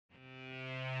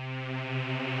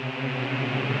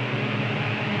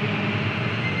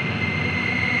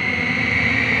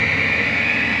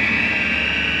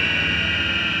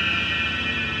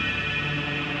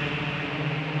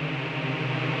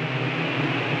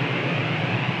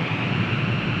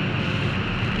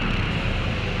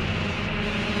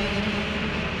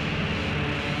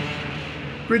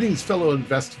Greetings, fellow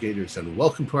investigators, and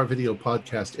welcome to our video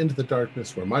podcast, Into the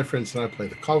Darkness, where my friends and I play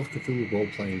the Call of Cthulhu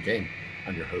role-playing game.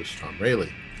 I'm your host, Tom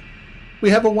Rayleigh. We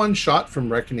have a one-shot from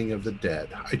Reckoning of the Dead.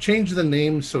 I changed the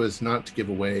name so as not to give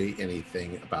away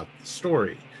anything about the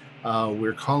story.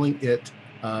 We're calling it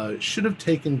Should Have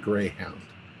Taken Greyhound,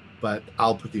 but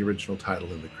I'll put the original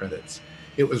title in the credits.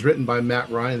 It was written by Matt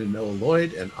Ryan and Noah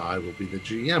Lloyd, and I will be the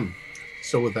GM.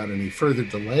 So without any further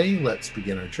delay, let's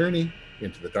begin our journey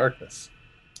into the darkness.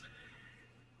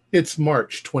 It's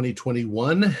March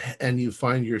 2021, and you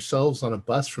find yourselves on a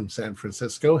bus from San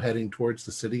Francisco heading towards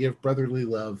the city of brotherly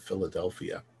love,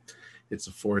 Philadelphia. It's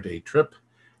a 4-day trip,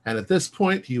 and at this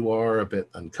point, you are a bit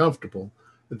uncomfortable.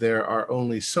 There are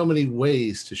only so many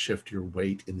ways to shift your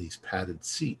weight in these padded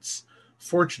seats.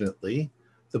 Fortunately,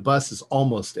 the bus is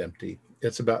almost empty.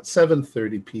 It's about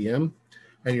 7:30 p.m.,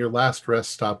 and your last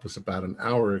rest stop was about an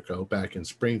hour ago back in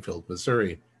Springfield,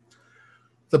 Missouri.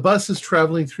 The bus is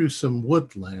traveling through some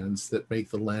woodlands that make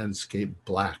the landscape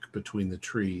black between the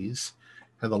trees,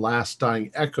 and the last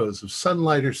dying echoes of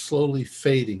sunlight are slowly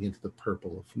fading into the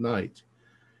purple of night.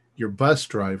 Your bus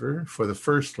driver for the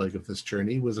first leg of this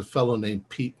journey was a fellow named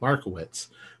Pete Markowitz,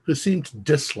 who seemed to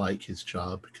dislike his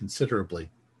job considerably.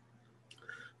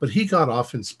 But he got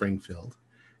off in Springfield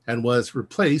and was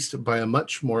replaced by a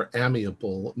much more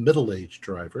amiable middle-aged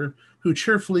driver who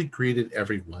cheerfully greeted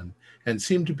everyone and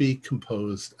seemed to be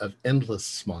composed of endless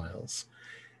smiles.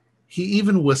 He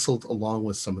even whistled along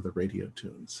with some of the radio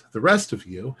tunes. The rest of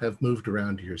you have moved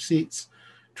around to your seats,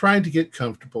 trying to get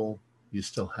comfortable. You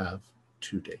still have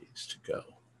 2 days to go.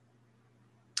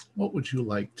 What would you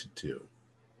like to do?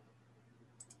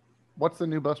 What's the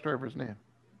new bus driver's name?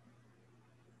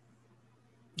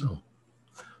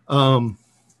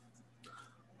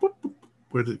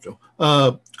 Where did it go?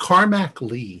 Carmack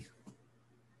Lee.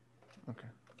 Okay.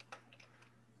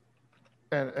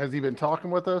 And has he been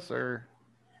talking with us, or?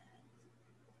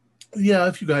 Yeah,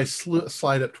 if you guys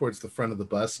slide up towards the front of the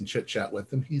bus and chit-chat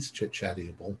with him, he's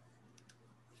chit-chattyable.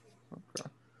 Okay.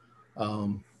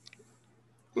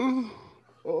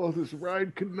 Oh, this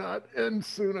ride could not end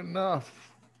soon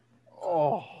enough.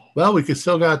 Oh. Well, we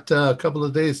still got a couple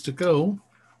of days to go.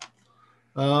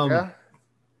 Yeah.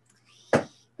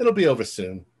 It'll be over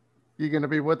soon. You going to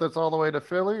be with us all the way to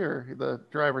Philly, or the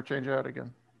driver change out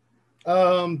again?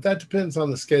 That depends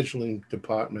on the scheduling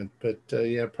department, but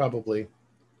yeah, probably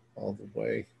all the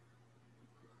way.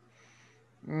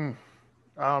 I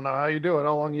don't know how you do it.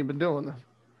 How long you been doing this?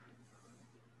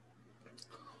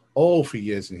 Oh, for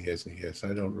years and years and years.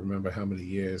 I don't remember how many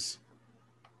years.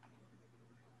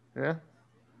 Yeah.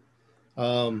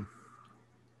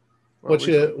 What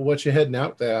you heading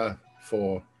out there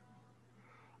for?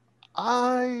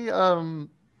 I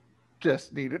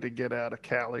just needed to get out of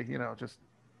Cali. You know, just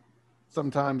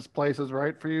sometimes place is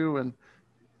right for you, and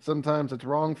sometimes it's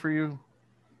wrong for you.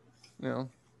 You know,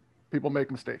 people make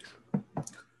mistakes.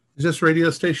 Is this radio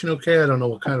station okay? I don't know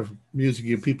what kind of music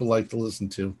you people like to listen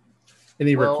to.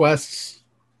 Any requests?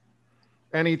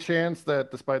 Any chance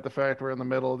that, despite the fact we're in the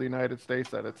middle of the United States,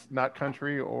 that it's not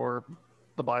country or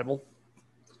the Bible?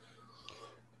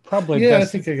 Probably. Yeah, I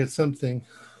think I got something.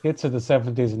 Hits of the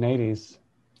 70s and 80s.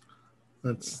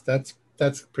 That's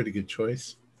a pretty good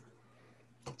choice.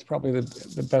 It's probably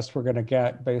the best we're going to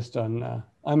get based on.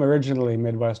 I'm originally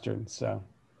Midwestern, so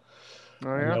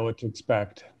I know what to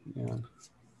expect. Yeah.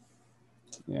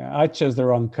 I chose the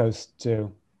wrong coast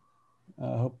too.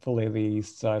 Hopefully, the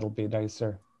east side will be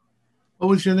nicer. What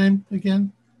was your name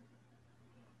again?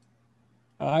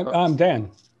 I'm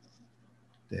Dan.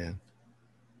 Dan,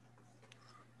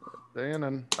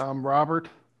 and I'm Robert.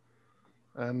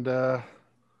 And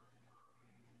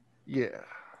yeah,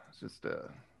 it's just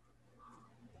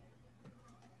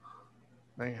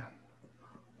man.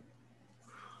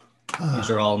 These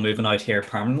are all moving out here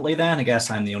permanently then. I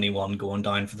guess I'm the only one going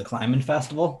down for the climbing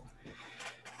festival.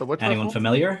 Anyone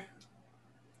familiar?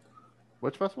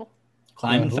 Which festival?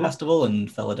 Climbing festival in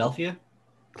Philadelphia.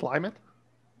 Climbing.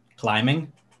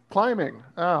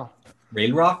 Oh.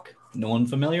 Rail Rock. No one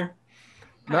familiar?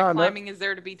 Climbing is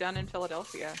there to be done in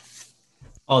Philadelphia?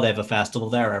 Oh, they have a festival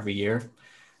there every year.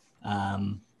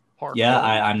 Yeah,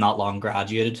 I'm not long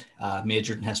graduated.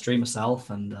 Majored in history myself,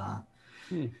 and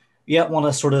want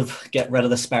to sort of get rid of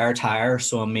the spare tire.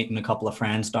 So I'm meeting a couple of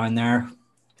friends down there,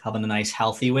 having a nice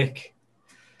healthy week.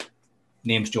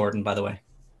 Name's Jordan, by the way.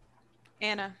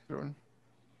 Anna. Jordan.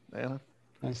 Anna.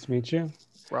 Nice to meet you.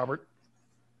 Robert.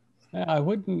 Yeah, I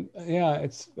wouldn't. Yeah,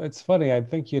 it's funny. I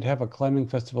think you'd have a climbing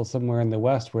festival somewhere in the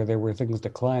West where there were things to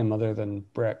climb other than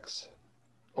bricks.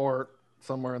 Or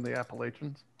somewhere in the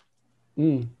Appalachians.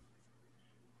 I'm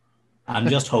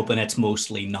just hoping it's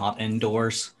mostly not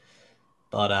indoors.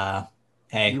 But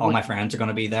hey, You all would, my friends are going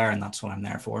to be there, and that's what I'm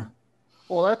there for.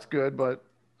 well, that's good, but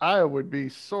I would be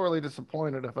sorely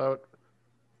disappointed if I,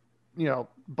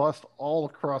 bust all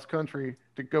across country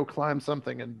to go climb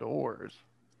something indoors.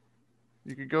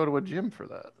 You could go to a gym for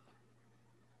that.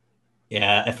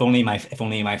 Yeah, if only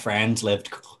my friends lived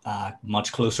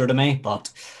much closer to me, but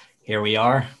here we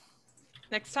are.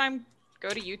 Next time, go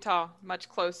to Utah, much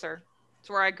closer. It's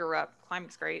where I grew up.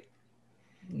 Climbing's great.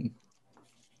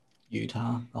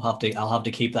 Utah. I'll have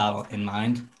to keep that in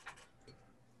mind.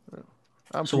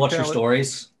 I'm So from what's your Cali.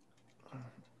 stories?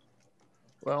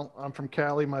 Well, I'm from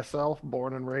Cali myself,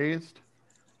 born and raised,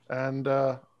 and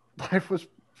life was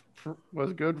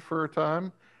good for a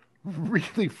time,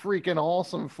 really freaking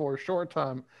awesome for a short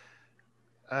time,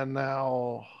 and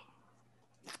now,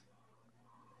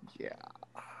 yeah.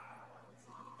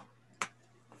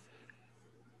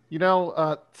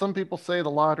 Some people say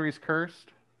the lottery's cursed.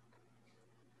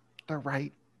 They're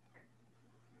right.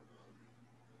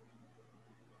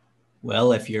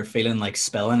 Well, if you're feeling like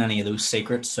spilling any of those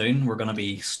secrets soon, we're going to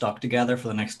be stuck together for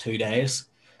the next 2 days.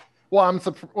 Well,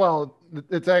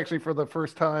 it's actually for the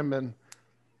first time, and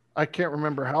I can't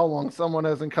remember how long someone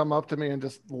hasn't come up to me and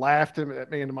just laughed at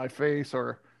me into my face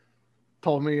or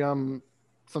told me I'm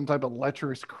some type of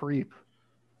lecherous creep.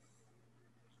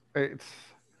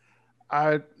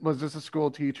 I was just a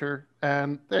school teacher,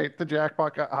 and hey, the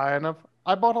jackpot got high enough.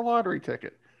 I bought a lottery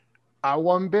ticket. I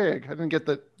won big. I didn't get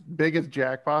the biggest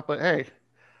jackpot, but hey,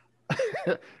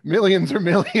 millions are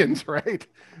millions, right?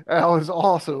 That was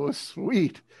awesome. It was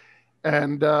sweet.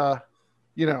 And, I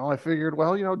figured,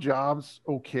 well, jobs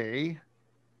okay.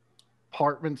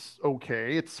 Apartment's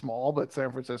okay. It's small, but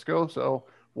San Francisco. So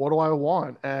what do I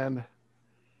want? And,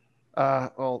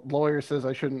 lawyer says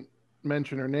I shouldn't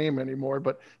mention her name anymore,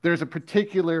 but there's a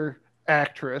particular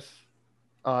actress.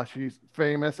 She's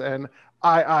famous, and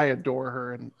I adore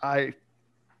her, and I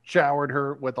showered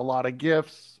her with a lot of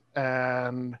gifts.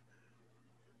 And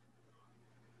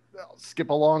I'll skip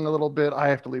along a little bit. I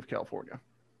have to leave California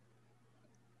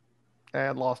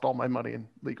and lost all my money in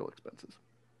legal expenses.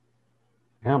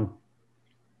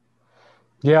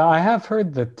 Yeah, I have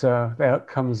heard that the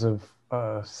outcomes of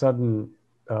sudden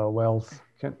wealth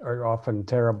are often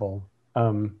terrible.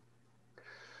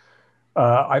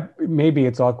 Maybe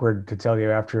it's awkward to tell you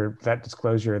after that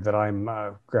disclosure that I'm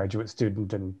a graduate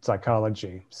student in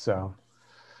psychology. So,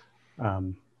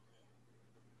 there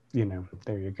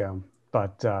you go.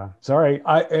 But sorry,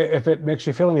 if it makes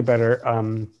you feel any better,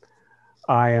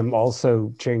 I am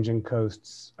also changing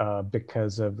coasts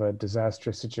because of a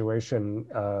disastrous situation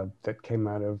that came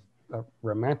out of a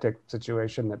romantic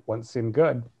situation that once seemed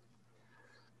good.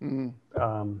 Mm.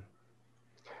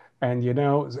 And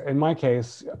in my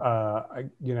case, I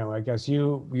guess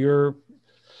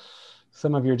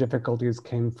some of your difficulties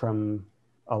came from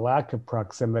a lack of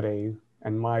proximity,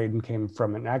 and mine came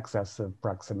from an excess of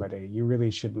proximity. You really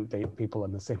shouldn't date people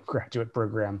in the same graduate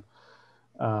program.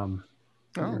 You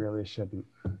really shouldn't.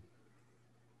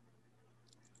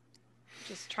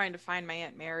 Just trying to find my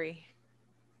Aunt Mary.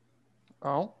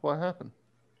 Oh, what happened?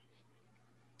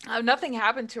 Nothing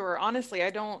happened to her. Honestly,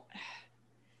 I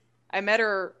met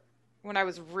her when I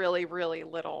was really, really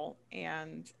little.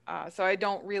 And so I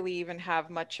don't really even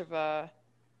have much of a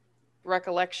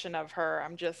recollection of her.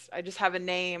 I just have a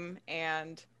name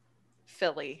and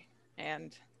Philly.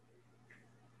 And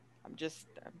I'm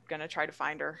going to try to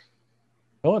find her.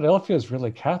 Philadelphia is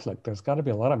really Catholic. There's got to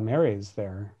be a lot of Marys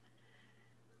there.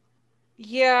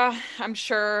 Yeah, I'm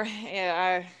sure.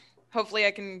 Yeah, hopefully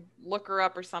I can look her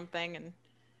up or something. And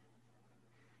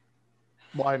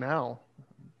why now?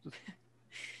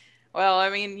 Well, I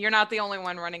mean, you're not the only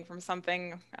one running from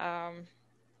something.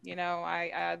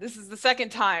 This is the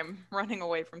second time running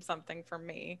away from something for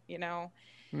me.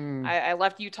 I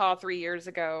left Utah 3 years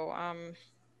ago.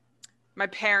 My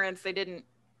parents, they didn't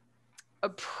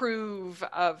approve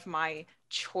of my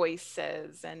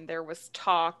choices, and there was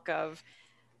talk of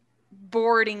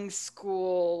boarding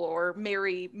school or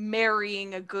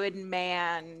marrying a good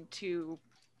man to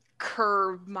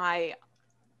curb my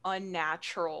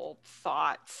unnatural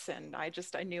thoughts. And I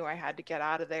knew I had to get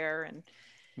out of there. And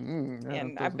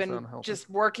I've been just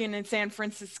working in San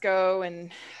Francisco,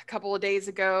 and a couple of days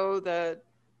ago the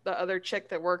other chick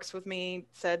that works with me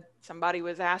said somebody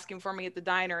was asking for me at the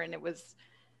diner, and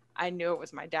I knew it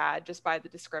was my dad just by the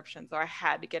description. So I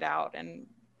had to get out. And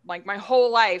like my whole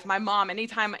life, my mom,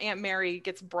 anytime Aunt Mary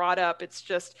gets brought up, it's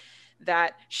just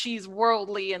that she's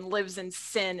worldly and lives in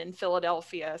sin in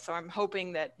Philadelphia. So I'm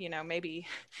hoping that, maybe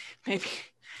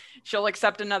she'll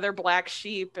accept another black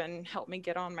sheep and help me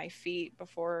get on my feet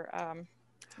before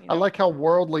I like how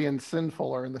worldly and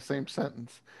sinful are in the same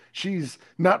sentence. She's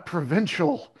not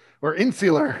provincial or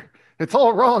insular. It's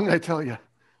all wrong, I tell you.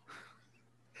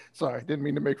 Sorry, didn't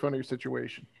mean to make fun of your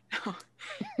situation.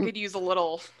 Could use a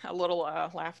little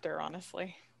laughter,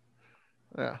 honestly.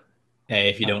 Yeah. Hey,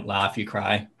 if you don't laugh, you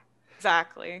cry.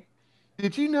 Exactly.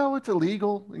 Did you know it's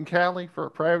illegal in Cali for a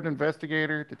private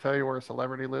investigator to tell you where a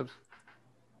celebrity lives?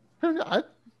 I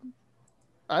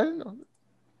didn't know.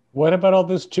 What about all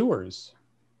those tours?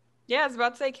 Yeah, I was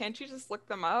about to say, can't you just look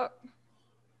them up?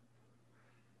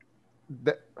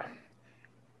 The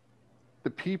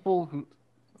people who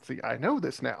see, I know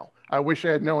this now. I wish I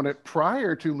had known it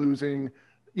prior to losing,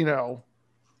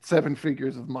 7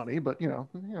 figures of money, but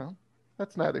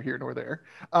that's neither here nor there.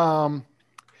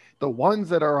 The ones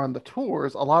that are on the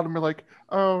tours, a lot of them are like,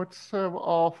 oh, it's so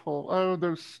awful. Oh,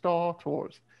 those star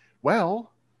tours.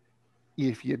 Well,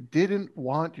 if you didn't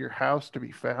want your house to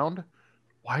be found,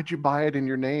 why'd you buy it in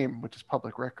your name, which is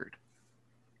public record?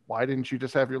 Why didn't you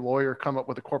just have your lawyer come up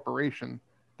with a corporation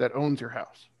that owns your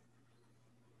house?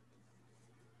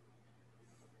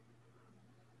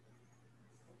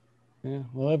 Yeah,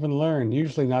 we'll live and learn.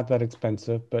 Usually not that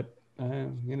expensive, but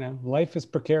life is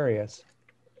precarious.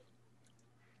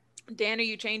 Dan, are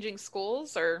you changing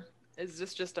schools, or is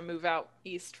this just a move out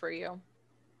east for you?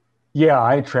 Yeah,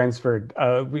 I transferred.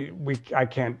 We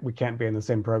can't be in the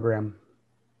same program.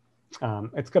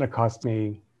 It's going to cost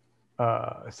me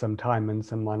some time and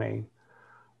some money,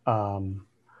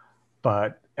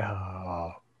 but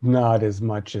not as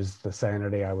much as the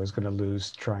sanity I was going to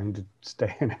lose trying to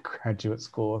stay in a graduate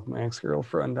school with my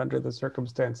ex-girlfriend under the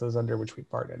circumstances under which we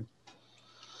parted.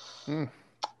 There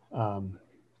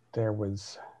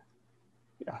was,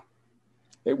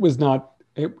 it was not.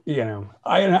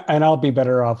 I'll be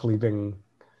better off leaving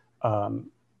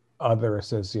other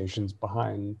associations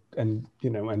behind, and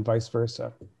vice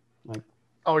versa. Like,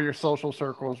 oh, your social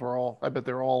circles were I bet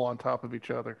they're all on top of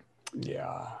each other.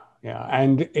 Yeah.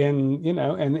 And in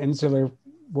insular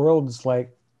worlds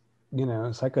like,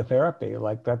 psychotherapy,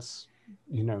 like that's,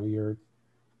 your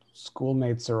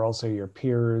schoolmates are also your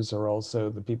peers, are also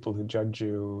the people who judge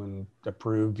you and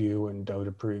approve you and don't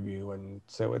approve you. And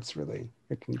so it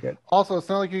can get. Also, it's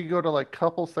not like you could go to like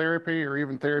couples therapy or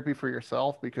even therapy for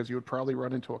yourself, because you would probably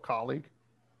run into a colleague.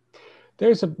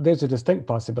 There's a distinct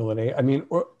possibility. I mean,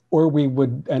 or we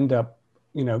would end up,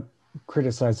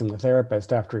 criticizing the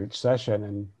therapist after each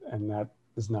session, and that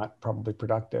is not probably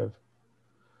productive.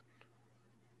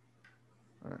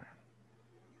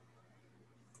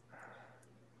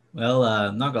 Well,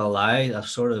 I'm not gonna lie, I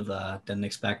sort of didn't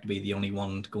expect to be the only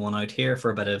one going out here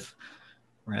for a bit of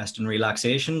rest and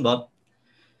relaxation, but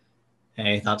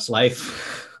hey, that's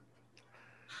life.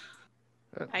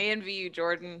 I envy you,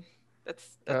 Jordan.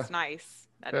 That's nice.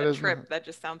 That trip, that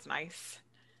just sounds nice.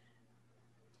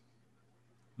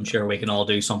 I'm sure we can all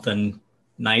do something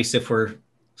nice if we're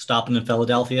stopping in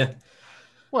Philadelphia.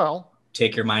 Well,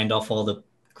 take your mind off all the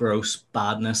gross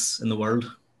badness in the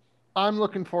world. I'm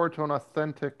looking forward to an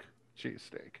authentic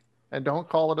cheesesteak. And don't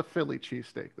call it a Philly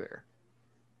cheesesteak there.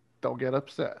 Don't get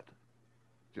upset.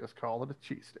 Just call it a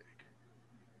cheesesteak.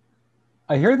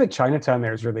 I hear that Chinatown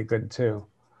there is really good too.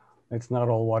 It's not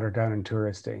all watered down and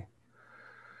touristy.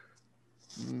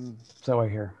 So I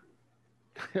hear.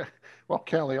 Well,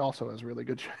 Cali also has really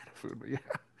good China food, but yeah.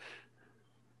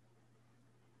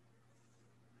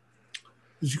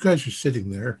 As you guys are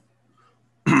sitting there,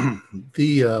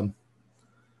 the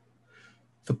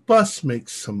bus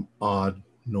makes some odd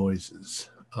noises.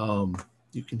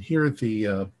 You can hear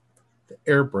the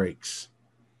air brakes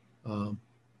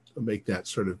make that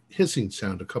sort of hissing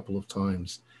sound a couple of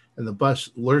times, and the bus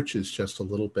lurches just a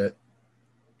little bit.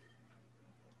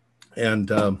 And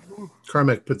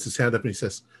Carmack puts his hand up and he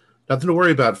says, "Nothing to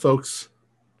worry about, folks.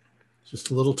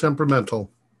 Just a little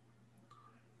temperamental."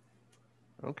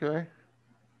 Okay,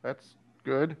 that's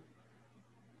good.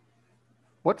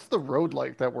 What's the road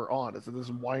like that we're on? Is it this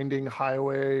winding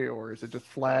highway, or is it just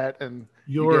flat? And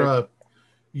you're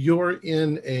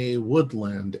in a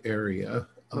woodland area.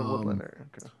 Woodland area.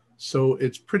 Okay. So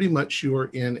it's pretty much you're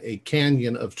in a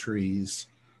canyon of trees.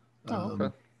 Okay.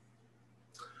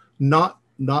 Not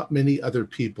many other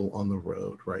people on the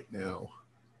road right now.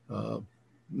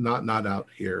 Not out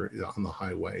here on the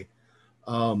highway.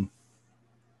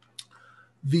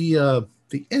 The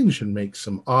engine makes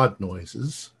some odd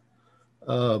noises.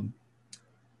 Do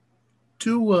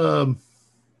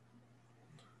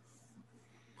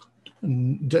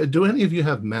any of you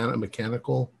have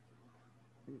mechanical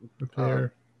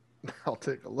repair? I'll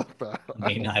take a look back. I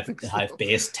mean, I've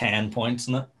based 10 points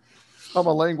in it. I'm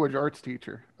a language arts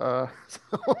teacher. 10.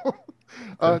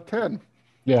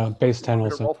 Yeah, base 10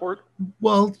 Want me to also. roll for it?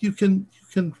 Well, you can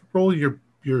roll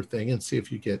your thing and see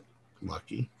if you get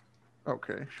lucky.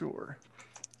 Okay, sure.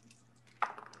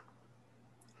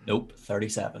 Nope,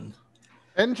 37.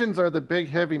 Engines are the big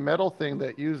heavy metal thing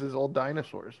that uses old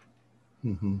dinosaurs.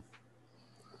 Mm-hmm.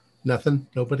 Nothing?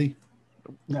 Nobody?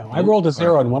 No, I rolled a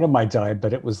 0 on one of my die,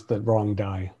 but it was the wrong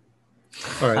die.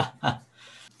 All right.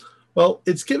 Well,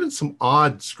 it's given some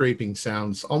odd scraping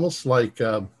sounds, almost like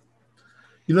you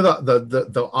know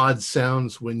the odd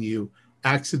sounds when you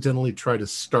accidentally try to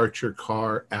start your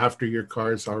car after your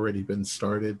car's already been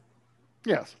started.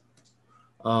 Yes.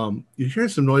 You hear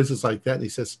some noises like that, and he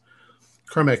says,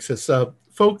 Carmack says,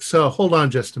 folks, hold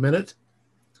on just a minute.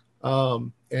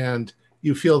 And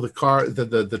you feel the car,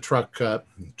 the truck,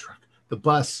 the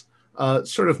bus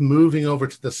sort of moving over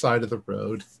to the side of the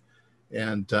road.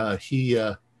 And he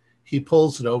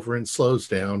pulls it over and slows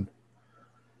down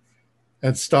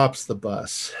and stops the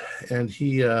bus. And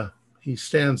he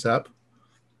stands up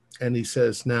and he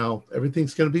says, now,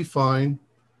 everything's going to be fine.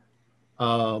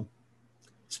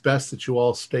 It's best that you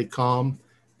all stay calm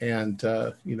and,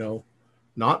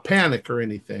 not panic or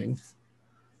anything.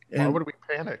 And why would we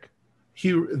panic?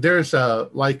 There's a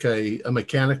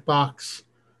mechanic box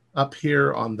up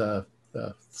here on the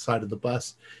side of the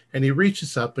bus, and he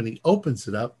reaches up and he opens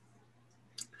it up,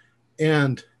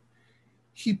 and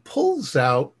he pulls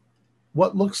out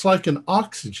what looks like an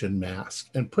oxygen mask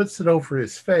and puts it over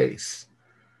his face.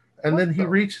 And then he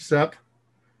reaches up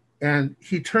and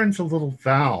he turns a little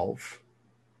valve,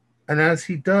 and as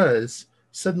he does,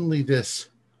 suddenly this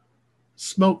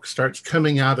smoke starts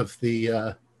coming out of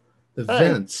the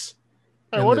vents.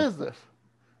 Hey, what is this?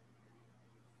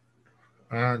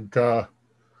 And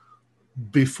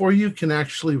before you can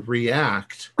actually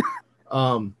react,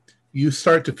 you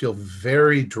start to feel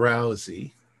very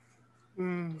drowsy,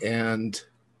 and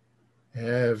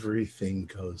everything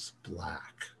goes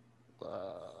black.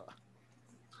 I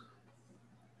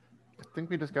think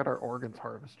we just got our organs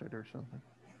harvested or something.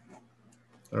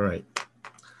 All right.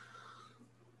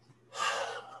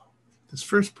 This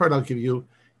first part I'll give you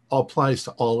applies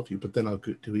to all of you, but then I'll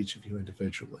go to each of you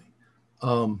individually.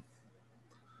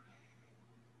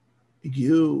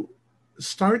 You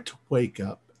start to wake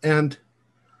up, and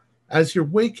as you're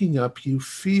waking up, you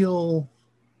feel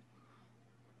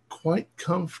quite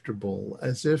comfortable,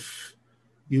 as if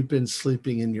you'd been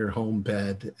sleeping in your home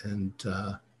bed and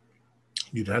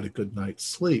you'd had a good night's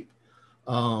sleep.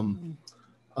 But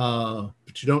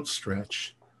you don't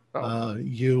stretch.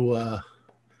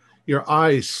 Your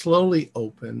eyes slowly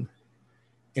open,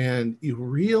 and you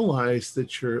realize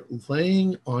that you're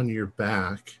laying on your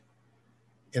back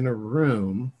in a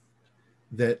room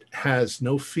that has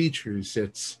no features.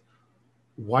 It's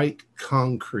white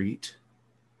concrete.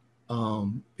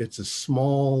 It's a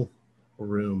small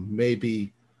room,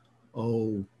 maybe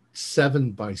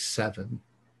 7 by 7,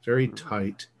 very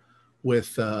tight,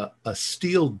 with a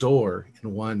steel door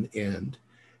in one end,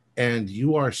 and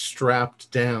you are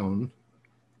strapped down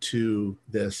to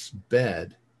this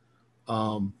bed.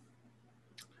 You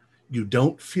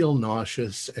don't feel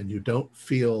nauseous and you don't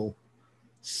feel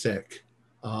sick.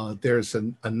 There's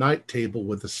a night table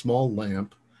with a small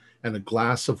lamp and a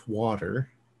glass of water,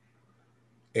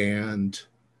 and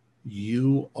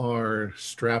you are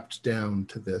strapped down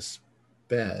to this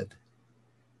bed.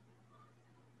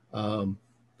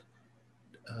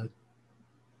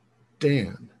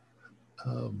 Dan,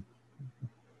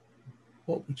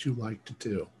 what would you like to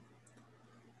do?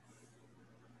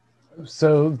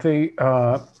 So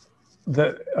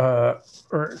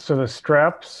so the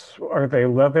straps, are they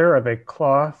leather? Are they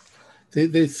cloth?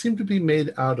 They seem to be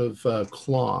made out of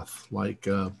cloth, like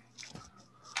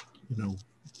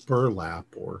burlap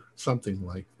or something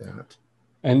like that.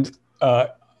 And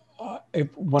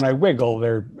when I wiggle,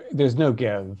 there's no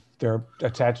give. They're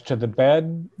attached to the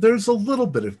bed. There's a little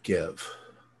bit of give.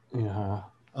 Yeah.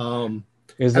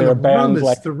 Is there a band?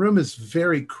 The room is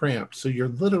very cramped, so you're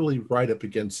literally right up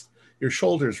against your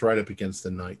shoulders, right up against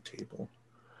the night table.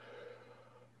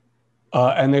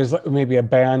 And there's maybe a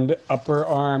band upper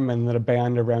arm, and then a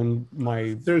band around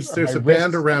my. There's a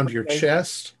band around your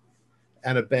chest,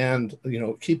 and a band,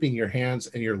 keeping your hands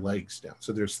and your legs down.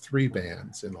 So there's 3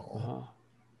 bands in all.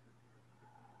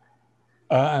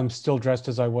 I'm still dressed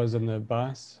as I was in the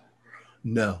bus?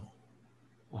 No.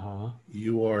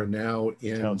 You are now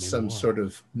in some sort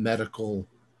of medical,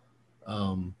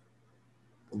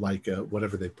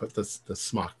 whatever they put, the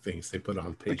smock things they put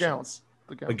on patients.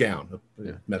 A gown,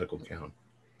 medical gown.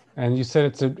 And you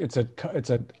said it's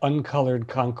an uncolored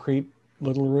concrete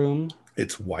little room?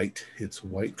 It's white. It's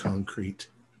white concrete.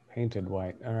 Painted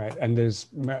white. All right. And there's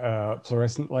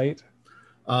fluorescent light?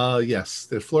 Yes,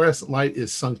 the fluorescent light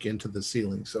is sunk into the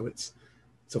ceiling, so it's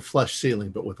a flush ceiling,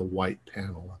 but with a white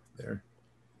panel up there.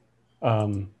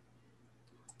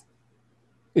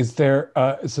 Is there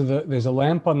there's a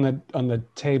lamp on the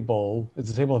table? Is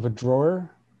the table have a drawer?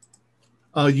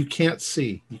 You can't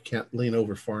see. You can't lean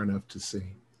over far enough to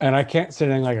see. And I can't see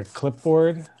anything like a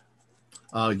clipboard.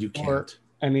 You can't. Or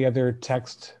any other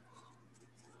text.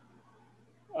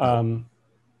 And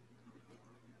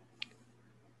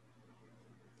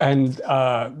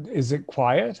is it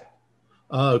quiet?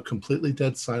 Completely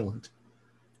dead silent.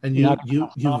 And you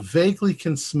vaguely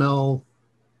can smell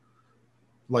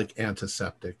like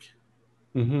antiseptic.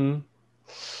 Mm-hmm.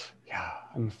 Yeah,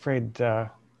 I'm afraid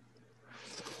but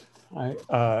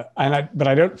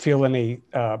I don't feel any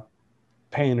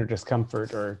pain or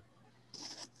discomfort or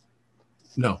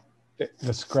no.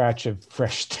 The scratch of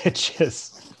fresh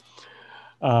stitches.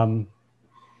 All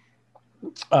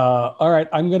right,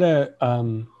 I'm gonna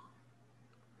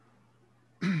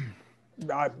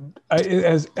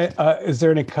is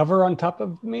there any cover on top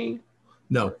of me?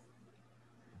 No.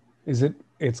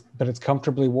 But it's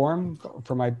comfortably warm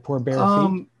for my poor bare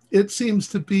feet? It seems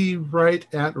to be right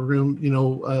at room,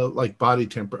 like body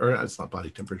temperature, or it's not body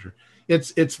temperature.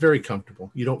 It's very comfortable.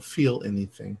 You don't feel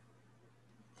anything.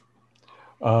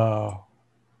 I'm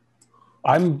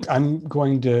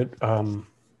going to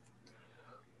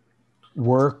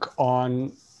work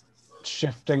on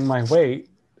shifting my weight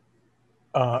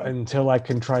until I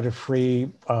can try to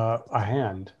free a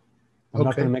hand. I'm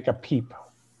not going to make a peep.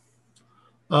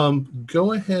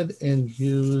 Go ahead and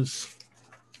use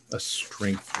a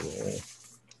strength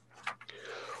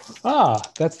roll.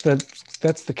 That's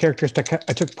the characteristic I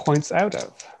took points out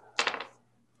of.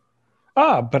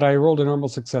 But I rolled a normal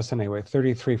success anyway,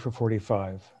 33 for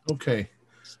 45. Okay.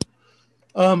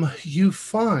 You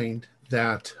find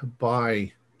that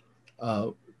by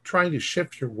trying to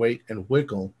shift your weight and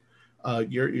wiggle,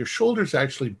 your shoulders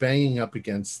actually banging up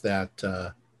against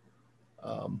that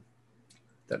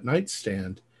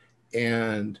nightstand,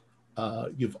 and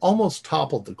you've almost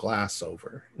toppled the glass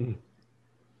over.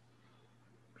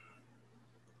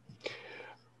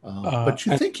 But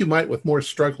you think you might, with more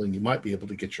struggling, you might be able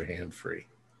to get your hand free.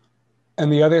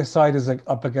 And the other side is like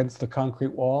up against the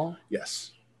concrete wall?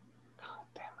 Yes. God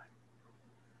damn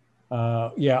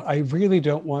it. Yeah, I really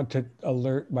don't want to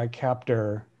alert my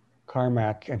captor,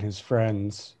 Carmack, and his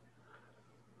friends.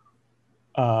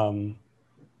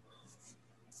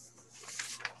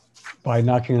 By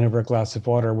knocking over a glass of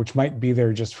water, which might be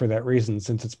there just for that reason,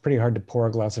 since it's pretty hard to pour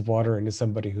a glass of water into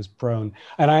somebody who's prone.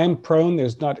 And I am prone.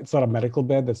 It's not a medical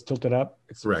bed that's tilted up.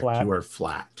 It's correct. Flat. You are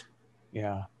flat.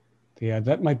 Yeah.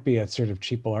 That might be a sort of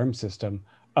cheap alarm system.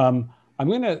 I'm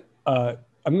gonna,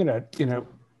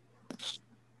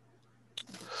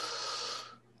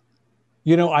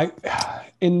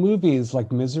 in movies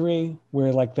like Misery,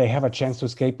 where like they have a chance to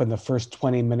escape in the first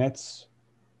 20 minutes.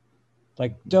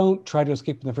 Like, don't try to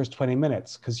escape in the first 20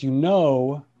 minutes because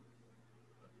you've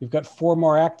got 4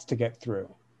 more acts to get through.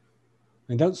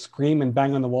 And don't scream and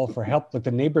bang on the wall for help like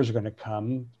the neighbors are going to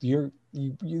come.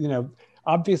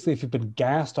 Obviously, if you've been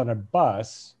gassed on a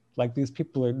bus, like these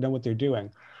people know what they're doing.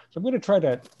 So I'm going to try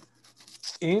to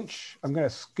I'm going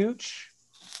to scooch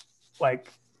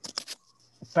like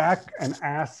back and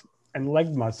ass and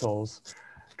leg muscles,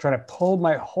 try to pull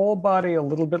my whole body a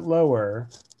little bit lower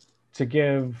to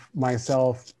give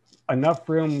myself enough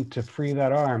room to free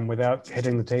that arm without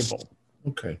hitting the table.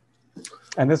 Okay.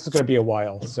 And this is going to be a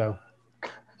while, so.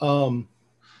 All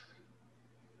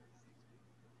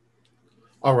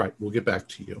right, we'll get back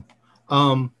to you.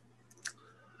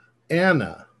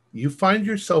 Anna, you find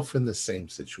yourself in the same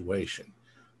situation,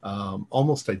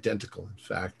 almost identical. In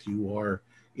fact, you are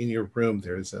in your room.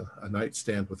 There's a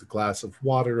nightstand with a glass of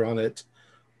water on it.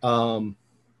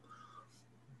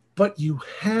 But you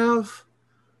have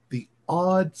the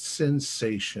odd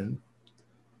sensation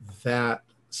that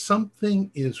something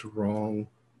is wrong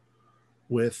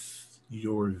with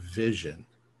your vision,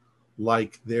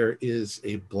 like there is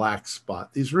a black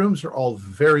spot. These rooms are all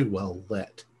very well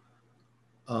lit.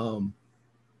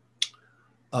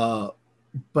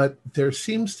 But there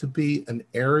seems to be an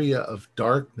area of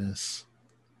darkness.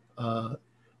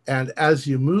 And as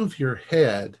you move your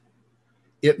head,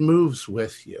 it moves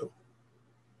with you.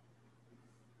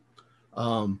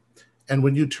 And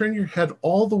when you turn your head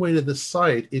all the way to the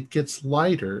side, it gets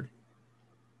lighter,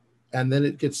 and then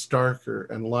it gets darker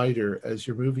and lighter as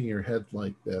you're moving your head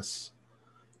like this,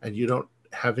 and you don't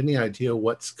have any idea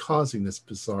what's causing this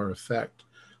bizarre effect.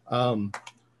 How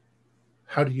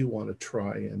do you want to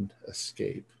try and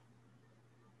escape?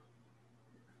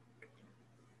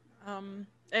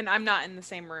 And I'm not in the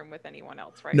same room with anyone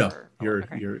else, right? No,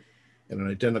 Okay. you're in an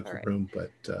identical Right. room,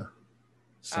 but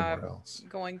somewhere else.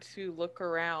 Going to look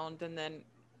around and then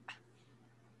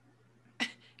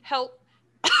help,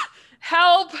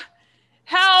 help,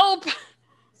 help.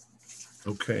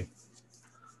 Okay.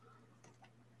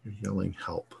 You're yelling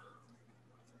help.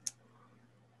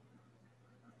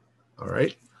 All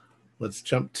right. Let's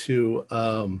jump to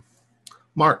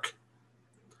Mark.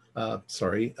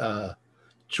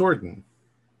 Jordan.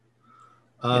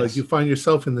 Yes. You find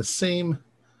yourself in the same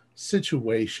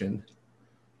situation,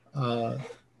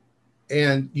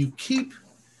 and you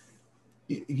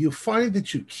find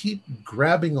that you keep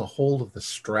grabbing a hold of the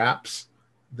straps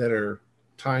that are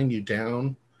tying you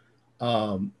down,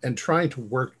 and trying to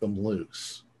work them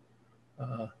loose.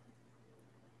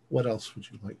 What else would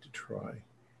you like to try?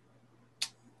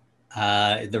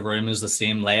 The room is the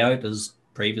same layout as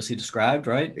previously described,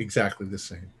 right? Exactly the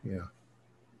same. Yeah.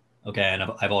 Okay, and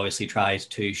I've obviously tried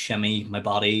to shimmy my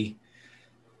body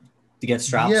to get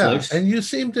straps Yeah, loose. and you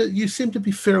seem to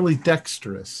be fairly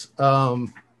dexterous. Go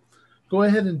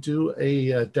ahead and do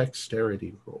a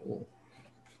dexterity roll.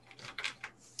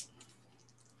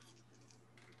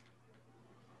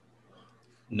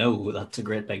 No, that's a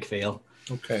great big fail.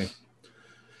 Okay.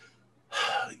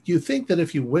 You think that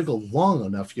if you wiggle long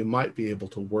enough, you might be able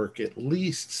to work at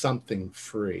least something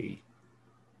free.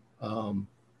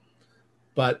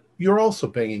 But you're also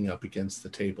banging up against the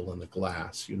table and the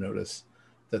glass. You notice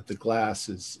that the glass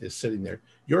is sitting there.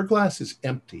 Your glass is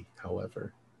empty,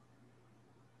 however.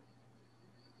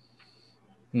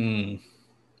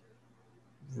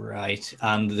 Right.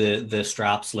 And the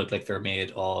straps look like they're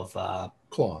made of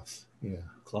Cloth. Yeah.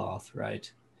 Cloth,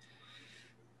 right.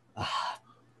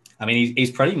 I mean,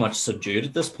 he's pretty much subdued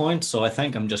at this point, so I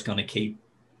think I'm just going to keep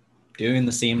doing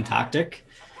the same tactic.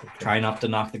 Okay. Try not to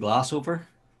knock the glass over.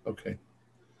 Okay.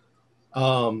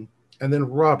 And then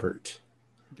Robert,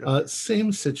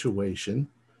 same situation.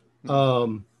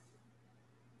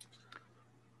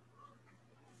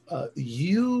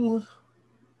 You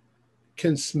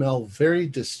can smell very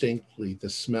distinctly the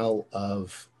smell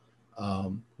of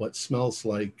what smells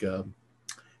like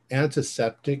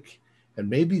antiseptic and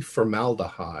maybe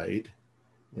formaldehyde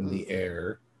in the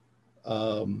air.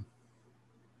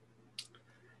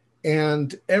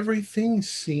 And everything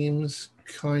seems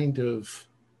kind of,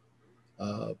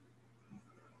 I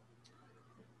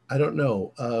don't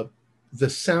know, the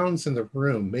sounds in the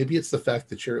room, maybe it's the fact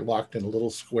that you're locked in a little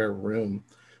square room,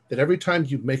 that every time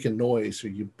you make a noise or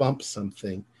you bump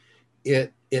something,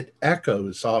 it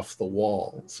echoes off the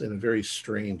walls in a very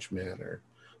strange manner.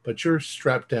 But you're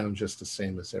strapped down just the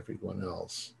same as everyone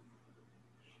else.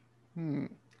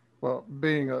 Well,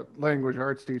 being a language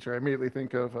arts teacher, I immediately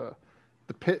think of the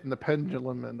pit and the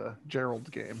pendulum and the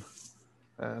Gerald's game.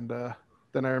 And then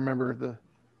I remember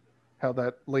how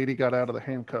that lady got out of the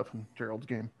handcuff in Gerald's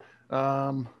game.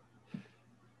 All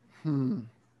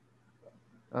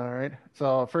right.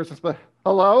 So first,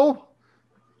 hello?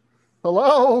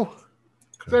 Hello? Okay.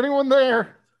 Is anyone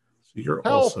there? So you're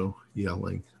Help! Also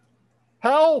yelling.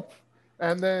 Help!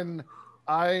 And then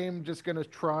I'm just going to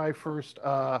try first.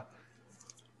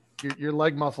 Your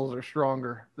leg muscles are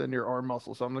stronger than your arm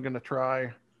muscles. So I'm going to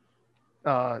try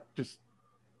just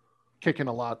kicking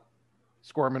a lot,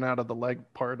 squirming out of the leg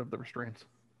part of the restraints.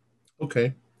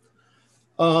 Okay.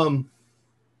 Do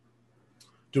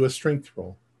a strength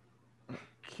roll.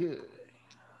 Okay.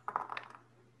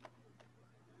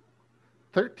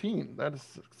 13. That is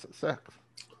success.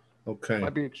 Okay.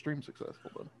 Might be extreme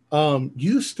successful, but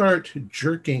you start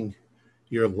jerking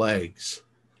your legs,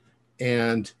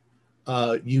 and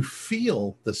you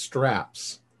feel the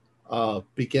straps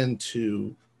begin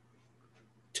to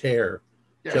tear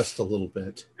just a little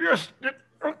bit. Yes.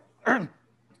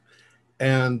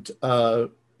 And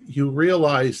you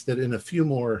realize that in a few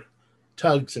more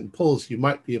tugs and pulls, you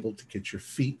might be able to get your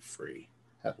feet free,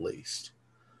 at least.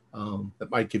 That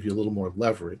might give you a little more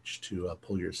leverage to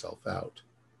pull yourself out.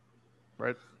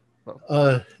 Right.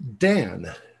 Well.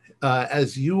 Dan,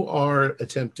 as you are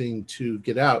attempting to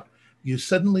get out, you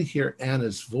suddenly hear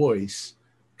Anna's voice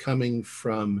coming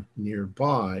from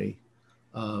nearby,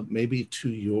 maybe to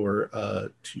your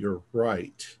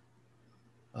right,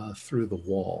 through the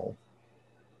wall.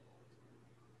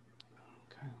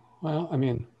 Okay. Well, I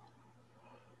mean,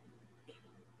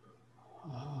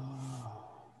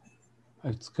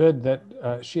 it's good that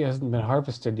she hasn't been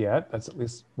harvested yet. That's at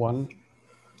least one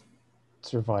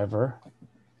survivor.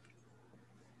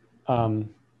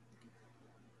 I'm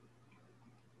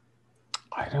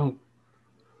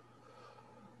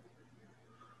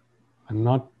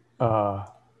not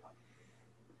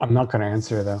going to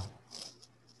answer though.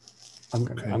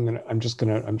 I'm just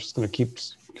gonna keep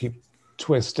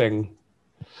twisting.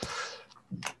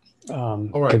 All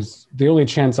right. Because the only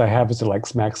chance I have is to like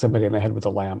smack somebody in the head with a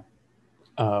lamp,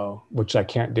 which I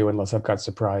can't do unless I've got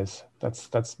surprise.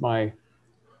 That's my.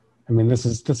 I mean, this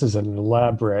is an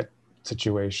elaborate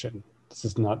situation. This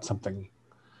is not something.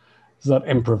 This is not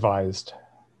improvised.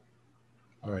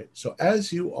 All right. So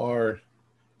as you are,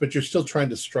 but you're still trying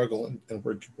to struggle and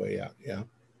work your way out. Yeah.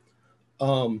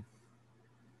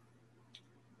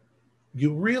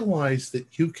 You realize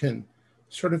that you can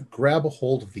sort of grab a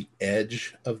hold of the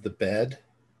edge of the bed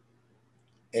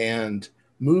and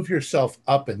move yourself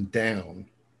up and down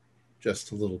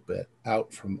just a little bit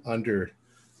out from under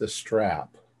the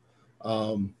strap.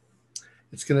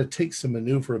 It's going to take some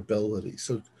maneuverability.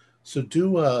 So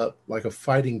do like a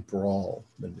fighting brawl.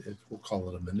 We'll call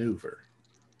it a maneuver.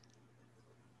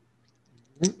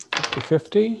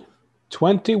 50,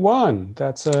 21.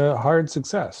 That's a hard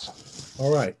success.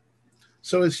 All right.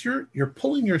 So as you're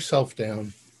pulling yourself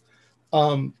down,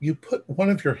 you put one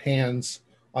of your hands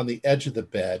on the edge of the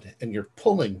bed and you're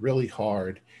pulling really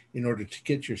hard in order to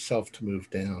get yourself to move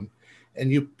down.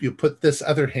 And you put this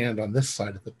other hand on this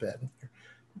side of the bed.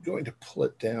 You're going to pull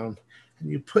it down and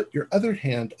you put your other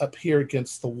hand up here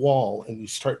against the wall and you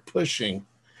start pushing.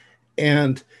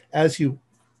 And as you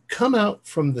come out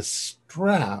from the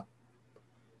strap,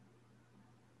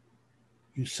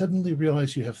 you suddenly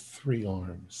realize you have 3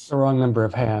 arms. The wrong number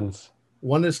of hands.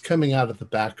 One is coming out of the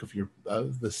back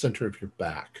of the center of your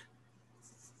back.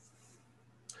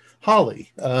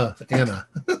 Holly, Anna.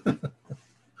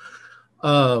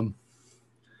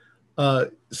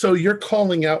 So you're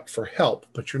calling out for help,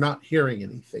 but you're not hearing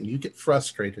anything. You get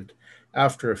frustrated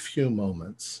after a few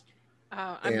moments.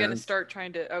 I'm going to start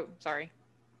trying to, oh, sorry.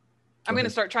 I'm going to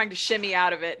start trying to shimmy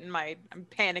out of it, and I'm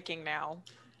panicking now.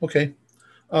 Okay.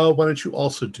 Why don't you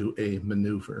also do a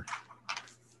maneuver?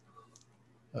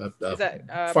 Is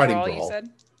that fighting brawl, brawl? You said?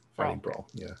 Fighting brawl,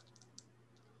 yeah.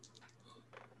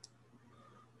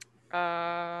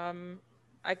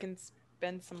 I can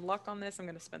spend some luck on this. I'm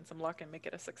going to spend some luck and make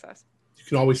it a success. You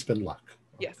can always spend luck.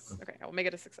 Yes. Okay. I will make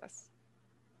it a success.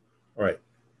 All right.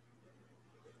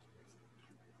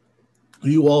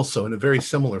 You also, in a very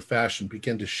similar fashion,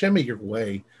 begin to shimmy your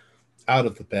way out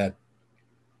of the bed.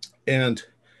 And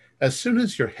as soon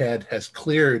as your head has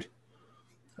cleared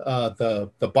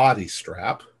the body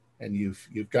strap and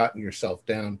you've gotten yourself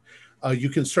down, you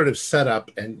can sort of set up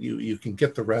and you can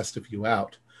get the rest of you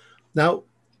out. Now,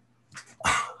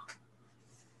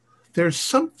 there's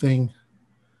something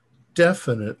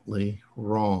definitely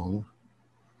wrong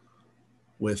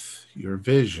with your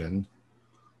vision,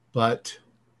 but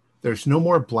there's no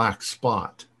more black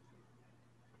spot.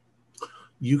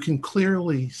 You can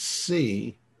clearly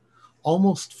see,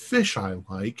 almost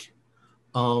fisheye-like,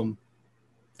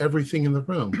 everything in the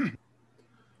room.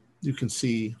 You can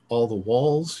see all the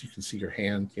walls. You can see your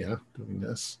hand, doing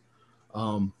this.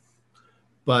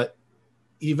 But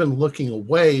even looking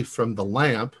away from the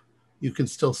lamp, you can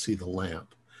still see the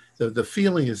lamp. The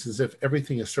feeling is as if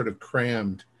everything is sort of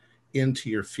crammed into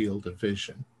your field of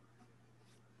vision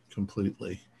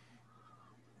completely.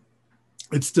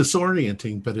 It's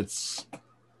disorienting, but it's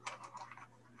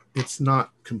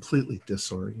not completely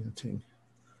disorienting.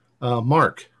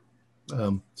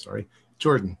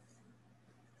 Jordan.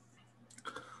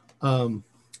 What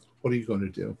are you going to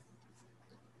do?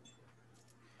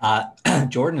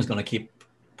 Jordan is going to keep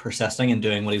persisting and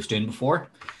doing what he was doing before.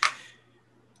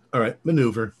 All right,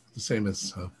 maneuver, the same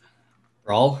as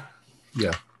brawl.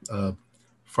 Yeah,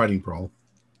 fighting brawl.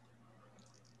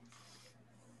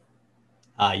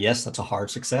 Yes, that's a hard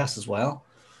success as well.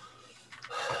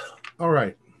 All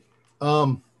right.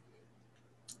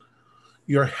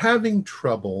 You're having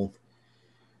trouble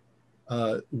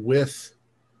with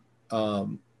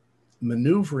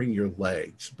maneuvering your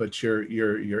legs, but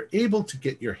you're able to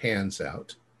get your hands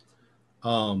out.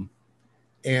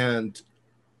 And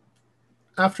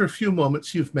after a few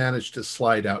moments, you've managed to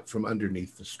slide out from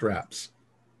underneath the straps.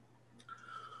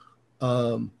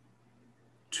 To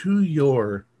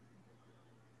your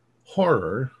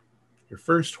horror, your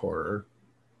first horror,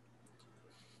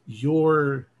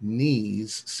 your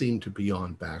knees seem to be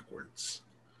on backwards.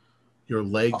 Your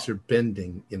legs are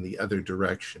bending in the other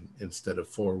direction instead of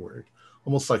forward,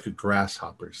 almost like a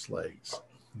grasshopper's legs.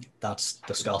 That's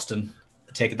disgusting.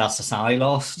 I take it that's a sanity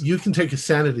loss. You can take a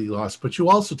sanity loss, but you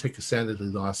also take a sanity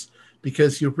loss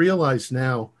because you realize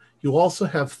now you also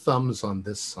have thumbs on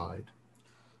this side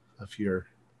of your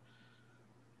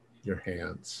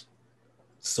hands.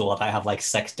 So what, I have like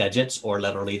 6 digits or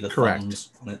literally the Correct. thumbs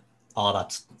on it? Oh,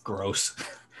 that's gross.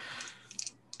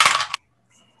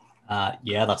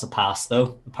 Yeah, that's a pass,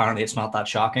 though. Apparently, it's not that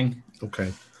shocking.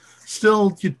 Okay.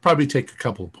 Still, you'd probably take a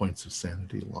couple of points of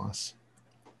sanity loss.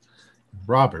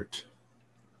 Robert.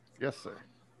 Yes, sir.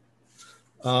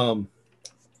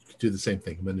 Do the same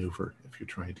thing, maneuver, if you're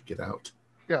trying to get out.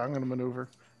 Yeah, I'm going to maneuver.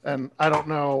 And I don't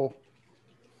know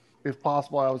if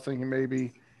possible. I was thinking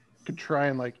maybe could try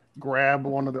and like grab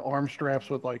one of the arm straps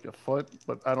with like a foot,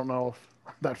 but I don't know if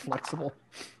that's flexible.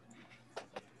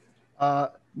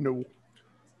 No.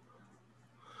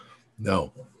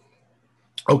 No.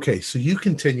 Okay, so you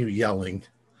continue yelling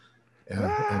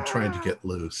and trying to get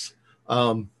loose.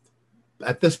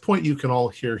 At this point, you can all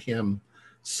hear him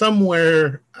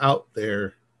somewhere out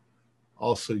there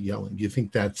also yelling. You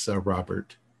think that's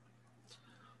Robert.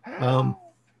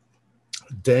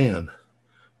 Dan,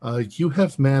 you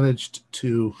have managed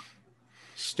to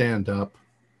stand up.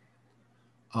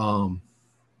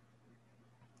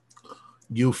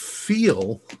 You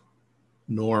feel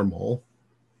normal,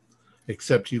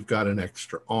 except you've got an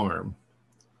extra arm.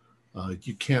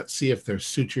 You can't see if there's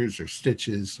sutures or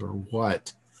stitches or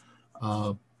what.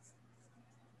 And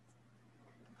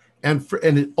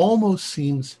it almost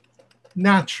seems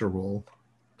natural.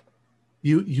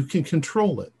 You can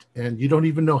control it, and you don't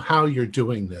even know how you're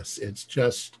doing this. It's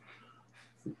just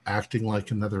acting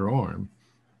like another arm.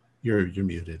 You're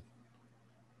muted.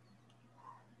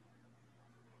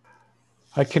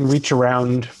 I can reach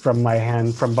around from my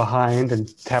hand from behind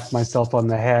and tap myself on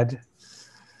the head.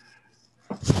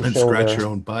 And scratch your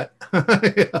own butt.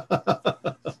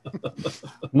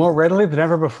 More readily than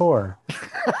ever before.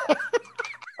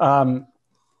 Yeah,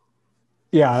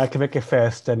 I can make a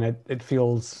fist, and it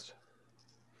feels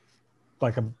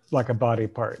like a body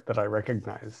part that I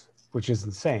recognize, which is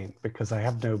insane because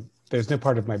there's no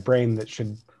part of my brain that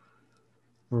should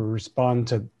respond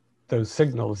to those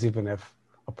signals, even if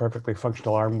a perfectly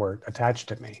functional arm were attached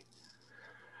to me.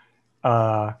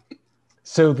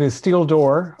 So the steel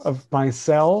door of my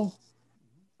cell,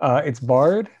 it's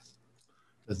barred.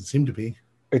 Doesn't seem to be.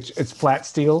 It's flat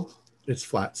steel. It's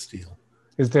flat steel.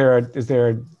 Is there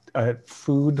a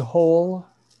food hole?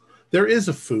 There is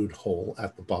a food hole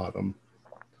at the bottom.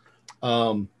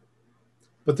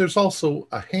 But there's also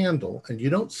a handle, and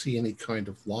you don't see any kind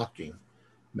of locking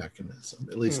mechanism,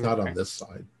 at least not on this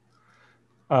side.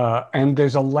 And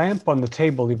there's a lamp on the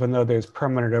table, even though there's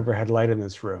permanent overhead light in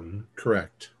this room.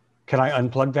 Correct. Can I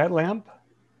unplug that lamp?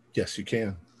 Yes, you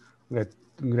can.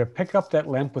 I'm gonna pick up that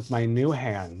lamp with my new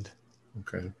hand.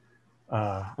 Okay.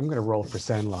 I'm gonna roll for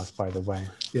sand loss, by the way.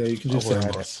 Yeah, you can do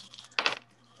sand loss.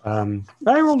 I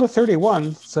rolled a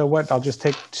 31, so what? I'll just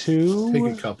take 2.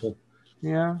 Take a couple.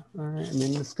 Yeah. All right. I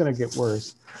mean, it's gonna get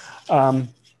worse.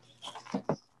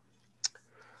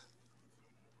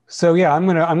 So yeah, I'm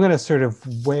gonna sort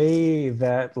of weigh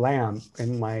that lamp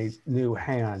in my new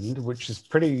hand, which is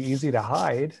pretty easy to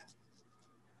hide.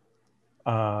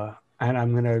 And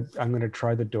I'm gonna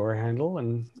try the door handle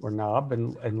or knob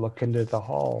and look into the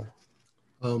hall.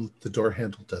 The door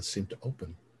handle does seem to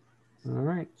open. All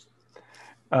right.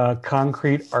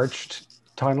 Concrete arched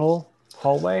tunnel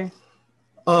hallway.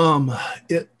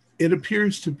 It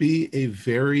appears to be a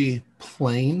very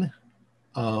plain,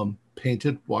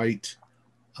 painted white,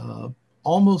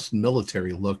 almost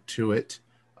military look to it.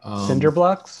 Cinder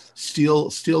blocks?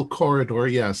 Steel corridor,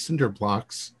 yeah, cinder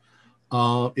blocks.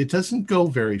 It doesn't go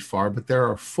very far, but there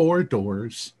are 4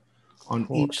 doors on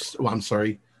each. Well, I'm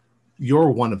sorry, you're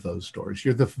one of those doors.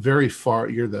 You're the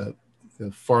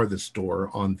farthest door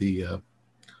on the.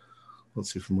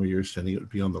 Let's see, from where you're standing, it would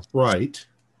be on the right.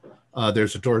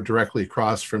 There's a door directly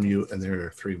across from you, and there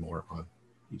are 3 more on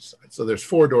each side. So there's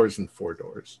 4 doors and 4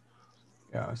 doors.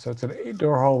 Yeah, so it's an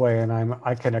 8-door hallway, and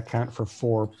I can account for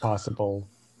 4 possible.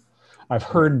 I've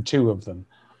heard 2 of them.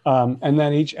 And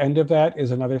then each end of that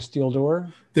is another steel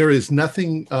door? There is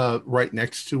nothing right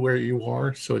next to where you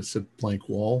are, so it's a blank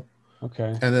wall.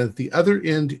 Okay. And at the other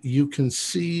end, you can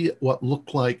see what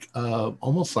look like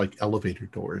almost like elevator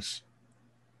doors.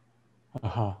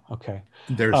 Uh-huh, okay.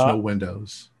 There's no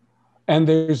windows. And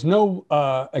there's no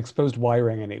exposed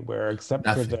wiring anywhere except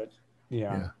Nothing. for the,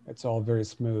 yeah, it's all very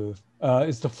smooth.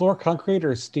 Is the floor concrete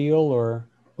or steel or?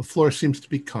 The floor seems to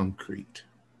be concrete.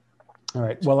 All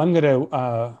right. Well, I'm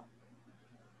gonna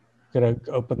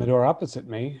open the door opposite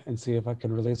me and see if I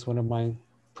can release one of my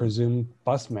presumed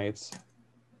busmates.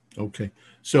 Okay.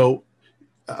 So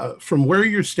from where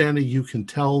you're standing, you can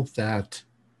tell that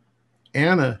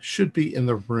Anna should be in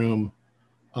the room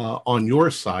on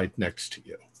your side next to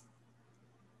you.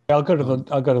 I'll go to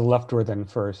the left door then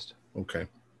first. Okay.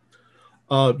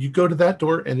 You go to that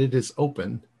door and it is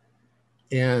open.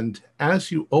 And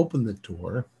as you open the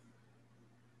door,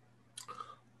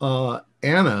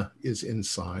 Anna is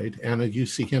inside. Anna, you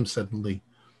see him suddenly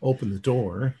open the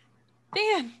door.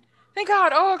 Dan, thank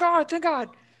God. Oh, God, thank God.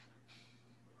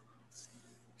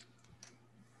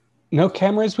 No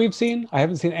cameras we've seen? I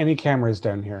haven't seen any cameras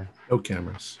down here. No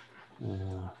cameras.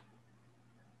 What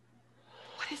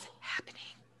is happening?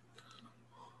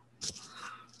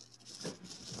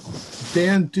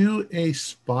 Dan, do a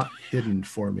spot hidden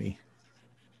for me.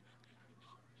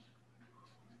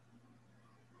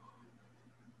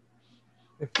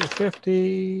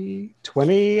 $50,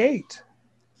 28.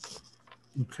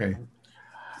 Okay.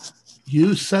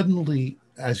 You suddenly,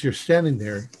 as you're standing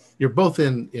there, you're both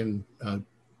in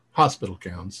hospital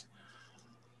gowns.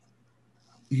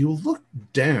 You look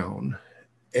down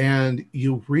and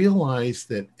you realize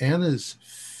that Anna's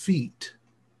feet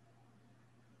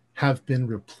have been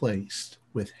replaced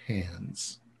with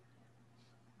hands.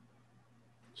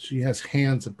 She has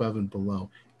hands above and below.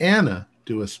 Anna,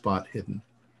 do a spot hidden.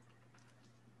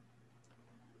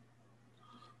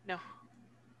 No.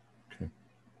 Okay.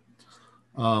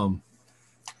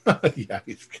 Yeah,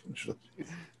 he's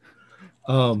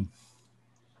all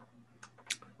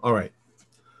right.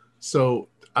 So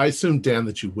I assume, Dan,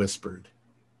 that you whispered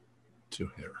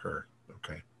to her.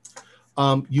 Okay.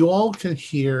 You all can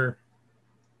hear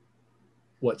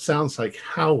what sounds like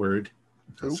Robert.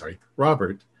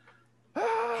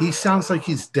 He sounds like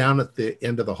he's down at the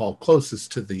end of the hall,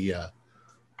 closest to the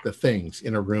things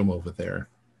in a room over there.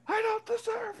 I don't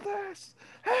deserve this.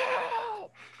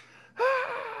 Help!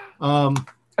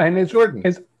 And is Jordan.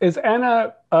 Is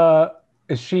Anna?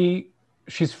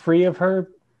 She's free of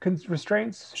her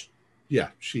restraints? Yeah,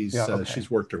 she's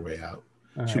worked her way out.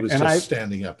 All she right. was And just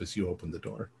standing up as you opened the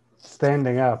door.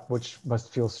 Standing up, which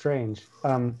must feel strange.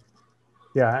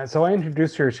 Yeah, so I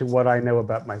introduced her to what I know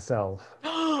about myself.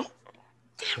 Damn,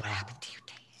 what happened to you,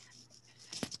 Dan?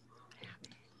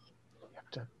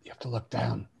 You have to look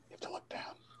down. You have to look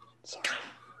down. Sorry.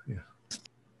 Yeah.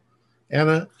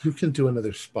 Anna, you can do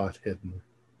another spot hidden.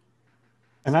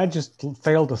 And I just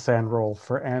failed a sand roll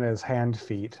for Anna's hand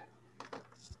feet.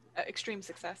 Extreme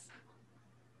success.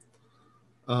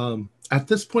 At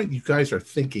this point, you guys are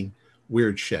thinking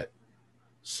weird shit.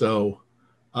 So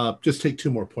just take 2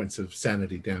 more points of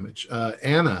sanity damage.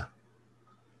 Anna,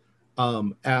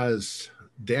 as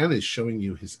Dan is showing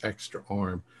you his extra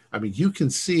arm, I mean, you can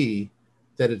see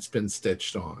that it's been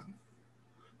stitched on.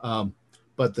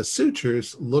 But the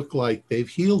sutures look like they've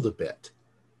healed a bit.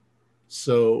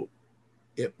 So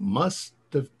it must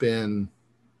have been,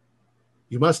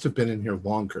 you must have been in here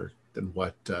longer than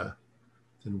what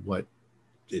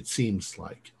it seems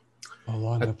like. How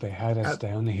long have they had us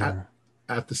down here?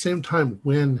 At the same time,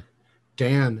 when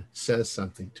Dan says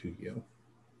something to you,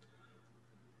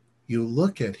 you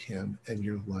look at him and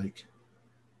you're like,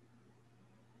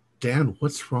 Dan,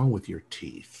 what's wrong with your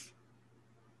teeth?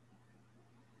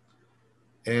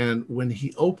 And when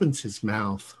he opens his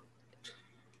mouth,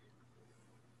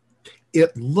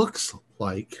 it looks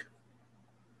like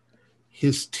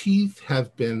his teeth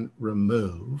have been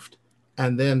removed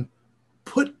and then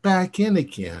put back in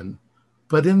again,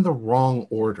 but in the wrong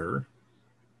order.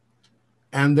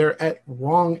 And they're at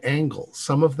wrong angles.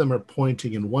 Some of them are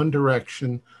pointing in one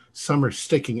direction. Some are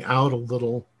sticking out a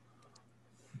little.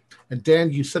 And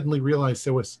Dan, you suddenly realized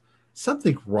there was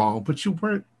something wrong, but you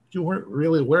weren't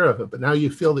really aware of it. But now you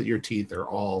feel that your teeth are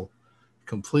all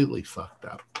completely fucked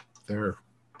up. They're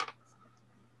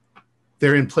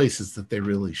in places that they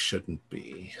really shouldn't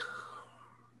be.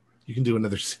 You can do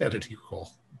another sanity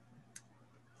roll.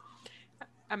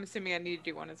 I'm assuming I need to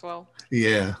do one as well.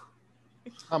 Yeah.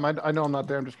 I know I'm not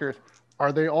there. I'm just curious.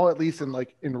 Are they all at least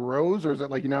in rows, or is it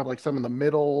like, have like some in the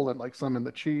middle and like some in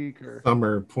the cheek, or some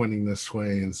are pointing this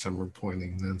way and some are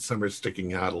pointing, and some are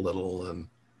sticking out a little, and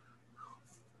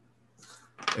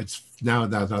it's now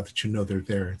that you know they're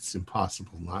there, it's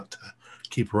impossible not to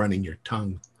keep running your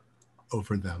tongue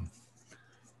over them.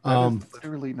 That is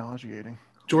literally nauseating.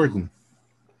 Jordan,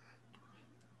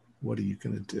 what are you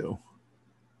gonna do?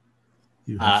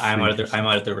 I'm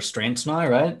out of the restraints now,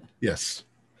 right? Yes.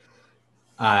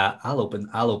 I'll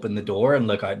open the door and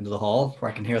look out into the hall where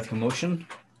I can hear the commotion.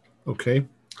 Okay.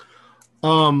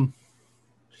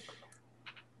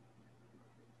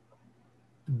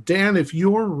 Dan, if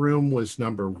your room was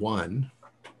number 1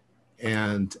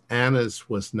 and Anna's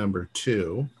was number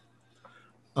 2,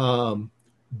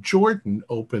 Jordan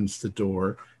opens the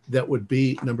door that would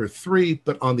be number 3,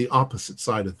 but on the opposite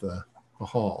side of the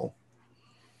hall.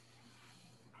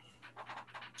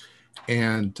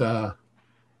 And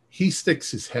he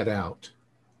sticks his head out.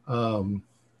 What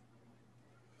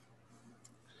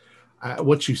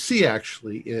you see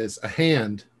actually is a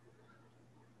hand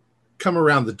come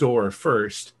around the door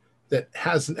first that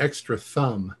has an extra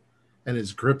thumb and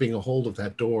is gripping a hold of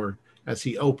that door as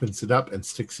he opens it up and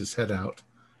sticks his head out.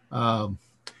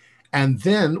 And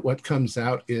then what comes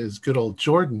out is good old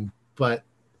Jordan, but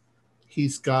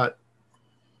he's got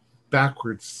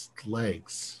backwards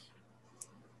legs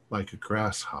like a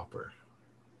grasshopper.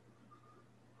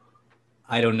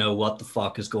 I don't know what the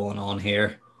fuck is going on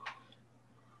here.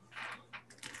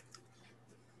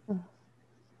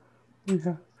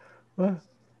 Yeah. Well,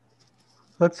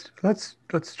 let's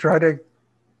try to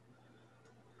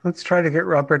get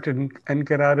Robert and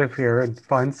get out of here and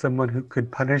find someone who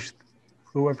could punish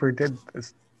whoever did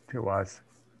this to us.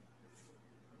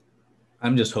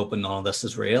 I'm just hoping none of this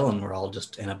is real and we're all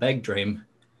just in a big dream.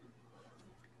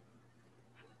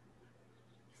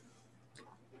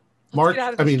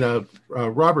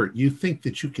 Robert, you think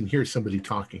that you can hear somebody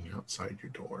talking outside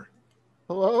your door.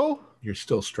 Hello? You're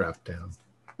still strapped down.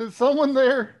 Is someone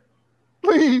there?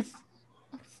 Please.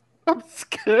 I'm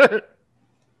scared.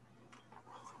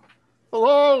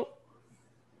 Hello?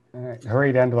 All right,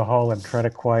 hurry down to the hall and try to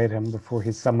quiet him before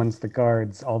he summons the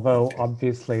guards, although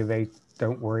obviously they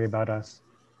don't worry about us.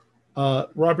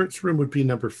 Robert's room would be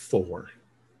number 4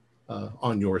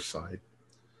 on your side.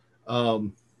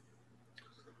 Who's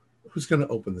going to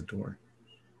open the door?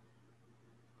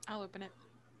 I'll open it.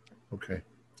 Okay.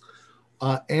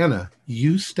 Anna,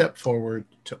 you step forward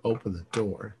to open the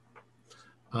door.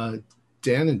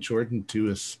 Dan and Jordan do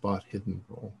a spot hidden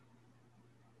roll.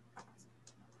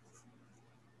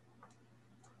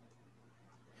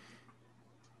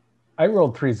 I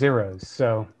rolled 3 zeros,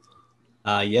 so.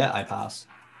 Yeah, I pass.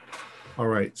 All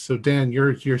right. So Dan,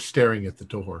 you're staring at the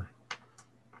door,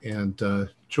 and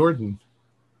Jordan,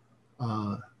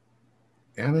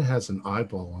 Anna has an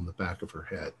eyeball on the back of her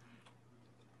head.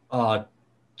 Oh,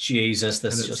 Jesus!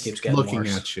 This just keeps getting looking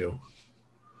worse. at you.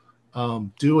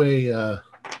 Do a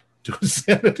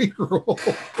sanity roll.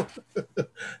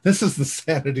 This is the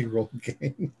sanity roll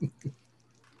game.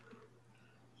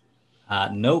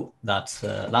 No, that's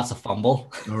a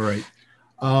fumble. All right.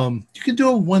 You can do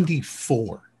a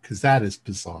 1d4 because that is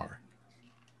bizarre,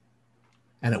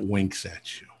 and it winks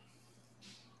at you.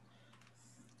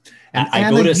 And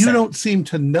Anna, you don't seem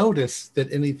to notice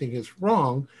that anything is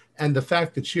wrong, and the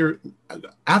fact that you're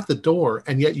at the door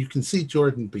and yet you can see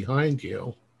Jordan behind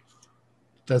you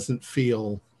doesn't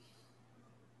feel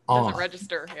odd. Doesn't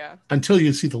register, yeah. Until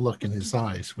you see the look in his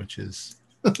eyes, which is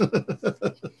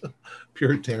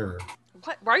pure terror.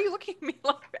 What? Why are you looking at me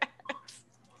like that?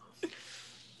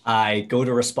 I go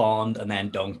to respond and then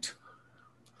don't.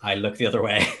 I look the other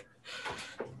way.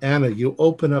 Anna, you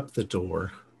open up the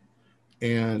door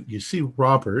and you see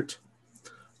Robert.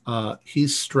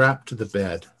 He's strapped to the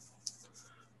bed,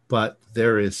 but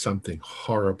there is something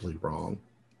horribly wrong.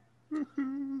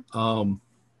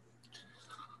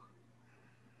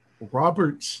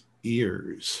 Robert's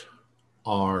ears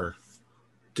are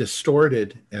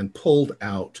distorted and pulled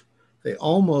out. They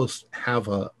almost have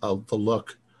the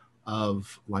look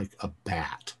of like a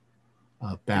bat.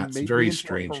 Bat's very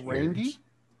strange ears.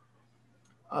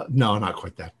 No, not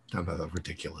quite that. Not that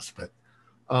ridiculous, but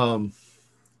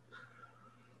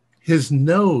his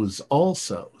nose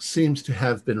also seems to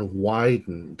have been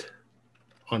widened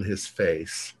on his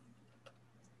face.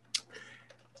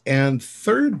 And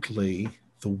thirdly,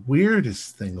 the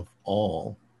weirdest thing of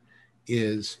all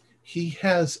is he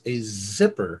has a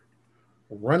zipper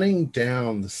running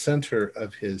down the center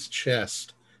of his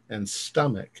chest and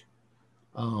stomach.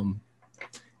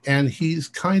 And he's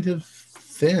kind of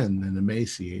thin and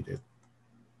emaciated.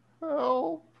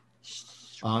 Oh.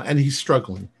 And he's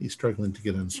struggling. He's struggling to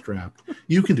get unstrapped.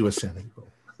 You can do a sanity roll.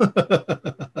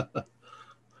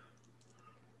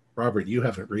 Robert, you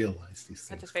haven't realized these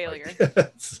things. That's a failure.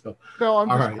 So, no, I'm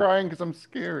just crying because I'm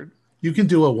scared. You can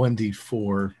do a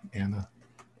 1d4, Anna.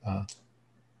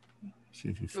 See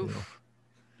if you fail.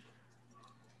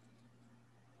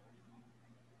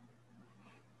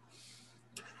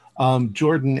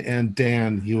 Jordan and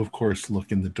Dan, you of course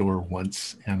look in the door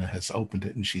once Anna has opened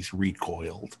it and she's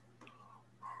recoiled.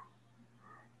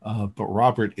 But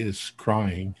Robert is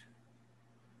crying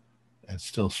and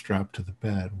still strapped to the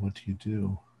bed. What do you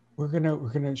do? We're gonna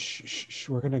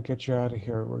get you out of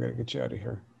here. We're gonna get you out of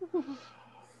here.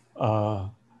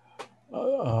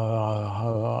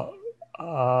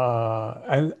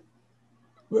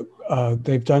 And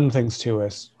they've done things to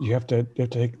us. You have to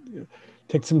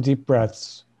take some deep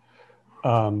breaths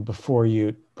before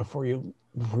you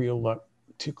look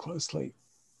too closely.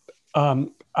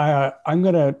 I'm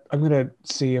gonna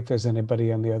see if there's anybody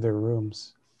in the other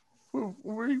rooms.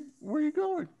 Where are you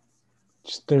going?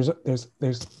 Just, there's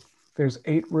There's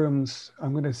 8 rooms.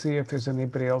 I'm going to see if there's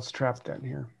anybody else trapped down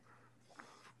here.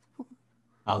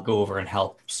 I'll go over and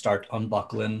help start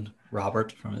unbuckling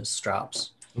Robert from his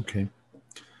straps. Okay.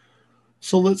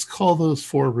 So let's call those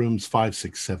 4 rooms 5,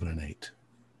 6, 7, and 8.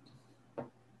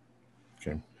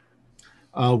 Okay.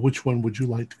 Which one would you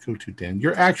like to go to, Dan?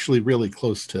 You're actually really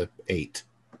close to 8.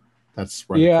 That's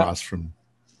right across from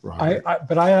Robert.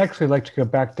 But I actually like to go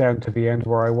back down to the end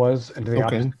where I was and to the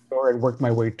opposite door and work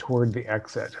my way toward the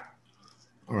exit.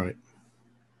 All right.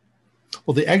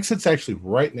 Well, the exit's actually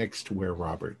right next to where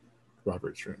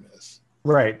Robert's room is.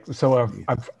 Right. So all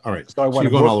right. So I want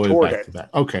you're to going all the way toward back it. to that.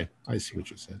 Okay, I see what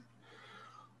you said.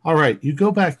 All right, you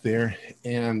go back there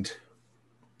and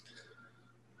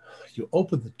you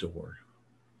open the door,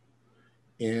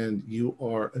 and you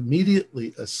are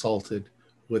immediately assaulted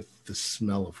with the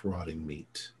smell of rotting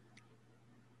meat.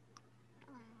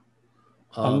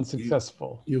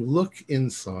 Unsuccessful. You look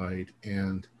inside,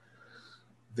 and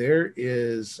there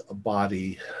is a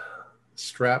body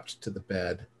strapped to the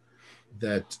bed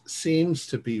that seems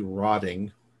to be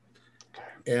rotting.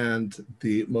 And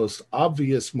the most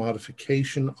obvious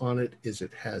modification on it is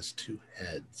it has 2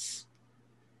 heads.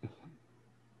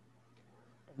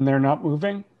 And they're not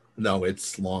moving? No,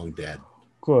 it's long dead.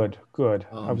 Good.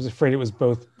 I was afraid it was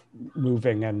both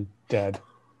moving and dead.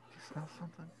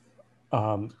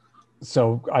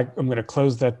 So I'm going to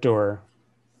close that door.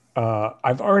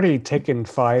 I've already taken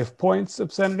 5 points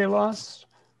of sanity loss.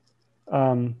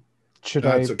 That's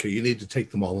okay. You need to take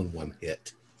them all in one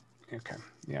hit. Okay,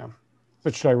 yeah.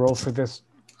 But should I roll for this?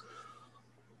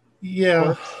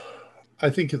 Yeah. I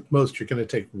think at most you're going to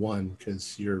take 1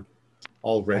 because you're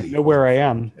already... I know where I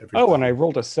am. Oh, and I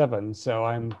rolled a 7, so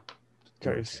I'm...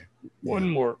 Okay. One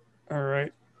more. All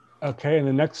right. Okay, and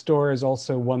the next door is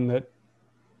also one that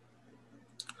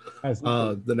has...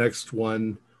 the next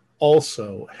one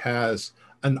also has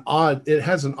an odd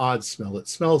smell. It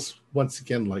smells, once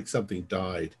again, like something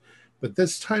died. But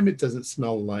this time it doesn't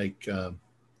smell like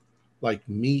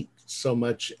meat so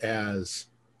much as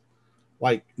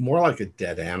more like a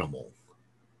dead animal.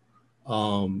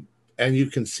 And you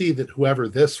can see that whoever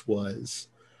this was,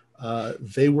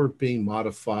 they were being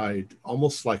modified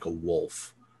almost like a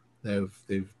wolf.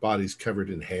 They've bodies covered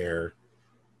in hair,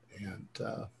 and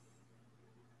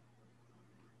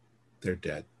they're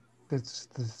dead. These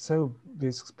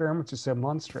experiments are so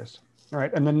monstrous. All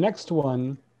right, and the next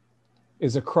one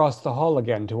is across the hall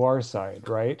again to our side,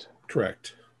 right?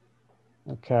 Correct.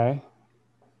 Okay.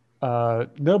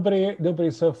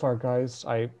 Nobody so far, guys.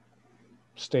 I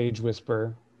stage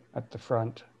whisper at the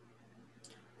front.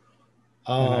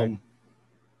 All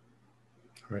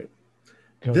right.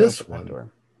 This one.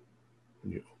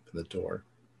 When you open the door,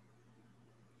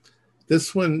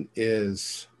 this one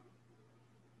is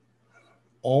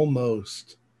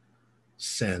almost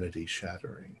sanity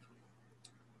shattering.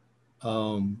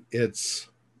 It's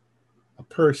a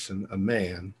person, a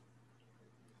man,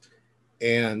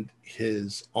 and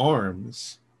his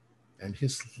arms and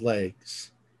his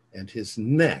legs and his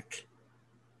neck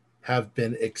have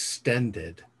been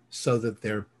extended so that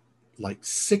they're like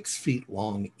 6 feet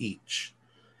long each,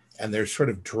 and they're sort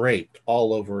of draped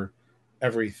all over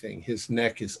everything. His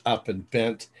neck is up and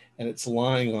bent, and it's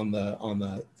lying on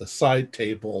the side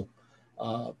table,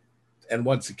 and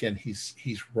once again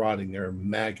he's rotting. There are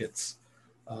maggots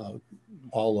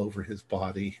all over his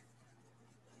body.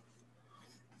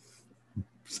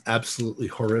 It's absolutely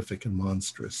horrific and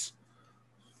monstrous.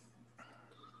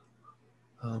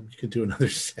 You can do another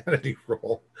sanity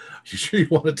roll. Are you sure you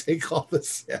want to take all this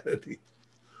sanity?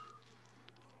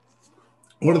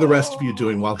 What are the rest of you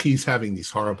doing while he's having these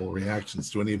horrible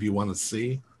reactions? Do any of you want to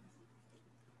see?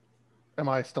 Am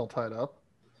I still tied up?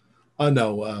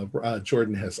 No,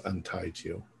 Jordan has untied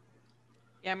you.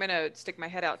 Yeah, I'm gonna stick my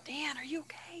head out. Dan, are you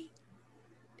okay?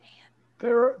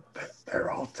 Dan. They're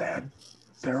all dead.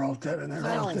 They're all dead, and they're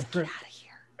all different. Get out of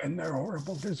here. And they're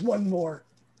horrible. There's one more.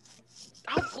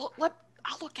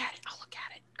 I'll look at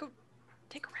it. Go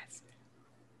take a rest.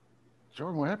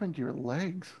 Jordan, what happened to your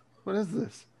legs? What is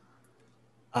this?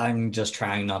 I'm just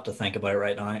trying not to think about it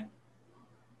right now.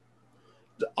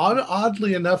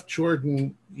 Oddly enough,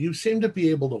 Jordan, you seem to be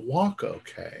able to walk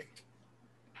okay.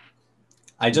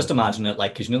 I just imagine it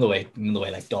like, because you know the way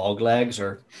like dog legs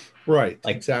are, right?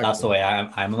 Like exactly. That's the way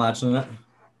I'm imagining it.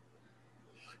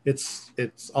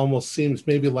 It's almost seems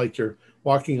maybe like you're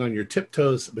walking on your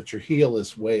tiptoes, but your heel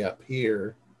is way up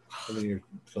here, and then your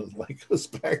leg goes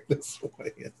back this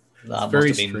way. It's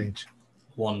very strange.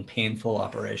 One painful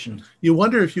operation. You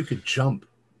wonder if you could jump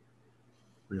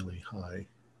really high.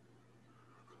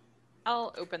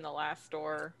 I'll open the last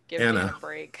door. Give Anna, me a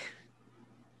break.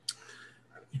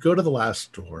 You go to the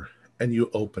last door, and you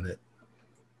open it.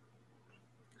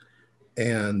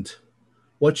 And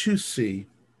what you see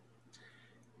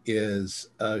is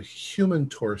a human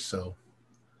torso.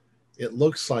 It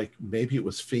looks like maybe it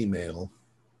was female.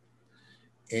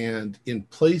 And in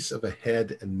place of a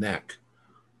head and neck,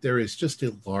 there is just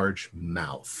a large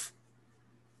mouth.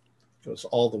 It goes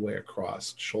all the way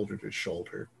across, shoulder to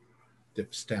shoulder,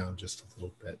 dips down just a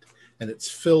little bit. And it's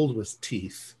filled with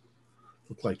teeth,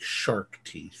 look like shark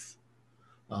teeth.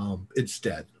 It's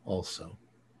dead also.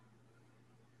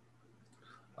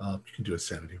 You can do a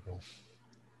sanity roll.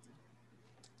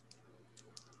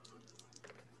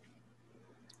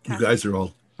 You guys are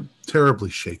all terribly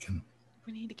shaken.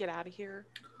 We need to get out of here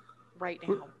right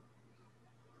now.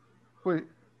 Wait,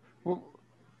 well,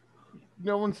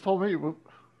 no one's told me.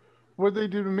 What'd they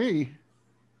do to me?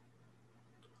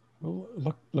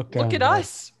 Well, look down. Look at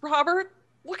us, Robert.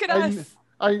 Look at us.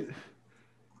 I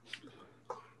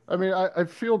mean, I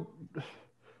feel. Why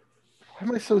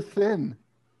am I so thin?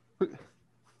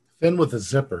 Thin with a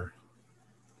zipper.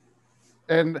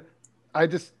 And I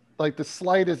just like the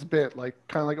slightest bit, like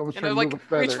kind of like almost trying to move a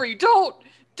feather. Reach for you. Don't.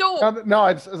 No,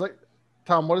 I was like,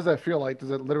 Tom, what does that feel like?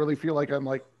 Does it literally feel like I'm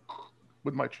like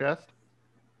with my chest?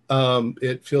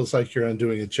 It feels like you're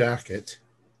undoing a jacket.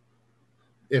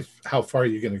 How far are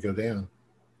you going to go down?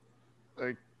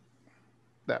 Like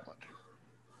that much.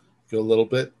 Go a little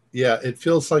bit. Yeah, it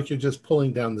feels like you're just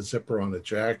pulling down the zipper on a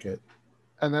jacket.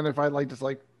 And then if I like just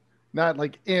like not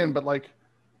like in, but like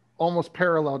almost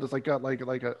parallel, just like got like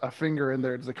a finger in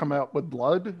there, does it come out with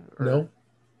blood? Or? No,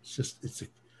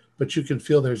 but you can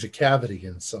feel there's a cavity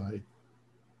inside.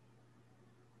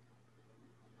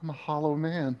 I'm a hollow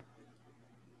man.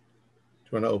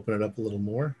 Do you want to open it up a little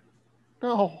more?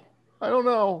 No, I don't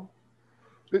know.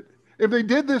 If they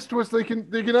did this to us, they can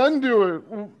undo it.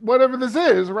 Whatever this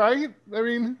is, right? I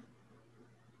mean,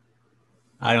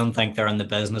 I don't think they're in the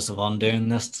business of undoing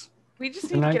this. We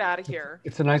just need to get out of here.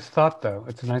 It's a nice thought, though.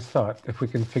 It's a nice thought. If we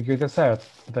can figure this out,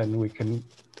 then we can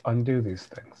undo these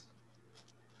things.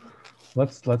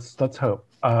 Let's hope.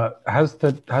 How's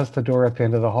the door at the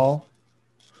end of the hall?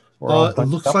 It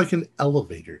looks like an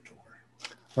elevator door.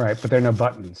 Right, but there are no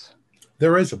buttons.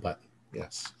 There is a button.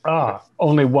 Yes.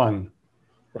 Only one.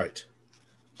 Right.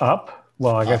 Up?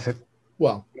 Well, I guess it.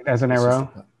 Well, as an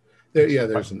arrow.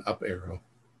 There's an up arrow.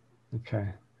 Okay.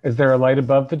 Is there a light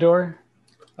above the door?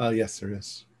 Yes, there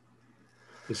is.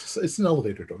 It's an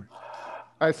elevator door.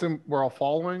 I assume we're all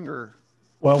following, or?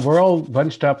 Well, we're all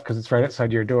bunched up because it's right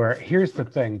outside your door. Here's the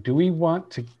thing. Do we want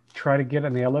to try to get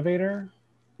in the elevator,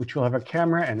 which will have a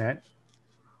camera in it?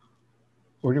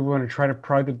 Or do we want to try to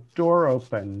pry the door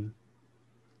open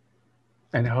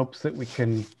in hopes that we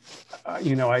can, I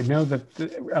know that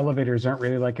the elevators aren't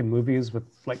really like in movies with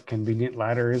like convenient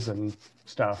ladders and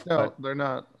stuff. No, they're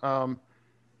not.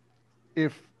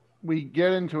 If we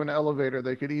get into an elevator,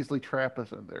 they could easily trap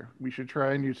us in there. We should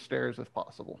try and use stairs if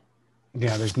possible.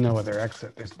 Yeah, there's no other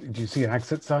exit. Do you see an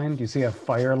exit sign? Do you see a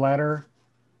fire ladder?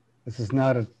 This is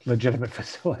not a legitimate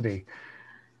facility.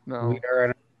 No. We are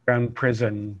in a underground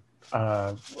prison,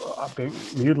 being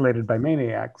mutilated by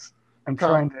maniacs. I'm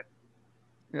trying to...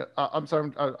 Yeah, I'm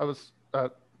sorry.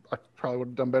 I probably would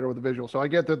have done better with the visual. So I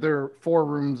get that there are 4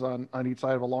 rooms on each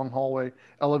side of a long hallway,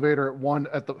 elevator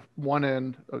at the one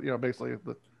end, basically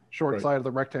the short side of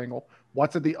the rectangle.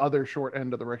 What's at the other short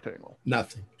end of the rectangle?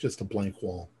 Nothing, just a blank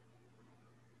wall.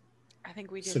 I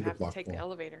think we just have to take the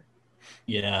elevator.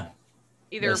 Yeah.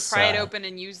 Either pry it open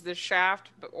and use the shaft,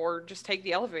 or just take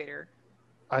the elevator.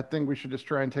 I think we should just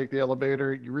try and take the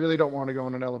elevator. You really don't want to go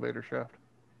in an elevator shaft.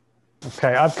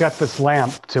 Okay, I've got this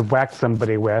lamp to whack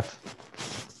somebody with.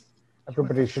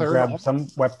 Everybody should grab some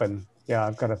weapon. Yeah,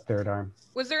 I've got a third arm.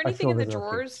 Was there anything in the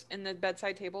drawers, in the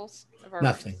bedside tables?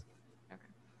 Nothing. Okay.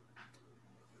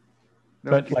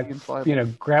 No,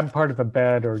 but grab part of a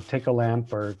bed or take a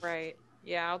lamp or... Right.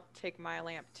 Yeah, I'll take my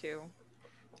lamp too.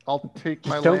 I'll take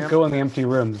my lamp. Don't go in the empty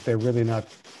rooms. They're really not...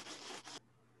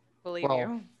 Believe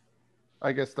you.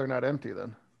 I guess they're not empty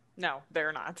then. No,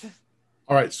 they're not.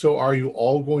 All right, so are you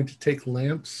all going to take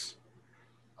lamps?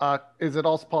 Is it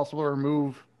also possible to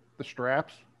remove the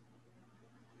straps?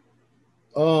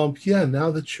 Yeah, now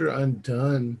that you're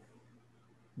undone.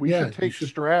 We should take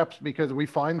straps because we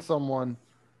find someone,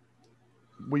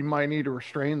 we might need to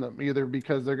restrain them, either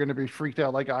because they're going to be freaked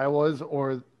out like I was,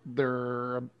 or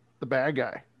they're the bad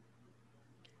guy.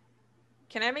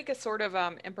 Can I make a sort of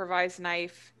improvised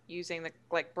knife using the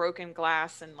broken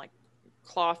glass and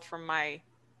cloth from my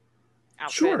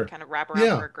outfit, kind of wrap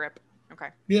around for a grip? Okay.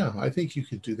 Yeah, I think you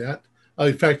could do that.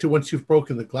 In fact, once you've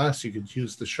broken the glass, you could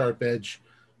use the sharp edge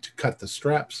to cut the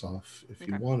straps off if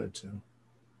you wanted to.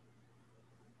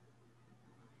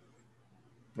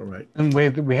 All right. And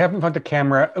we haven't found a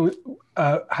camera.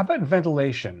 How about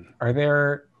ventilation? Are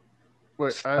there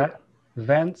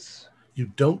vents? You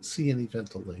don't see any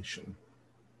ventilation.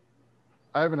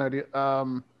 I have an idea.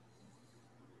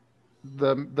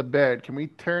 The bed. Can we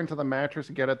tear into the mattress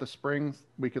and get at the springs?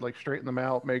 We could like straighten them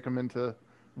out, make them into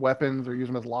weapons, or use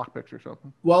them as lockpicks or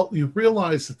something. Well, you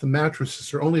realize that the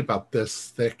mattresses are only about this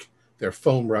thick. They're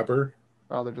foam rubber.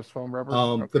 Oh, they're just foam rubber.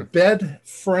 Okay. Okay. The bed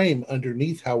frame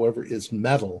underneath, however, is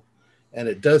metal, and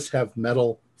it does have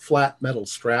flat metal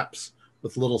straps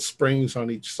with little springs on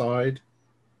each side.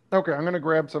 Okay, I'm gonna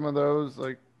grab some of those.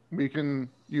 Like we can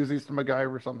use these to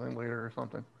MacGyver something later or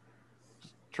something.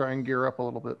 Just try and gear up a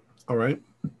little bit. All right.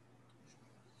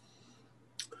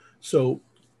 So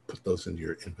put those into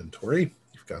your inventory.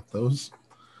 You've got those.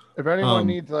 If anyone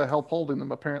needs help holding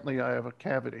them, apparently I have a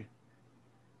cavity.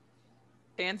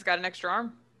 Dan's got an extra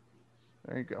arm.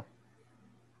 There you go.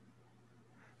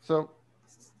 So,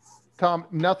 Tom,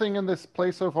 nothing in this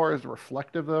place so far is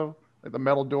reflective, though. Like the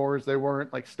metal doors, they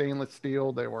weren't like stainless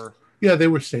steel. They were. Yeah, they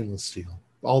were stainless steel.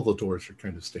 All the doors are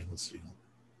kind of stainless steel.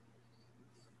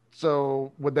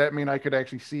 So, would that mean I could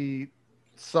actually see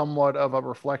somewhat of a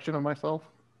reflection of myself?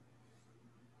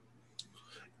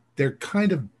 They're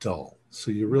kind of dull, so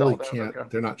you really Dull, can't. okay.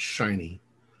 They're not shiny.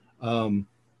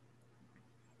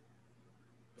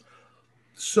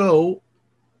 So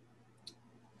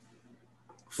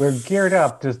we're geared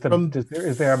up. Is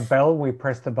there a bell when we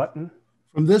press the button?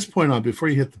 From this point on, before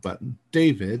you hit the button,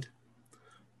 David,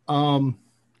 Who's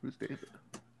David?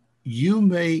 You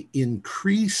may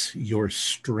increase your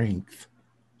strength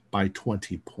by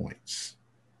 20 points.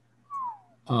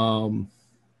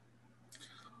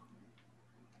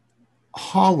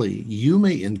 Holly, you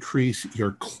may increase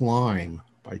your climb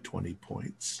by 20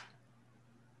 points.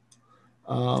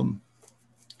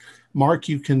 Mark,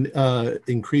 you can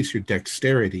increase your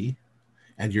dexterity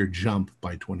and your jump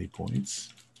by 20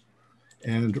 points.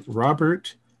 And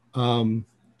Robert,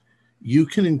 you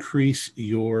can increase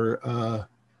your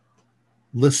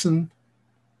listen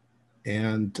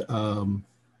and I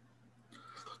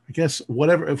guess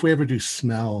whatever, if we ever do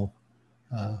smell,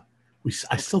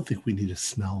 I still think we need a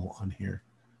smell on here.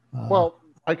 Well,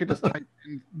 I could just type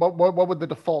in, what would the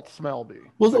default smell be?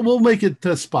 We'll make it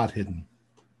spot hidden.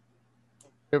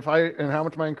 And how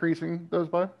much am I increasing those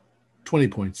by? 20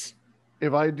 points.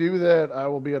 If I do that, I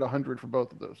will be at 100 for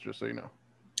both of those, just so you know.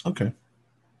 Okay.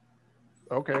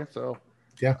 Okay, so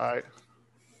yeah, I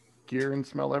gear and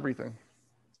smell everything.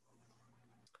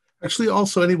 Actually,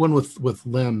 also anyone with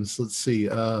limbs. Let's see,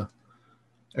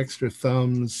 extra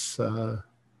thumbs.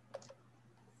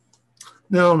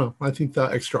 No, I think the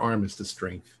extra arm is the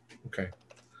strength. Okay.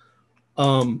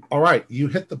 All right, you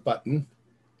hit the button,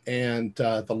 and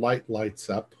the light lights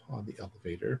up on the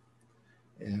elevator.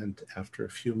 And after a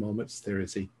few moments, there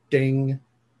is a ding,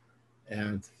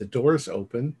 and the doors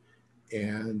open,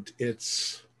 and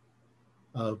it's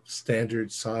a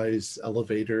standard size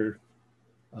elevator,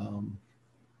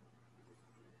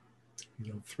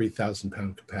 3,000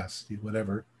 pound capacity,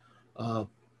 whatever,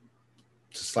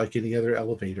 just like any other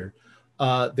elevator.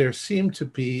 There seem to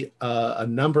be a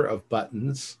number of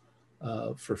buttons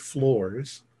for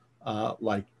floors,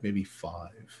 like maybe 5.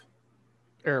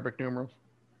 Arabic numerals.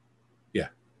 Yeah.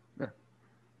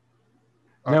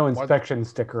 No inspection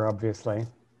sticker, obviously.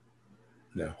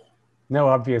 No. No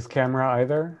obvious camera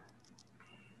either.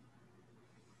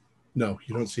 No,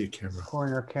 you don't see a camera.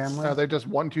 Corner camera. Are they just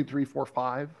 1, 2, 3, 4,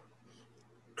 5?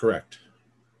 Correct.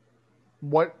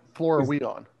 What floor are we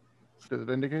on? Does it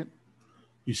indicate?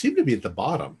 You seem to be at the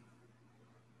bottom.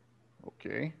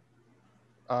 Okay.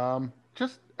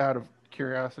 Just out of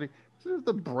curiosity, is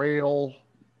the Braille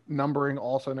numbering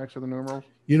also next to the numerals?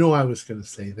 You know, I was going to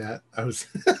say that. I was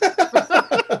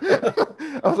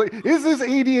like, is this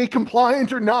ADA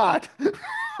compliant or not?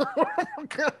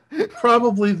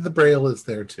 Probably the Braille is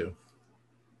there too.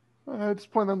 At this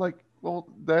point, I'm like, well,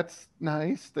 that's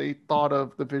nice. They thought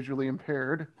of the visually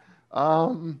impaired.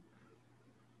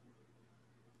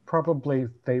 Probably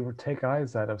they would take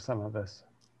eyes out of some of this.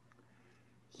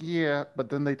 Yeah, but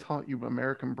then they taught you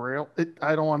American Braille.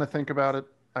 I don't want to think about it.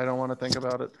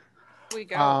 We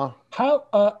go.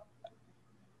 How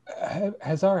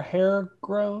has our hair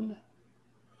grown?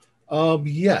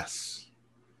 Yes.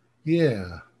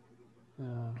 Yeah.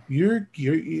 You're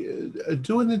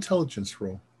do an intelligence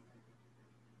roll.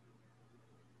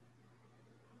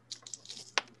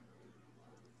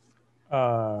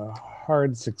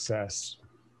 Hard success.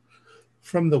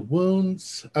 From the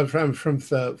wounds, from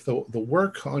the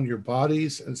work on your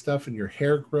bodies and stuff, and your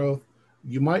hair growth,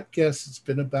 you might guess it's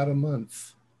been about a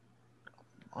month.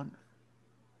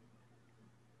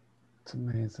 It's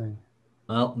amazing.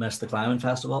 Well, missed the climbing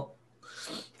festival.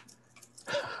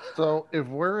 So if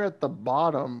we're at the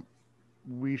bottom,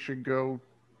 we should go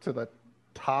to the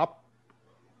top.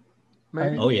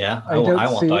 Maybe. Oh yeah, I I don't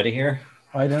want see- out of here.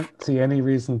 I don't see any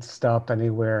reason to stop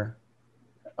anywhere.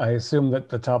 I assume that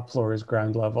the top floor is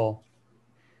ground level.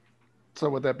 So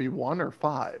would that be 1 or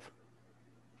 5?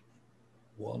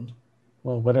 1.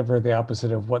 Well, whatever the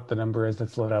opposite of what the number is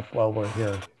that's lit up while we're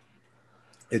here.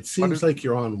 It seems like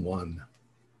you're on 1.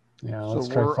 Yeah, So let's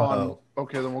try we're 5. on.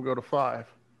 Okay, then we'll go to 5.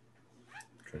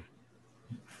 Okay.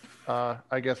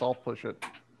 I guess I'll push it.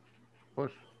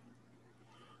 Push.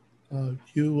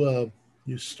 You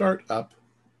start up.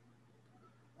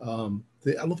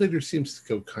 The elevator seems to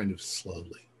go kind of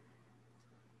slowly.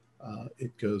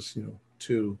 It goes,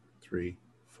 2, 3,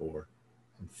 4,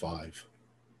 and 5.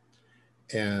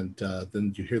 And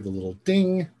then you hear the little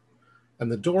ding,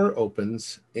 and the door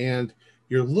opens, and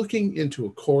you're looking into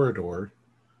a corridor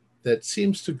that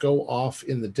seems to go off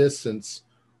in the distance,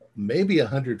 maybe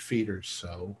 100 feet or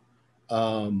so.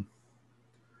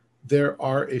 There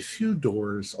are a few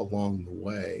doors along the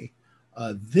way.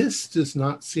 This does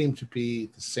not seem to be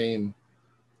the same.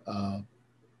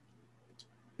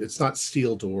 It's not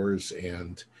steel doors,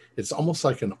 and it's almost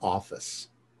like an office.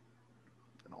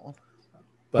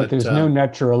 But there's no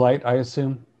natural light, I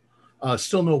assume?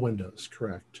 Still no windows,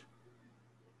 correct.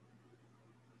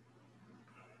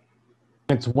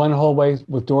 It's one hallway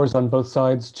with doors on both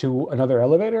sides to another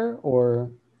elevator,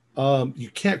 or? You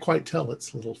can't quite tell.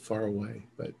 It's a little far away,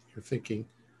 but you're thinking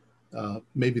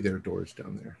maybe there are doors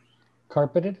down there.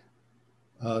 Carpeted?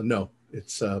 No,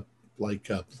 it's like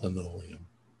linoleum.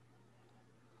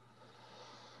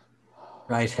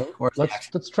 Right.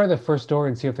 Let's try the first door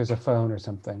and see if there's a phone or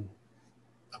something.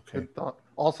 Okay. Good thought.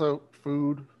 Also,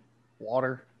 food,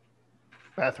 water,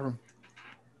 bathroom.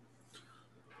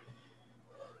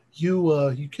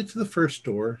 You get to the first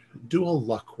door. Do a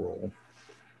luck roll.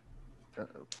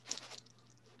 Uh-oh.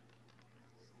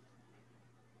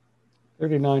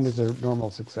 39 is a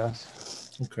normal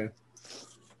success. Okay.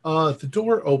 The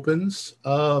door opens,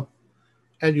 and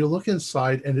you look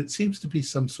inside, and it seems to be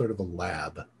some sort of a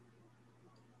lab.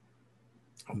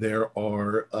 There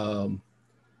are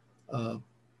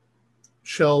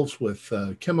shelves with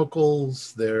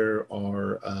chemicals. There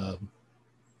are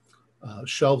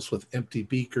shelves with empty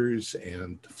beakers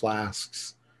and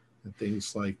flasks and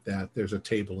things like that. There's a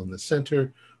table in the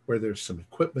center where there's some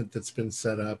equipment that's been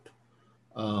set up,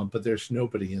 but there's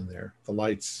nobody in there. The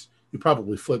lights, you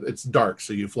probably flip, it's dark,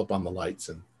 so you flip on the lights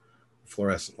and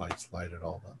fluorescent lights light it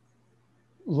all up.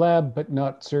 Lab, but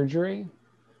not surgery?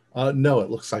 No, it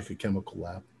looks like a chemical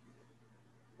lab.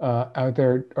 Are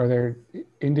there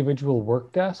individual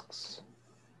work desks?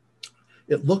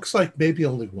 It looks like maybe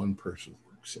only one person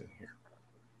works in here.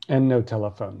 And no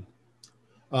telephone?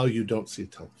 Oh, you don't see a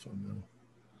telephone, no.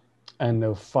 And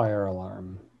no fire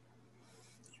alarm?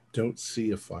 Don't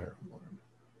see a fire alarm.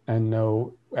 And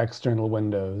no external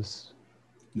windows?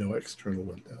 No external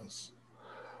windows.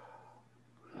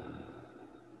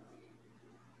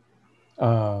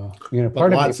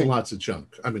 Part lots and lots of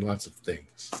junk. I mean, lots of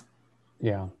things.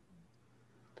 Yeah.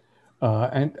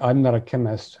 And I'm not a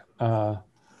chemist. Part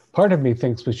of me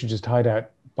thinks we should just hide out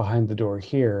behind the door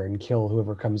here and kill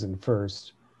whoever comes in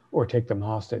first or take them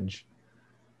hostage.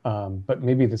 But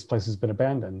maybe this place has been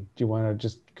abandoned. Do you want to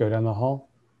just go down the hall?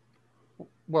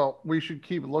 Well, we should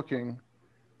keep looking.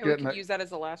 And we could use that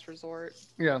as a last resort.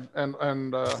 Yeah, and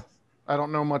I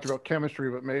don't know much about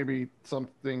chemistry, but maybe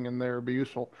something in there would be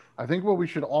useful. I think what we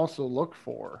should also look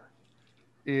for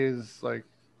is like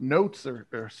notes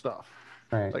or stuff.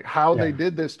 Right. Like how they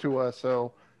did this to us.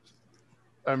 So,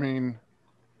 I mean.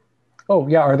 Oh,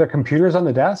 yeah. Are there computers on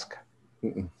the desk?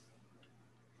 Mm-mm.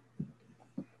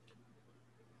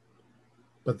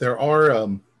 But there are,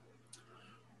 what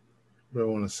do I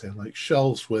want to say, like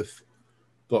shelves with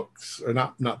books, or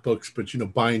not books, but,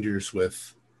 binders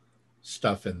with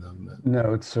stuff in them.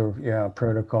 Notes or,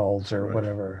 protocols or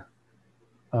whatever.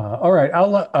 All right,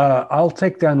 I'll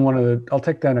take down I'll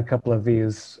take down a couple of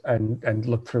these and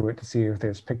look through it to see if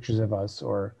there's pictures of us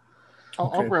or.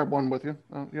 I'll grab one with you.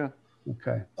 Yeah.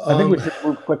 Okay. I think we should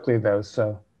move quickly though.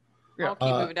 So. Yeah. I'll keep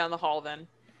moving down the hall then.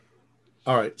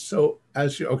 All right. So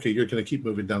you're going to keep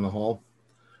moving down the hall.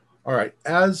 All right.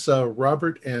 As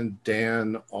Robert and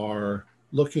Dan are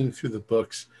looking through the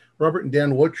books, Robert and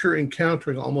Dan, what you're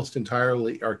encountering almost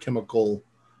entirely are chemical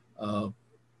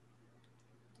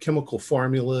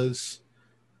formulas,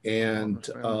 and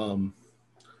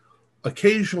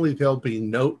occasionally there'll be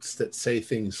notes that say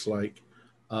things like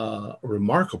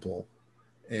remarkable,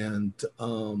 and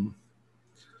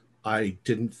I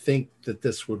didn't think that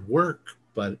this would work,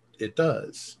 but it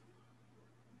does.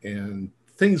 and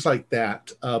things like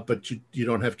that. But you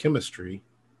don't have chemistry.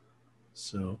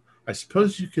 So I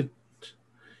suppose you could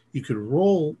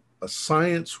roll a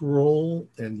science roll,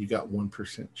 and you got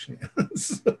 1%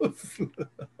 chance.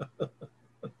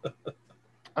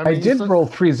 I did roll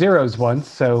 3 zeros once,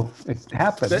 so it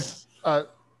happened. Tom,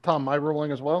 am I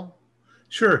rolling as well?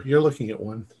 Sure, you're looking at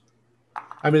one.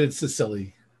 I mean, it's a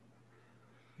silly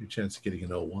your chance of getting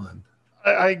an 01.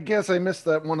 I guess I missed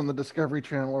that one on the Discovery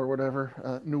Channel or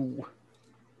whatever. No.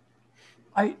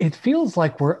 It feels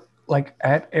like we're like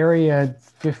at area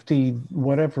 50,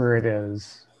 whatever it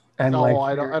is. And no,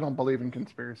 like I don't believe in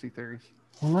conspiracy theories.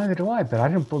 Well, neither do I, but I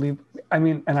don't believe. I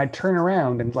mean, and I turn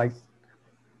around and like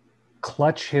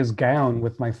clutch his gown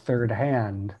with my third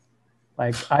hand.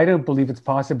 Like, I don't believe it's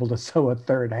possible to sew a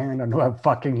third hand onto a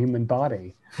fucking human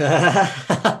body.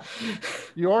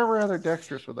 You are rather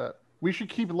dexterous with that. We should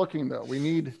keep looking, though. We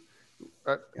need...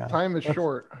 time is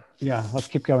short. Yeah, let's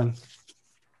keep going.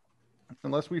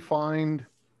 Unless we find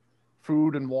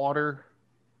food and water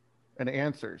and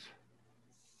answers.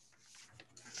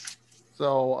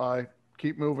 So I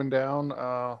keep moving down.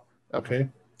 Okay.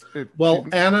 Well,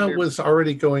 Anna was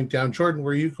already going down. Jordan,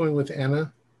 were you going with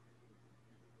Anna?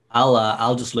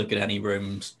 I'll just look at any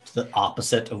rooms to the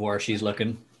opposite of where she's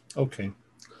looking. Okay.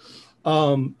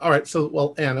 All right. So,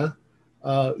 well, Anna,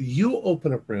 you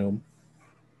open a room,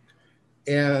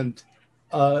 and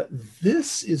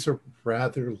this is a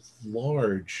rather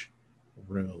large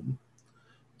room.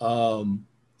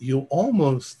 You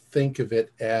almost think of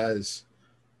it as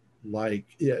like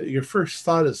your first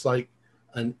thought is like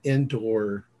an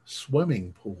indoor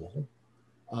swimming pool.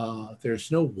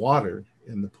 There's no water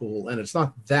in the pool, and it's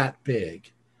not that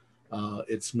big.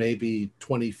 It's maybe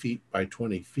 20 feet by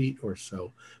 20 feet or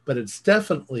so, but it's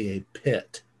definitely a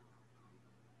pit.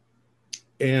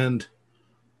 And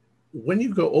when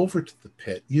you go over to the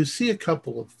pit, you see a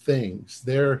couple of things.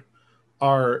 There's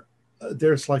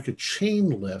like a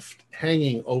chain lift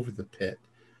hanging over the pit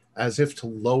as if to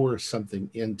lower something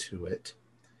into it.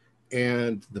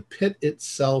 And the pit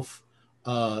itself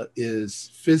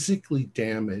is physically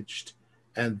damaged,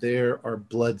 and there are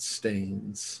blood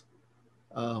stains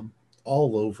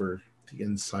all over the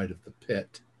inside of the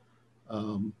pit.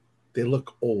 They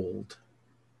look old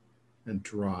and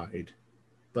dried,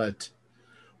 but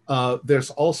there's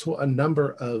also a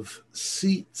number of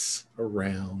seats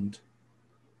around,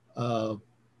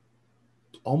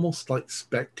 almost like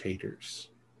spectators.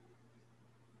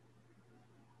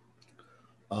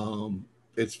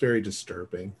 It's very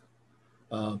disturbing.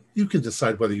 You can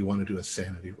decide whether you want to do a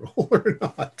sanity roll or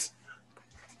not.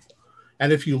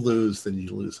 And if you lose, then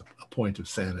you lose a point of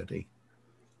sanity.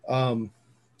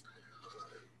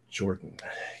 Jordan,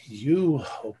 you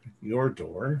open your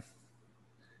door,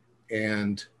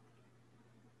 and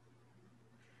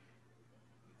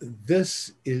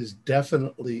this is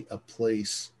definitely a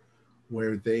place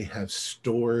where they have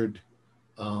stored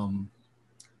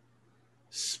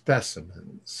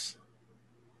specimens.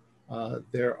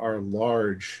 There are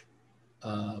large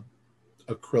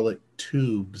acrylic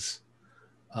tubes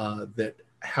that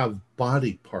have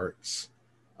body parts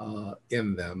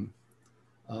in them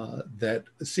that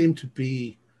seem to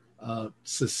be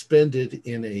suspended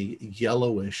in a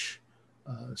yellowish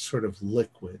sort of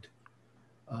liquid.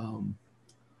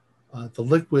 The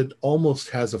liquid almost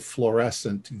has a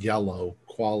fluorescent yellow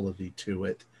quality to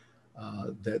it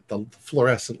that the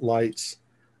fluorescent lights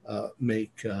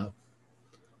make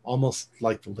almost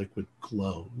like the liquid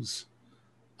glows.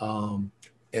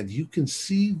 And you can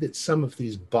see that some of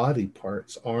these body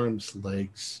parts, arms,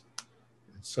 legs,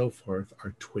 and so forth,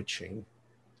 are twitching.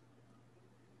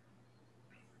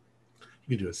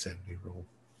 You can do a sanity roll.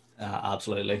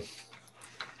 Absolutely.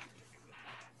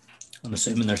 I'm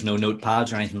assuming there's no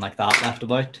notepads or anything like that left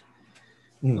about.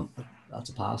 No, that's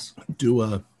a pass. Do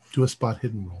a spot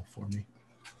hidden roll for me.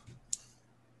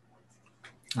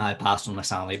 I passed on my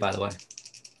sanity, by the way.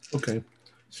 Okay.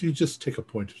 So you just take a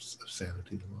point of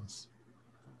sanity loss.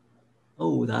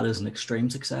 Oh, that is an extreme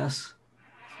success.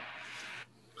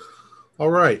 All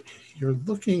right. You're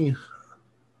looking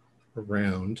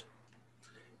around,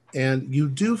 and you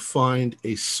do find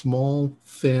a small,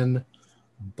 thin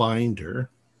binder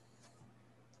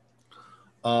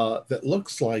that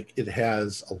looks like it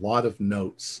has a lot of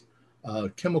notes,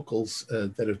 chemicals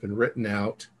that have been written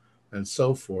out, and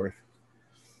so forth.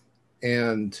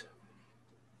 And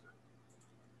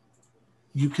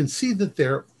you can see that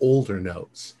they're older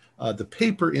notes. The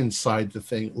paper inside the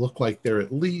thing look like they're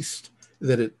at least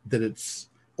that it's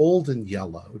old and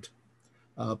yellowed,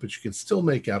 but you can still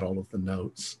make out all of the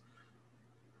notes.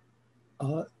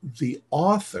 The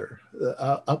author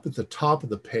up at the top of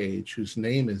the page, whose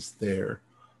name is there,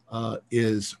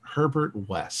 is Herbert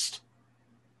West.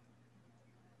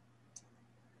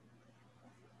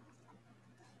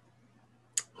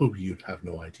 Who you have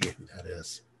no idea who that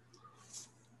is.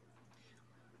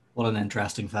 What an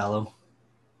interesting fellow.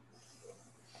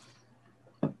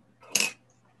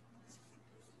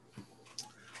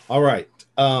 All right.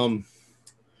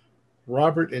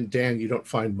 Robert and Dan, you don't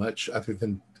find much other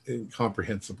than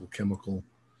incomprehensible chemical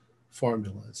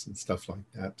formulas and stuff like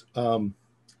that.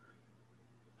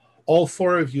 All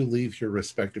four of you leave your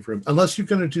respective rooms, unless you're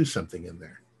going to do something in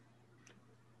there.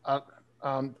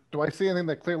 Do I see anything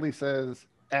that clearly says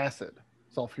acid,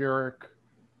 sulfuric?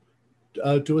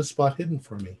 Do a spot hidden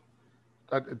for me.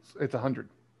 It's 100.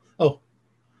 Oh,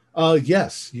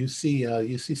 yes, you see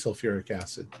sulfuric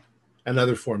acid and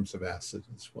other forms of acid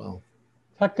as well.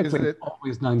 Technically, it's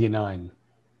always 99,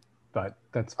 but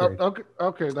that's great.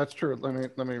 Okay, that's true.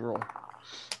 Let me roll.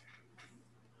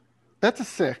 That's a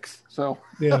 6. So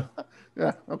yeah,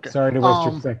 yeah. Okay. Sorry to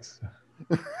waste your 6.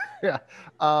 Yeah.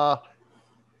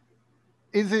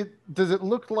 Does it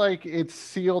look like it's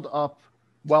sealed up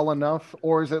well enough,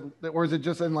 or is it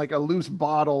just in like a loose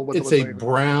bottle with? It's a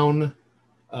brown,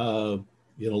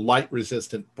 light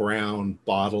resistant brown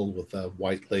bottle with a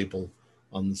white label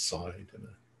on the side and a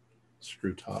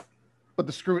screw top. But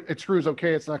it screws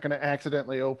okay. It's not going to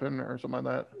accidentally open or something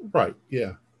like that. Right.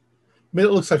 Yeah. I mean,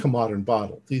 it looks like a modern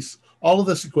bottle. All of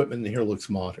this equipment in here looks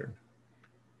modern.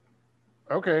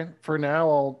 Okay. For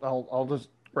now, I'll just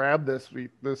grab this.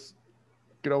 This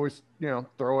could always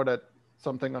throw it at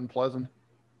something unpleasant.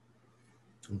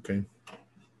 Okay.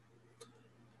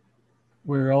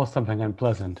 We're all something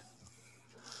unpleasant.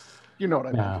 You know what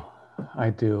I mean. No, I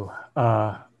do.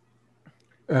 All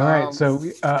right. So,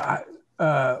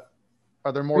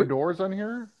 are there more doors on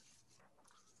here?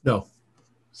 No,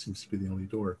 seems to be the only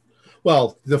door.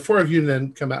 Well, the four of you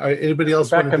then come out. Anybody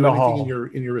else want to do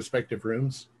anything in your respective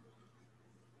rooms?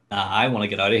 I want to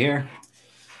get out of here.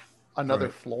 Another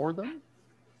floor, then?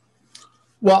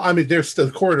 Well, I mean,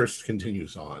 the corridor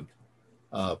continues on.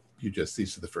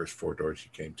 These are the first 4 doors you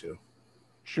came to.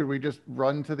 Should we just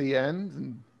run to the end?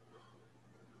 And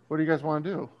what do you guys want to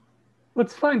do?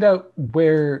 Let's find out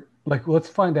let's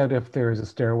find out if there is a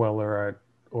stairwell or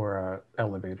a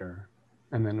elevator,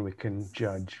 and then we can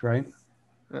judge, right?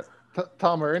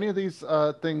 Tom, are any of these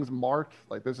things marked?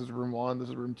 Like this is room 1, this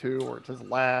is room 2, or it says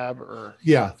lab, or?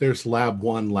 Yeah, there's lab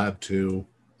 1, lab 2.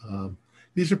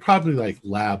 These are probably like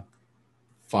lab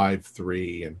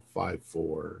 5-3 and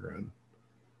 5-4 and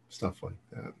stuff like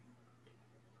that.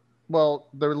 Well,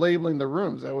 they're labeling the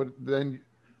rooms. That would then,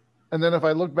 and then if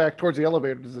I look back towards the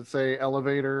elevator, does it say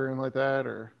elevator and like that,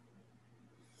 or?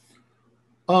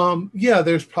 Yeah,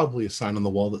 there's probably a sign on the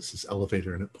wall that says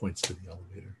elevator, and it points to the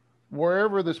elevator.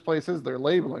 Wherever this place is, they're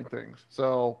labeling things.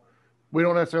 So we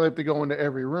don't necessarily have to go into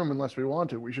every room unless we want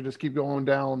to. We should just keep going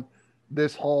down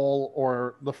this hall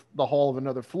or the hall of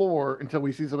another floor until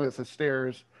we see something that says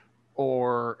stairs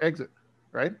or exit,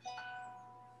 right?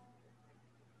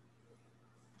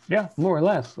 Yeah, more or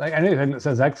less. Like anything that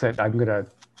says exit, I'm gonna,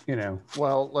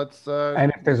 Well, let's.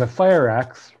 And if there's a fire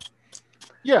axe.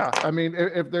 Yeah, I mean,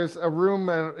 if there's a room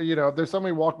and if there's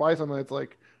somebody walk by something that's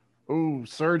like, ooh,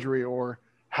 surgery or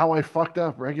how I fucked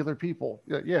up regular people.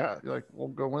 Yeah, like we'll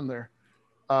go in there.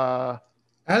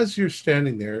 As you're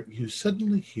standing there, you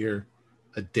suddenly hear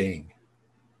a ding.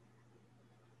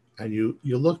 And you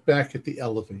look back at the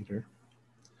elevator,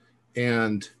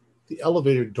 and the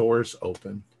elevator doors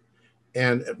open.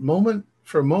 And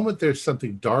for a moment, there's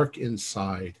something dark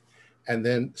inside. And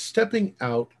then stepping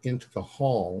out into the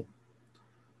hall,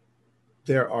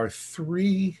 there are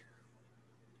 3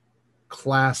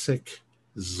 classic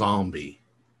zombie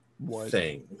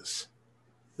things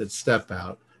that step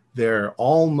out. They're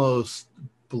almost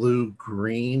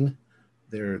blue-green,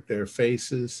 their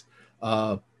faces.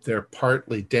 They're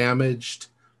partly damaged.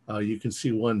 You can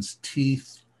see one's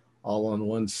teeth all on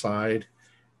one side.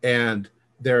 And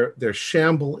they're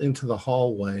shamble into the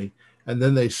hallway, and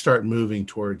then they start moving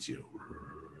towards you.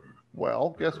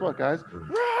 Well, guess what, guys?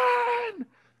 Run!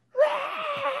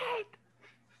 Run!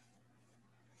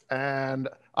 And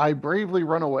I bravely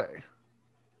run away.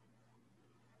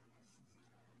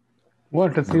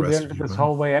 Wanted to see the end of this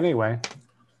hallway anyway.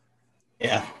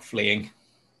 Yeah, fleeing.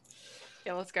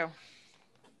 Yeah, let's go.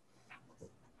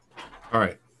 All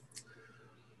right.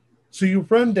 So you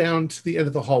run down to the end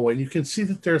of the hallway, and you can see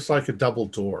that there's like a double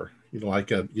door,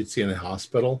 like you'd see in a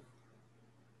hospital.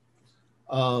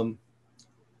 Are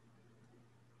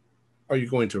you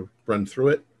going to run through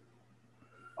it?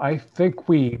 I think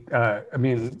these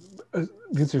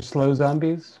are slow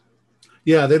zombies.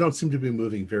 Yeah, they don't seem to be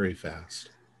moving very fast.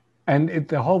 And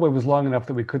the hallway was long enough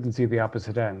that we couldn't see the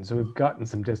opposite end. So we've gotten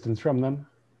some distance from them.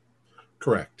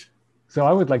 Correct. So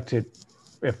I would like to,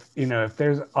 if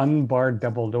there's unbarred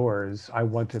double doors, I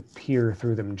want to peer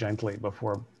through them gently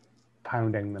before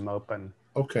pounding them open.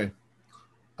 Okay.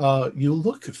 You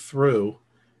look through,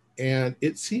 and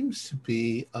it seems to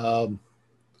be like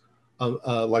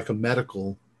a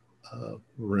medical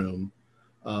room.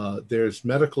 There's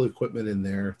medical equipment in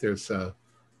there. There's a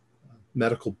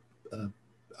medical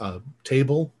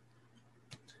table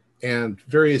and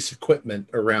various equipment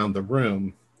around the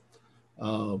room.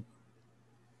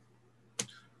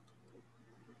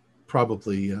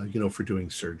 Probably, for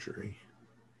doing surgery.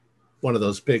 One of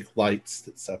those big lights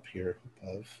that's up here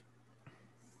above.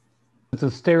 It's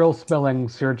a sterile-smelling,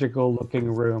 surgical-looking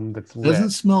room that's lit. Doesn't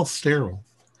smell sterile.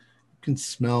 You can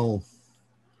smell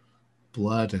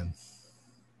blood and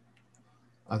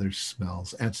other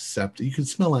smells. Antiseptic. You can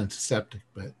smell antiseptic,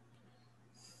 but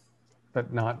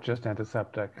not just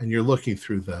antiseptic. And you're looking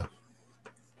through the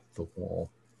wall,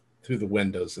 through the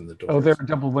windows and the doors. Oh, there are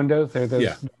double windows? There are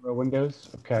those windows?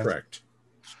 Okay. Correct.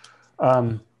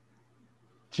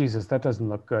 Jesus, that doesn't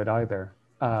look good either.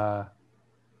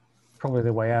 Probably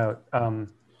the way out.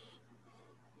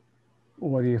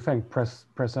 What do you think? Press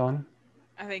on?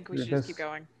 I think we should just keep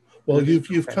going. Well,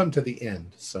 you've come to the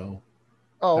end, so.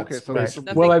 Oh, okay. So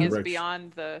nothing is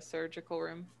beyond the surgical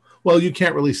room. Well, you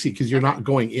can't really see because you're not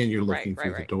going in. You're looking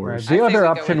through the doors. Right. The other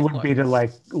option would be to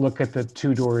look at the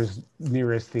two doors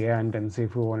nearest the end and see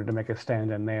if we wanted to make a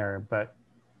stand in there. But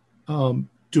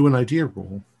do an idea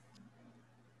roll.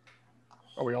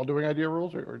 Are we all doing idea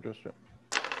rolls or just?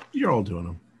 You're all doing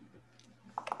them.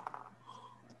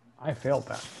 I failed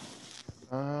that.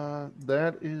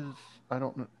 That is, I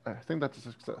don't know. I think that's a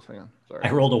success. Hang on. Sorry.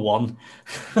 I rolled a 1.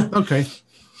 Okay.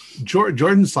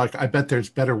 Jordan's like, I bet there's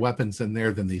better weapons in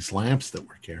there than these lamps that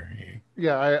we're carrying.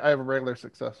 Yeah, I have a regular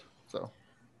success. So.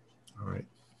 All right.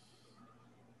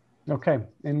 Okay,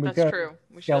 and we've That's got true.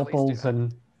 scalpels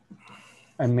and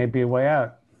maybe a way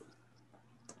out.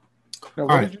 Now,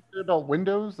 what did you say about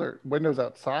windows? Or windows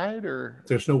outside, or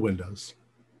there's no windows?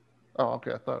 Oh,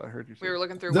 okay. I thought I heard you say. We were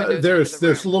looking through windows.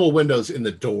 There's little windows in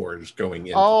the doors going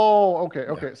in. Oh, okay.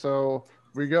 Yeah. So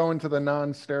we go into the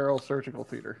non-sterile surgical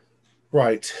theater.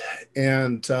 Right,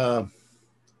 and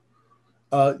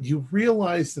you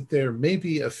realize that there may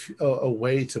be a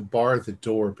way to bar the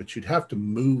door, but you'd have to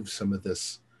move some of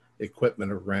this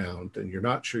equipment around, and you're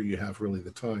not sure you have really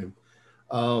the time.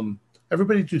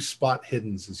 Everybody do spot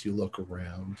hiddens as you look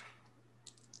around.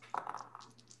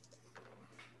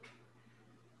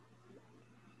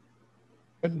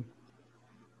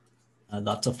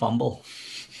 That's a fumble.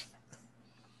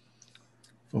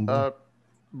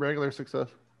 Regular success.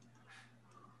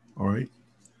 All right.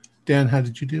 Dan, how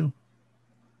did you do?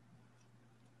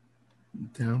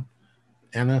 Down.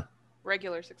 Anna?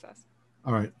 Regular success.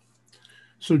 All right.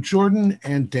 So Jordan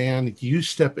and Dan, you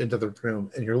step into the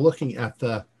room and you're looking at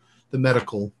the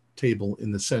medical table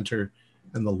in the center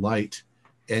and the light.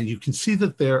 And you can see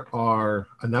that there are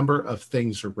a number of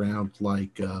things around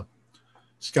like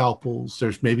scalpels.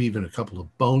 There's maybe even a couple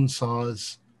of bone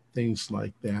saws, things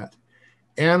like that.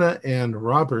 Anna and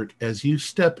Robert, as you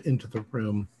step into the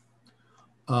room,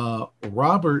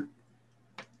 Robert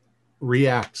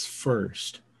reacts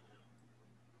first,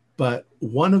 but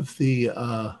one of the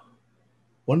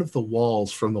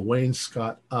walls from the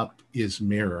wainscot up is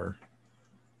mirror,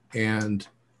 and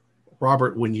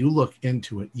Robert, when you look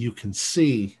into it, you can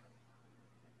see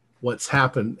what's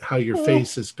happened, how your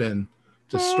face has been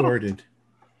distorted.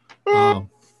 And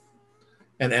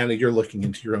Anna, you're looking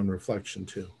into your own reflection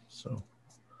too. So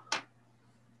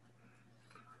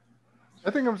I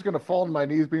think I'm just gonna fall on my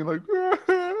knees, being like.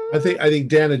 I think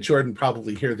Dan and Jordan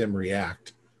probably hear them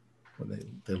react when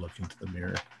they look into the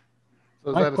mirror. So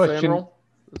is that a sand roll?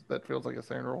 That feels like a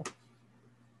sand roll.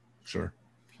 Sure.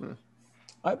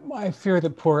 I fear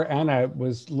that poor Anna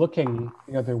was looking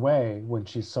the other way when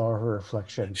she saw her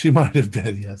reflection. She might have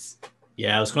been, yes.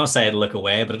 Yeah, I was going to say I'd look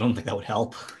away, but I don't think that would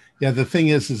help. Yeah, the thing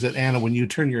is that Anna, when you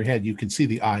turn your head, you can see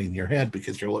the eye in your head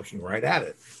because you're looking right at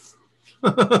it.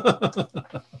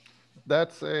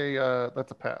 That's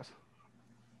a pass.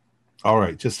 All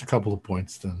right, just a couple of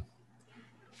points then.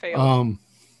 Fail.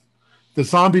 The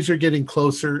zombies are getting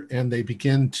closer, and they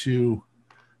begin to.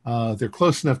 They're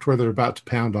close enough to where they're about to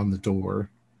pound on the door.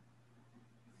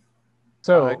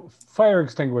 So, fire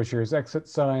extinguishers, exit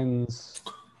signs.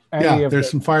 Yeah, there's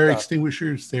some fire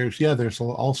extinguishers. There's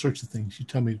all sorts of things. You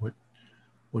tell me what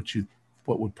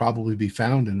would probably be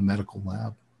found in a medical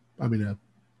lab.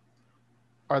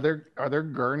 Are there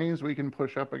gurneys we can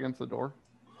push up against the door?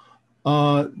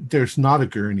 There's not a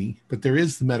gurney, but there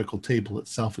is the medical table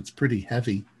itself. It's pretty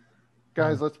heavy.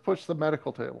 Guys, let's push the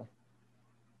medical table.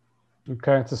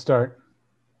 Okay, it's a start.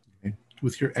 Okay.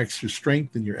 With your extra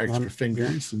strength and your extra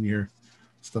fingers and your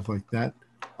stuff like that.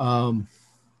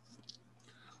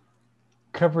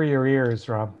 Cover your ears,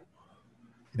 Rob.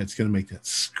 It's going to make that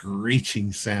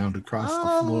screeching sound across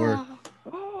the floor.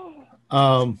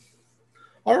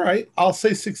 All right. I'll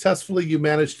say successfully you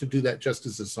managed to do that just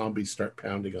as the zombies start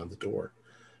pounding on the door.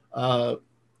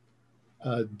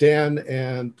 Dan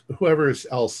and whoever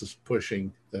else is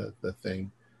pushing the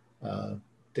thing,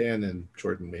 Dan and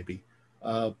Jordan maybe,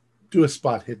 do a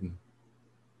spot hidden.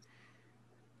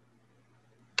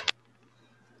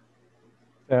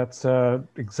 That's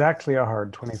exactly a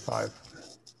hard 25.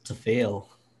 To fail.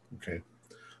 Okay.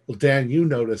 Well, Dan, you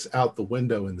notice out the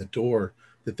window in the door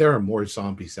that there are more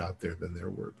zombies out there than there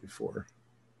were before.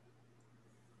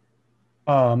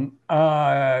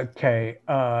 Okay.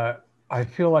 I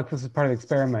feel like this is part of the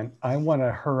experiment. I want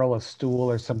to hurl a stool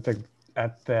or something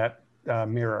at that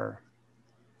mirror.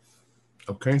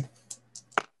 Okay.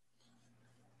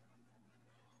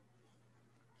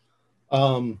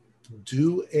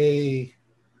 Do a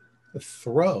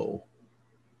throw.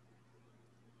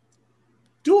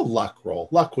 Do a luck roll.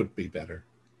 Luck would be better.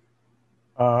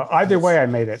 Either way, I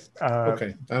made it.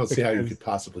 Okay. I don't see how you could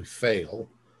possibly fail.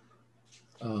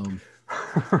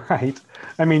 Right.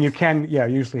 I mean, you can,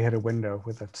 usually hit a window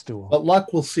with a stool. But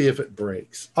luck, we'll see if it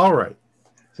breaks. All right.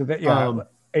 So that,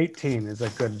 18 is a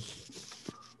good.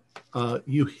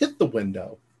 You hit the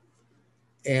window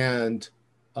and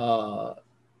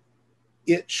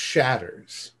it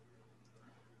shatters.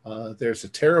 There's a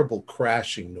terrible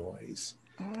crashing noise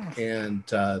and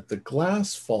the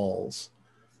glass falls,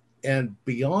 and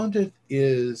beyond it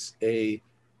is a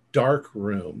dark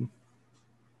room.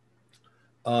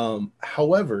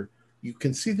 However, you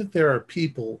can see that there are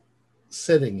people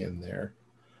sitting in there.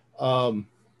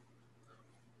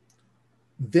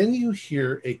 Then you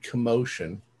hear a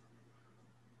commotion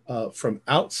from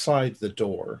outside the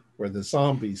door where the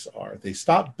zombies are. They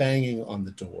stop banging on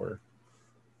the door,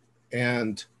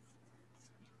 and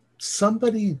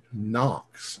somebody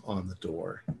knocks on the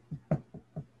door.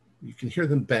 You can hear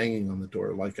them banging on the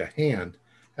door like a hand,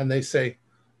 and they say,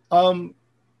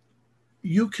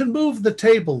 you can move the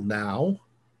table now.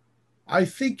 I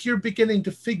think you're beginning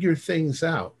to figure things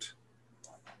out.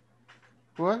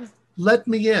 What? Let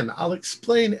me in. I'll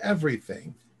explain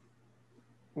everything.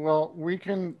 Well, we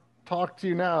can talk to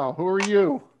you now. Who are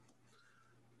you?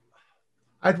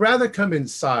 I'd rather come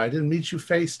inside and meet you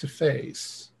face to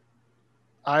face.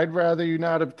 I'd rather you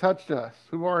not have touched us.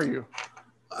 Who are you?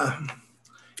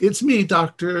 It's me,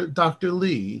 Dr.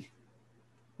 Lee.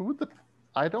 Who the?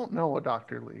 I don't know a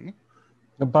Dr. Lee.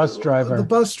 The bus driver. The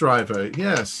bus driver,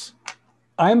 yes.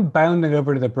 I'm bounding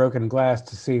over to the broken glass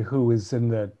to see who is in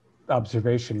the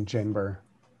observation chamber.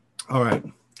 All right.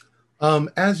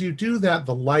 As you do that,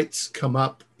 the lights come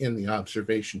up in the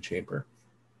observation chamber.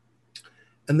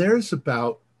 And there's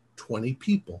about 20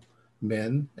 people,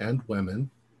 men and women.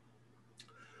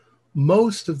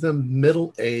 Most of them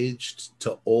middle-aged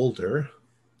to older.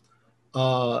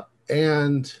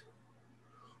 And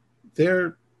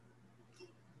they're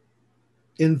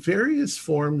in various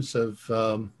forms of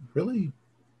really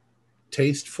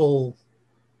tasteful,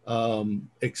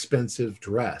 expensive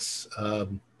dress.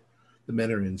 The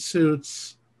men are in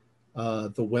suits.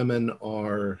 The women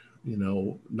are,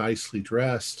 nicely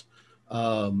dressed.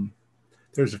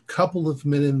 There's a couple of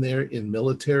men in there in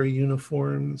military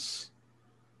uniforms.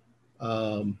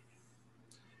 And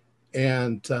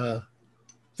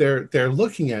they're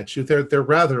looking at you. They're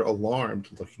rather alarmed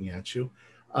looking at you.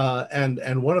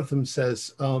 And one of them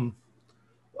says,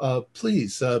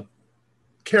 please,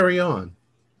 carry on.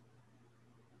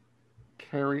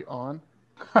 Carry on?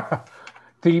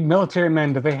 The military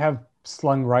men, do they have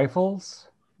slung rifles?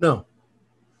 No.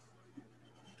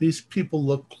 These people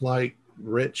look like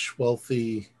rich,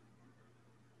 wealthy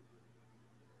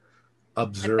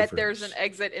observers. I bet there's an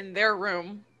exit in their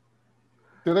room.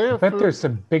 Do they have I bet food there's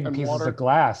some big and pieces water? of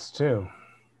glass, too.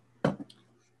 I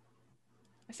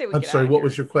say we I'm get sorry, out of what here.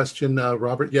 was your question,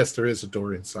 Robert? Yes, there is a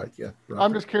door inside. Yeah, Robert.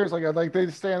 I'm just curious. Like they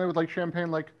stand there with like champagne.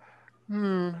 Like,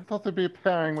 I thought there'd be a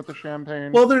pairing with the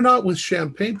champagne. Well, they're not with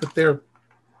champagne, but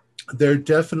they're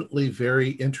definitely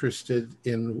very interested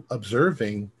in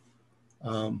observing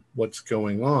what's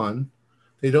going on.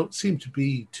 They don't seem to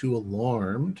be too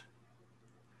alarmed.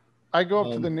 I go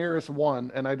up to the nearest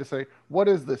one and I just say, "What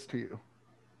is this to you?"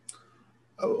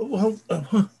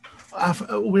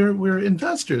 We're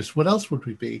investors. What else would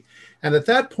we be? And at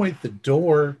that point, the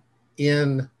door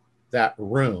in that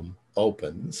room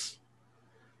opens,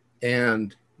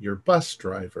 and your bus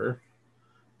driver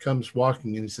comes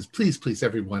walking and he says, please,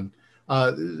 everyone,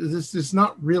 this is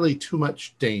not really too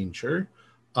much danger.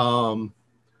 They're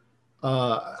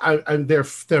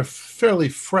fairly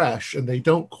fresh and they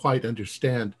don't quite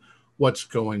understand what's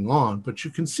going on, but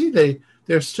you can see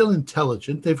they're still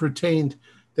intelligent. They've retained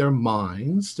their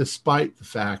minds despite the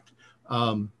fact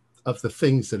of the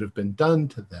things that have been done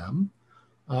to them.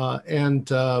 I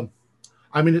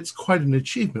mean, it's quite an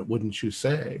achievement, wouldn't you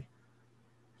say?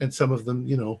 And some of them,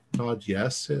 nod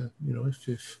yes.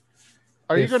 If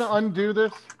Are you going to undo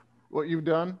this? What you've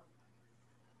done?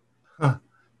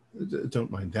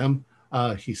 Don't mind them,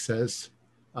 he says.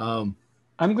 I'm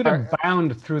going to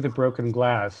bound through the broken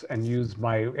glass and use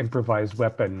my improvised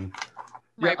weapon.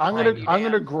 Yeah, I'm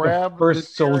gonna grab the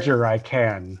first soldier I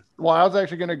can. Well, I was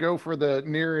actually gonna go for the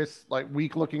nearest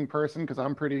weak-looking person because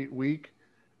I'm pretty weak,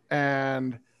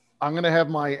 and I'm gonna have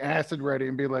my acid ready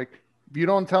and be like, if you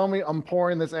don't tell me, I'm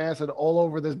pouring this acid all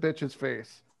over this bitch's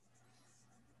face.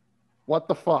 What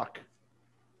the fuck?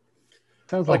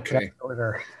 Sounds like that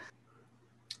order.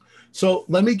 So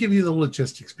let me give you the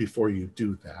logistics before you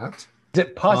do that. Is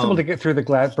it possible to get through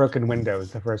the broken window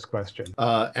is the first question.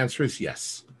 Answer is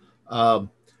yes.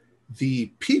 The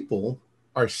people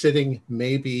are sitting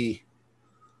maybe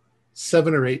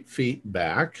 7 or 8 feet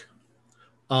back.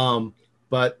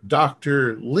 But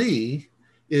Dr. Lee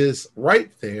is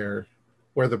right there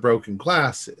where the broken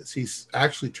glass is. He's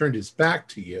actually turned his back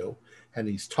to you and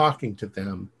he's talking to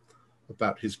them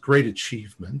about his great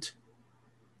achievement.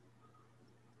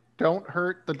 Don't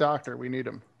hurt the doctor. We need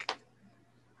him.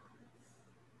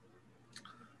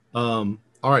 All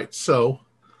right. So,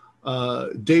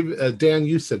 Dan,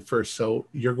 you said first. So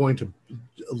you're going to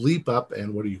leap up,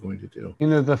 and what are you going to do?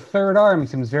 The third arm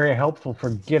seems very helpful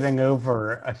for getting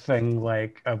over a thing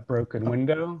like a broken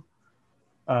window.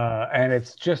 And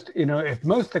it's just, if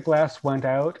most of the glass went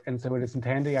out and so it isn't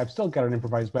handy, I've still got an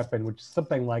improvised weapon, which is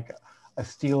something like a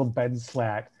steel bed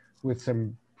slat with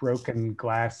some broken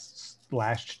glass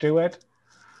lashed to it.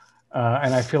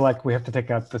 And I feel like we have to take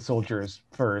out the soldiers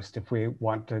first if we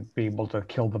want to be able to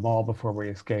kill them all before we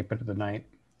escape into the night.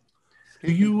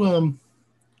 Do you,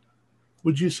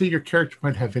 would you say your character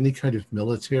might have any kind of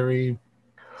military?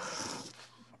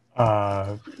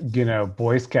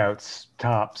 Boy Scouts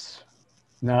tops.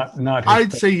 Not.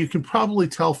 I'd say you can probably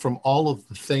tell from all of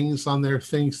the things on their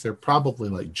things. They're probably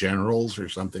like generals or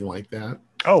something like that.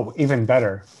 Oh, even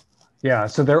better. Yeah,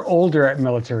 so they're older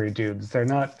military dudes. They're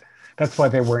not. That's why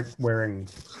they weren't wearing.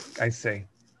 I see.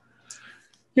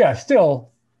 Yeah,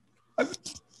 still.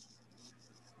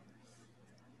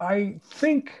 I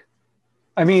think.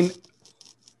 I mean,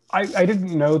 I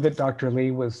didn't know that Dr.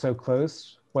 Lee was so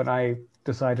close when I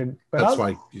decided. But that's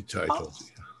why I told you.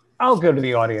 I'll go to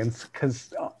the audience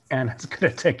because Anna's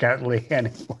going to take out Lee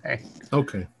anyway.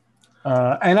 Okay.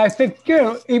 And I think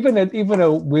even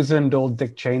a wizened old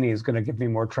Dick Cheney is going to give me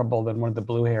more trouble than one of the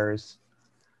blue hairs.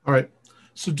 All right.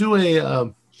 So do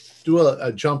a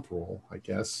jump roll, I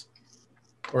guess,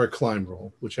 or a climb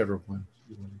roll, whichever one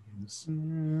you want to use.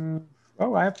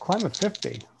 I have climb of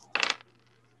 50.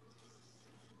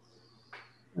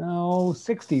 Oh,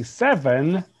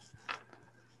 67.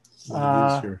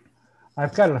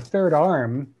 I've got a third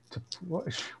arm to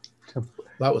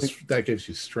that gives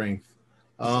you strength.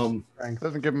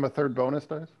 Doesn't give him a third bonus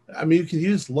dice. I mean, you can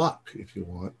use luck if you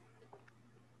want.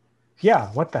 Yeah,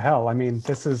 what the hell? I mean,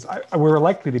 we're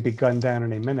likely to be gunned down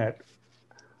in a minute.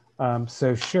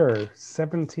 So sure,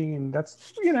 17.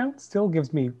 That's still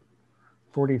gives me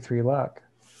 43 luck.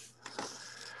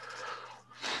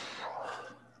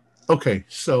 Okay,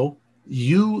 so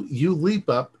you leap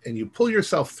up and you pull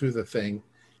yourself through the thing.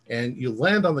 And you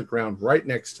land on the ground right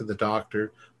next to the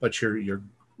doctor, but you're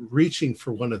reaching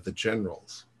for one of the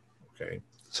generals. Okay.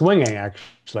 Swinging,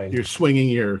 actually. You're swinging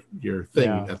your thing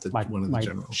at one of the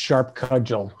generals. Sharp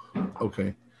cudgel.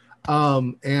 Okay.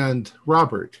 And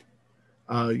Robert,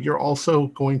 you're also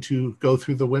going to go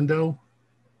through the window?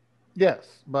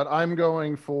 Yes, but I'm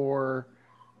going for,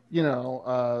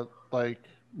 like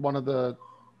one of the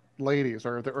ladies,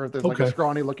 or there's like a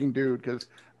scrawny looking dude, because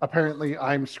apparently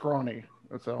I'm scrawny.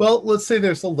 So. Well, let's say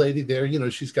there's a lady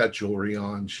there. She's got jewelry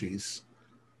on. She's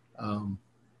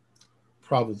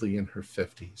probably in her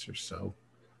 50s or so.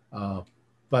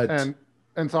 But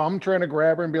and so I'm trying to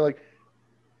grab her and be like,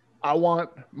 I want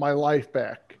my life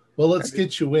back. Well, let's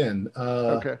get you in.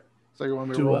 Okay. So you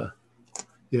want me to roll?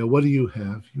 Yeah. What do you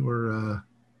have?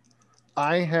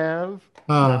 I have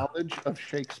knowledge of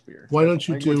Shakespeare. Why don't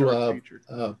you do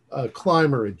a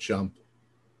climb or a jump?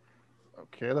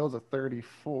 Okay, that was a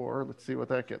 34. Let's see what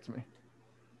that gets me.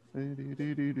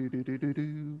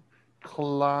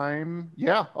 climb.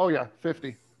 Yeah. Oh yeah,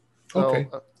 50. So, Okay.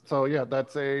 So yeah,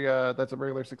 that's a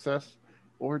regular success.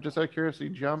 Or just out of curiosity,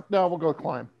 jump. No, we'll go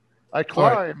climb. I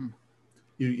climb.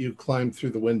 You climb through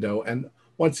the window, and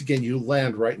once again you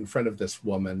land right in front of this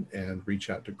woman and reach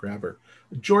out to grab her.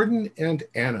 Jordan and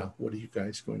Anna, what are you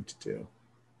guys going to do?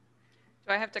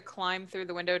 Do I have to climb through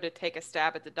the window to take a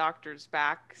stab at the doctor's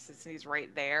back since he's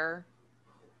right there?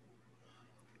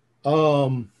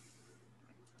 Didn't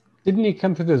he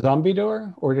come through the zombie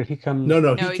door, or did he come?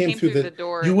 No, he came through the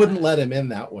door. You wouldn't let him in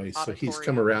that way, so he's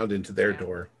come auditorium. around into their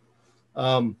door.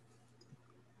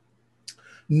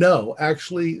 No,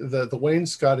 actually, the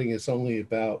wainscoting is only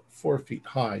about 4 feet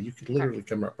high. You could literally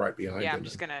come up right behind him. Yeah, I'm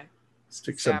just gonna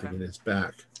stick something in his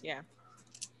back. Yeah.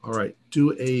 All right,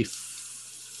 do a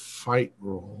fight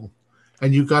roll,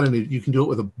 and you can do it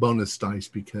with a bonus dice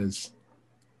because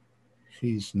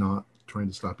he's not trying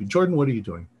to stop you. Jordan, what are you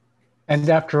doing? And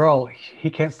after all, he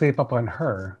can't sleep up on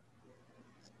her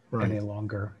any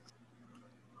longer.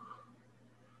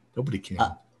 Nobody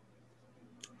can.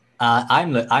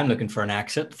 I'm looking for an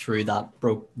exit through the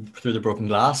broken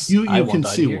glass. You can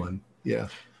see one, yeah.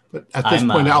 But at this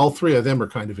point, all three of them are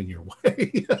kind of in your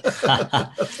way.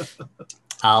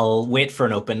 I'll wait for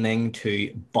an opening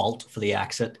to bolt for the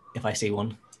exit if I see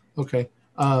one. Okay,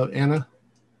 Anna.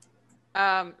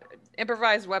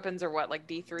 Improvised weapons are what, like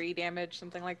D3 damage,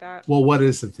 something like that? Well, what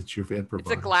is it that you've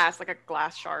improvised? It's a glass, like a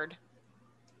glass shard.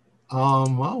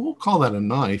 Well, we'll call that a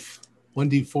knife.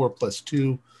 1d4 plus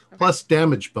 2 plus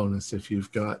damage bonus if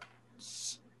you've got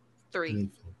 3.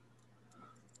 Anything.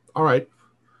 All right.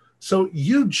 So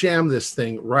you jam this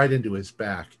thing right into his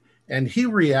back, and he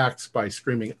reacts by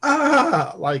screaming,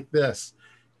 "Ah!" like this.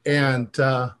 And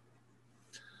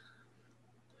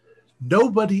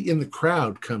nobody in the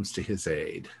crowd comes to his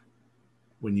aid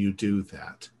when you do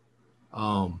that.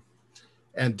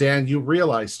 And Dan, you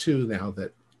realize too now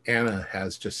that Anna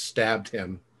has just stabbed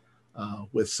him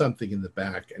with something in the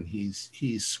back, and he's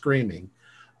screaming.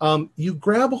 You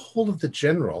grab a hold of the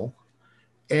general,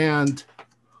 and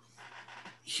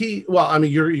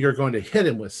you're going to hit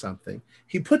him with something.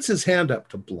 He puts his hand up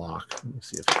to block. Let me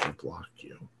see if he can block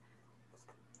you.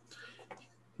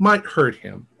 Might hurt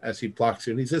him as he blocks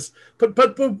you, and he says,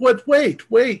 "But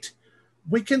wait.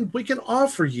 We can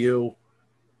offer you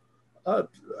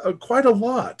quite a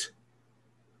lot,"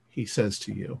 he says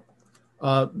to you.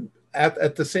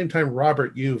 At the same time,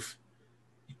 Robert, you've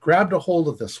grabbed a hold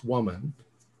of this woman.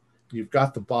 You've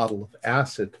got the bottle of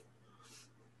acid.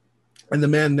 And the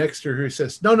man next to her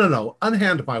says, No,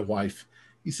 unhand my wife.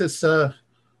 He says,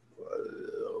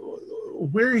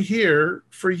 we're here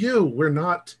for you.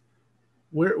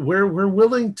 We're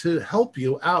willing to help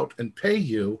you out and pay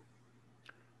you.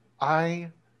 I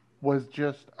was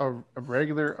just a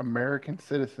regular American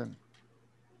citizen.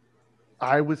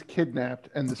 I was kidnapped,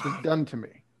 and this was done to me.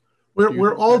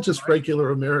 We're all just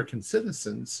regular American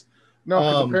citizens. No,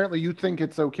 because apparently you think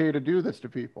it's okay to do this to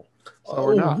people.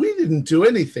 So we didn't do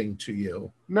anything to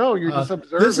you. No, you're just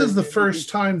observing. This is the first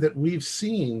time that we've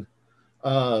seen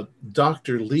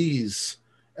Dr. Lee's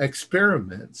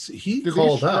experiments. He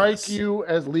called us. Did he strike you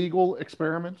as legal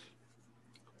experiments?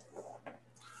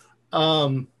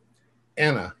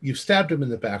 Anna, you've stabbed him in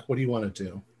the back. What do you want to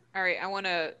do? All right, I want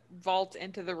to vault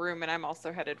into the room, and I'm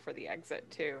also headed for the exit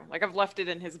too. Like, I've left it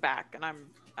in his back, and I'm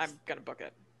gonna book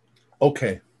it.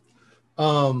 Okay.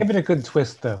 Give it a good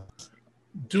twist, though.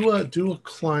 Do a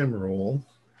climb roll.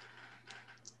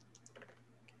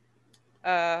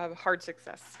 Hard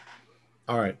success.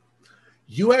 All right.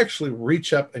 You actually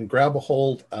reach up and grab a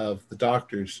hold of the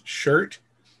doctor's shirt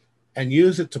and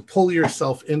use it to pull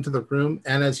yourself into the room.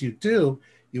 And as you do,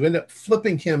 you end up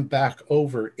flipping him back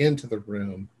over into the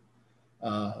room,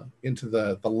 into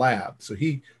the lab. So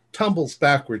he tumbles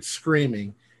backwards,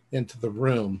 screaming, into the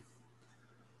room.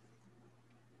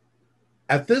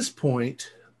 At this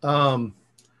point,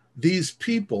 these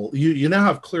people, you now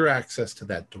have clear access to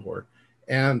that door,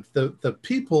 and the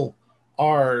people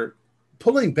are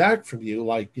pulling back from you,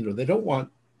 like, they don't want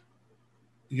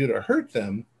you to hurt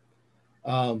them,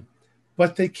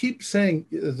 but they keep saying,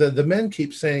 the men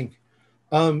keep saying,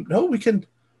 no, we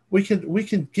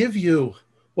can give you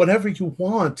whatever you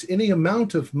want, any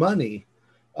amount of money.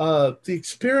 The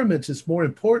experiment is more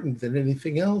important than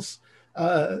anything else.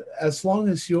 As long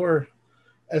as you're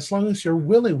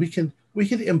willing, we can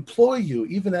employ you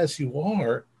even as you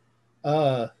are.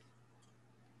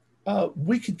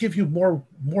 We could give you more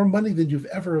money than you've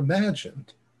ever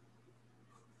imagined.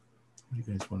 What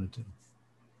do you guys want to do?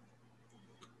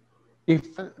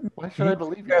 Why should I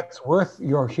believe that's worth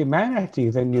your humanity?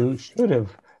 Then you should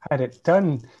have had it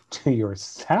done to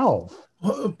yourself.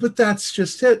 But that's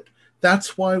just it.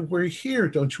 That's why we're here.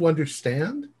 Don't you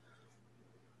understand?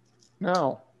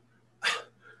 No.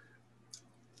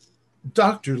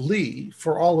 Dr. Lee,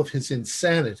 for all of his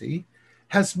insanity,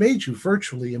 has made you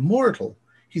virtually immortal.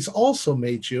 He's also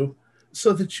made you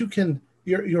so that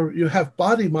you have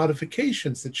body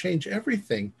modifications that change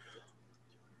everything.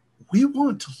 We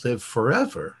want to live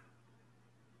forever.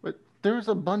 But there's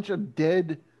a bunch of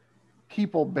dead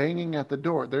people banging at the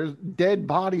door. There's dead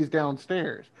bodies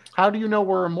downstairs. How do you know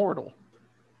we're immortal?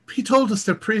 He told us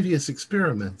their previous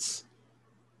experiments.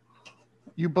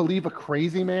 You believe a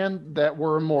crazy man that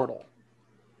we're immortal?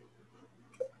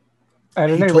 At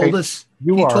He any told rate, us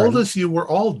you he are. told us you were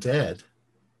all dead.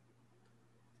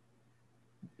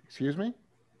 Excuse me?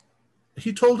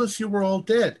 He told us you were all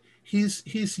dead. He's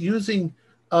using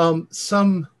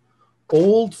some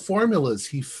old formulas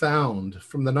he found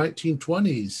from the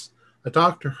 1920s, a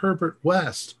Dr. Herbert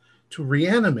West, to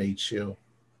reanimate you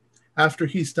after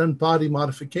he's done body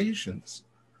modifications.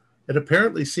 It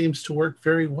apparently seems to work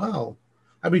very well.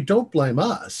 I mean, don't blame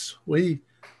us. We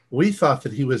thought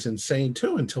that he was insane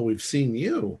too until we've seen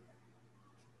you.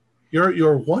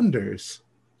 Your wonders.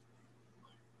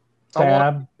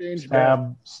 Stab,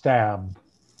 stab, stab.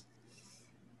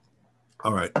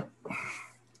 All right.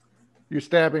 You're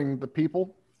stabbing the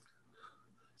people?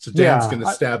 So Dan's going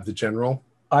to stab the general.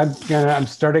 I'm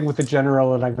starting with the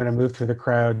general, and I'm going to move through the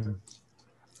crowd.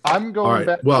 I'm going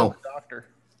back to the doctor.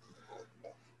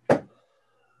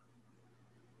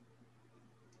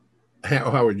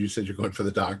 Howard, you said you're going for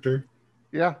the doctor?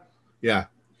 Yeah. Yeah.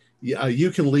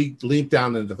 You can leap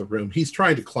down into the room. He's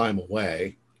trying to climb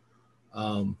away.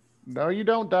 No, you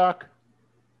don't, Doc.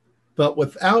 But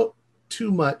without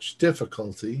too much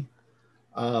difficulty,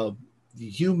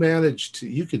 you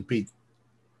could beat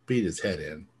his head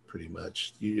in pretty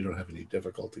much. You don't have any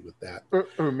difficulty with that.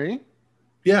 Me?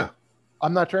 Yeah.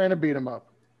 I'm not trying to beat him up.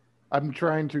 I'm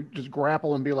trying to just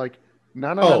grapple and be like,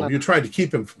 no. You're trying to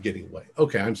keep him from getting away.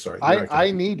 Okay, I'm sorry.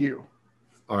 I need you.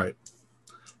 All right.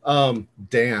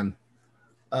 Dan,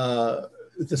 the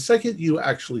second you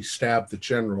actually stab the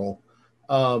general,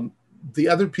 the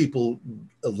other people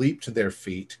leap to their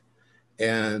feet,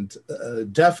 and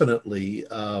definitely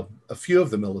a few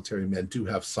of the military men do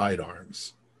have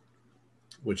sidearms,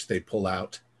 which they pull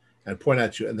out and point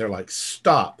at you, and they're like,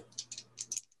 stop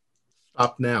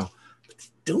now. But they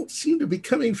don't seem to be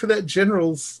coming for that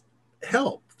general's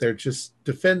help. They're just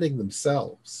defending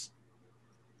themselves.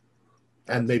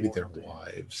 And maybe their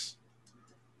wives.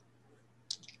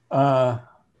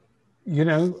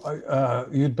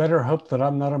 You'd better hope that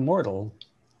I'm not immortal.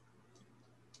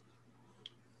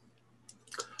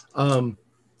 Jordan,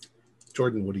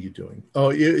 what are you doing? Oh,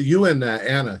 you and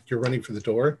Anna, you're running for the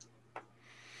door?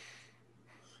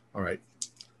 All right.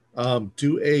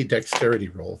 Do a dexterity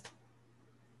roll.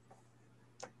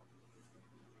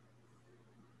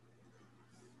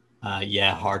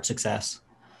 Hard success.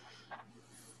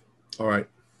 All right.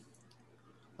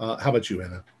 How about you,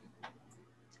 Anna?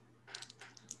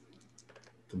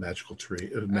 The magical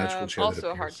tree, magical chair.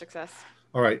 Also a hard success.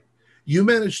 All right. You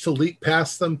managed to leap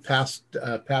past them, past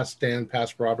Dan,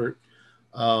 past Robert,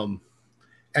 and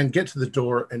get to the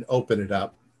door and open it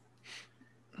up.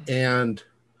 And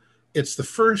it's the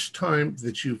first time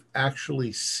that you've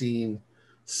actually seen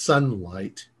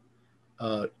sunlight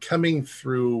coming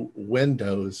through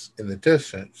windows in the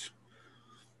distance.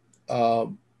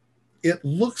 It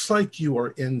looks like you are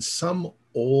in some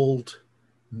old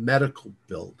medical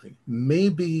building,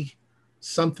 maybe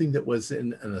something that was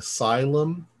in an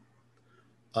asylum.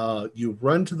 You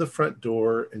run to the front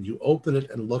door and you open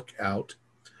it and look out.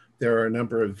 There are a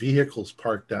number of vehicles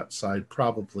parked outside,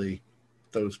 probably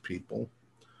those people.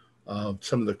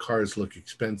 Some of the cars look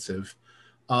expensive.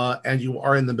 And you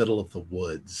are in the middle of the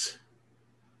woods.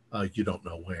 You don't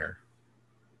know where.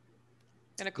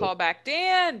 Gonna call back,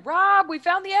 Dan, Rob, we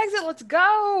found the exit. Let's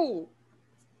go.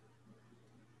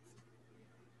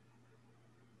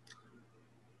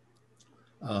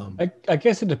 I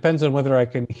guess it depends on whether I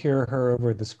can hear her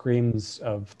over the screams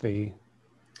of the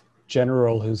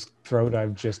general whose throat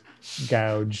I've just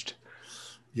gouged.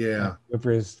 Yeah.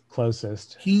 Whoever is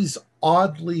closest. He's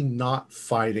oddly not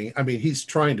fighting. I mean, he's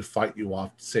trying to fight you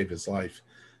off to save his life,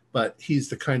 but he's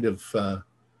the kind of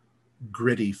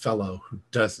gritty fellow who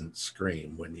doesn't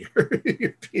scream when you're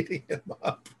beating him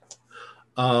up.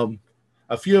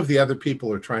 A few of the other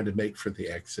people are trying to make for the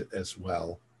exit as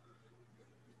well.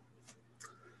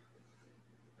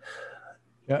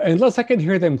 Yeah, unless I can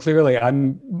hear them clearly,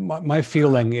 my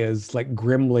feeling is like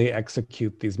grimly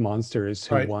execute these monsters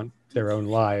who want their own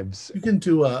lives. You can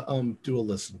do a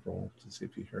listen roll to see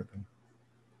if you hear them.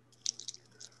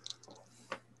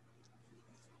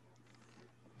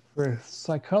 For a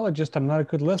psychologist, I'm not a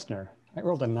good listener. I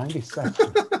rolled a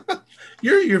 97.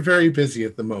 You're very busy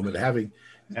at the moment, having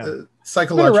Yeah.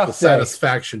 psychological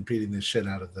satisfaction beating the shit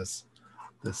out of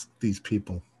these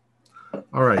people.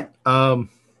 All right.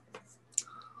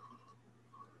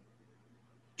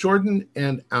 Jordan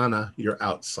and Anna, you're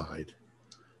outside.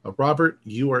 Robert,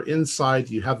 you are inside.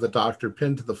 You have the doctor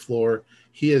pinned to the floor.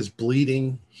 He is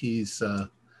bleeding. He's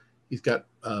got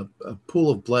a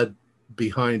pool of blood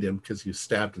behind him because you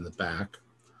stabbed in the back.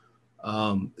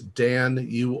 Dan,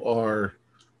 you are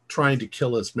trying to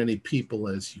kill as many people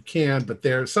as you can, but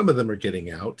some of them are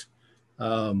getting out.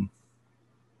 That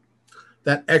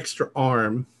extra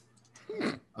arm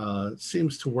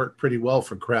seems to work pretty well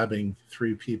for grabbing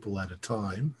 3 people at a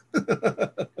time.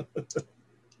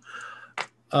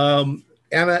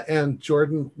 Anna and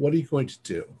Jordan, what are you going to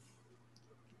do?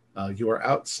 You are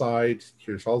outside.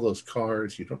 Here's all those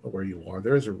cars. You don't know where you are.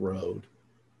 There's a road.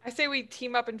 I say we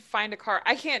team up and find a car.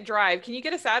 I can't drive. Can you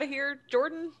get us out of here,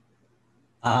 Jordan?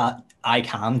 I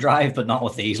can drive, but not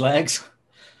with these legs.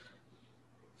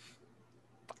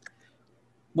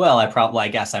 Well, I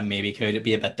guess I maybe could. It'd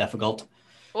be a bit difficult.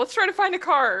 Well, let's try to find a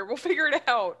car. We'll figure it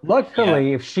out.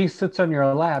 Luckily, if she sits on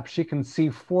your lap, she can see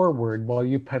forward while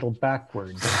you pedal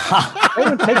backwards. It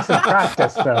would take some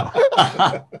practice, though.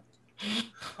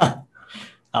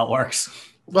 That works.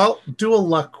 Well, do a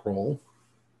luck roll.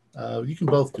 You can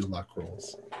both do luck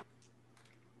rolls.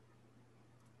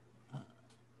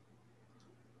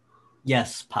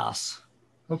 Yes, pass.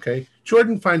 Okay.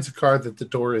 Jordan finds a car that the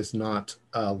door is not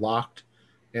locked,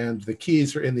 and the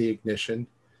keys are in the ignition,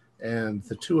 and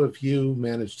the 2 of you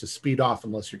manage to speed off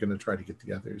unless you're going to try to get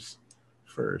the others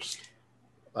first.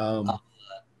 I'll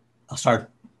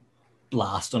start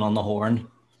blasting on the horn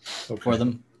for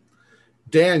them.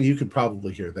 Dan, you could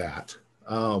probably hear that.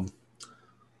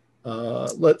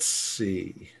 Let's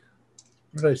see.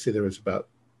 What did I say? There was about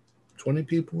 20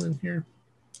 people in here.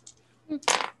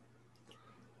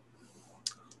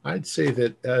 I'd say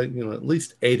that at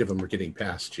least 8 of them are getting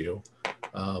past you,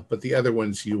 but the other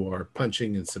ones you are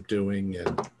punching and subduing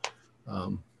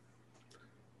and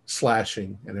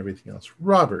slashing and everything else.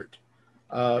 Robert,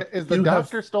 is the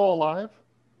doctor still alive?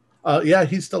 Yeah,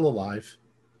 he's still alive.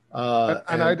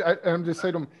 I'm just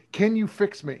saying to him, "Can you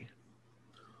fix me?"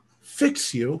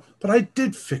 Fix you? But I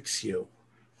did fix you.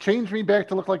 Change me back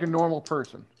to look like a normal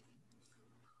person.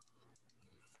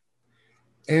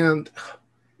 And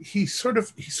he sort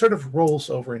of rolls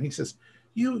over and he says,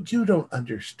 you don't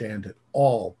understand at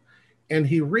all. And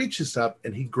he reaches up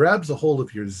and he grabs a hold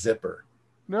of your zipper.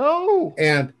 No.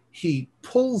 And he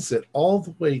pulls it all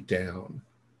the way down.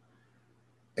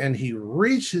 And he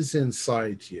reaches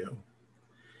inside you.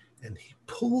 And he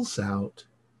pulls out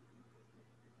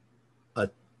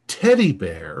a teddy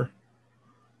bear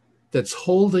that's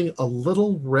holding a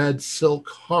little red silk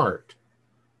heart.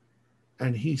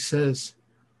 And he says,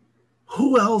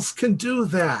 "Who else can do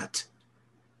that?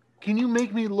 Can you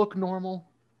make me look normal?"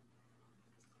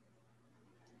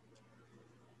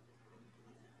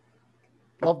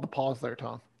 Love the pause there,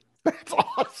 Tom. That's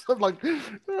awesome. Like,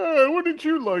 wouldn't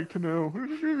you like to know?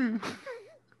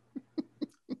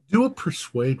 Do a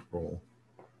persuade roll.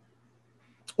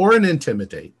 Or an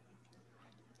intimidate.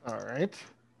 All right.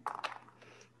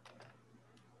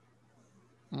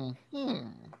 Mm-hmm.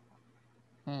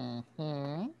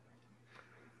 Mm-hmm.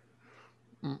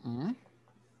 Mm-mm.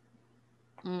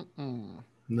 Mm-mm.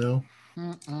 No.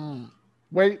 Mm-mm.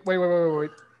 Wait.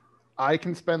 I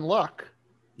can spend luck.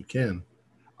 You can.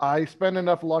 I spend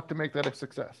enough luck to make that a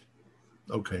success.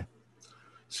 Okay.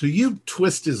 So you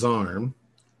twist his arm,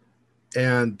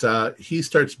 and he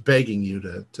starts begging you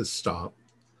to stop,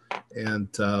 and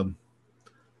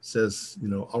says,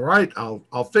 "All right,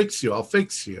 I'll fix you. I'll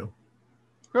fix you."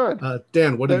 Good.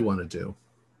 Dan, what do you want to do?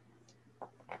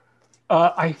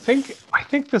 I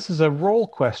think this is a role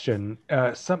question.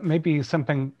 Maybe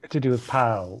something to do with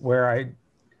POW,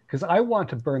 because I want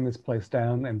to burn this place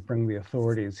down and bring the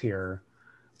authorities here,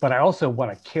 but I also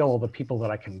want to kill the people that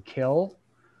I can kill.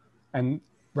 And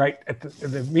right at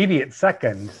the immediate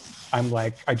second, I'm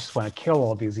like, I just want to kill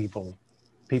all these evil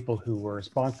people who were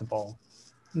responsible.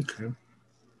 Okay.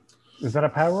 Is that a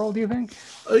power roll, do you think?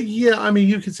 Yeah, I mean,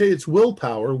 you could say it's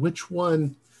willpower. Which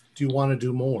one do you want to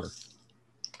do more?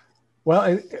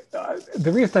 Well,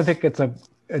 the reason I think it's a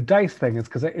dice thing is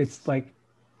because it's like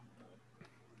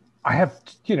I have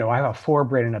a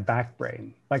forebrain and a back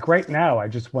brain. Like right now, I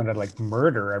just want to like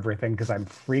murder everything because I'm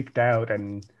freaked out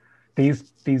and these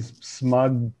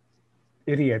smug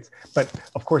idiots. But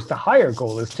of course, the higher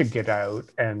goal is to get out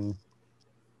and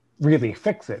really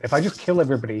fix it. If I just kill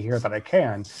everybody here that I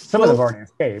can, some of them have already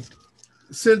escaped.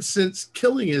 since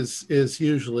killing is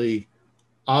usually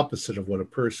opposite of what a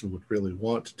person would really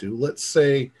want to do, let's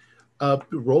say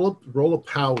roll a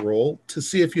POW roll to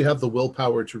see if you have the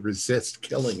willpower to resist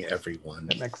killing everyone.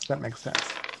 That makes sense.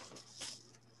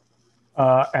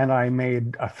 And I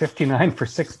made a 59 for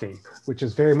 60, which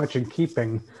is very much in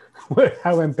keeping with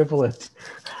how ambivalent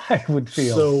I would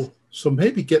feel. So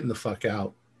maybe getting the fuck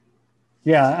out.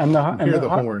 Yeah, and the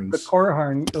horns, the core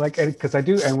horn, like, because I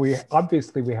do, and we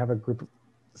have a group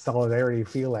solidarity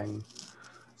feeling.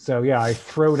 So yeah, I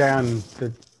throw down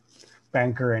the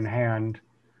banker in hand,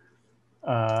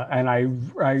 and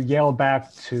I yell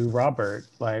back to Robert,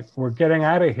 like, "We're getting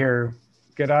out of here.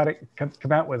 Get out of,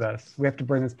 come out with us. We have to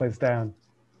burn this place down."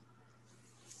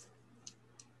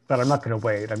 But I'm not going to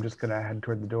wait. I'm just going to head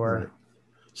toward the door. Right.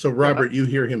 So Robert, you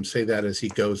hear him say that as he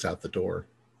goes out the door.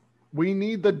 We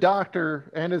need the doctor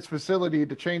and his facility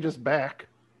to change us back.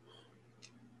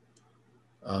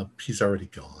 He's already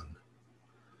gone.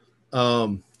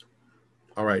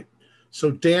 All right.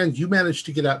 So Dan, you managed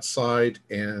to get outside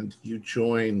and you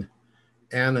join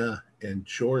Anna and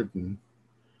Jordan,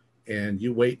 and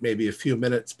you wait maybe a few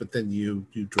minutes, but then you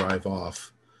drive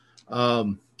off.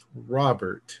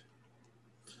 Robert,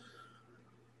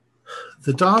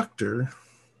 the doctor.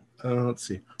 Let's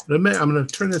see. I'm going to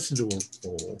turn this into a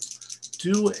roll.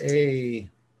 Do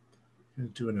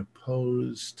an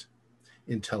opposed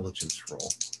intelligence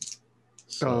roll.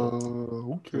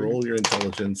 So okay. Roll your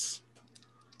intelligence.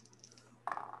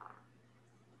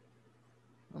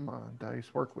 Come on,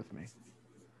 dice, work with me.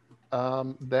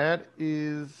 That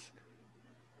is.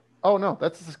 Oh no,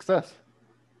 that's a success.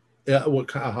 Yeah.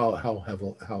 What?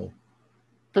 How?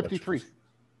 53.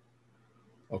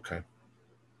 Okay.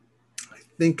 I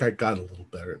think I got a little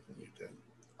better than you did.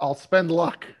 I'll spend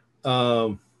luck.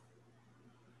 All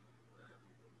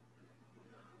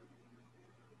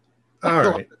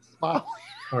right. Wow.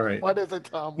 All right. What is it,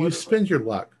 Tom? You spend your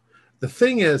luck. The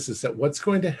thing is that what's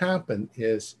going to happen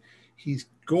is he's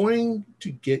going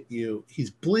to get you. He's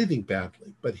bleeding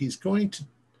badly, but he's going to.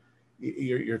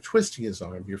 You're twisting his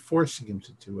arm. You're forcing him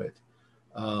to do it.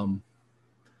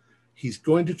 He's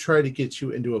going to try to get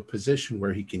you into a position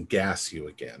where he can gas you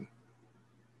again.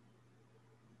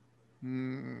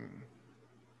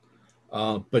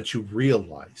 But you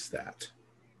realize that.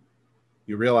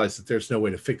 You realize that there's no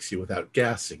way to fix you without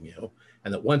gassing you,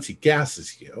 and that once he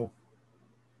gasses you,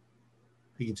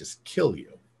 he can just kill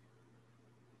you.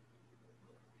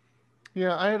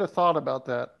 Yeah, I had a thought about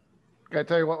that. Can I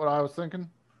tell you what I was thinking?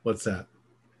 What's that?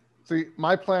 See,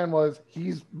 my plan was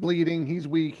he's bleeding, he's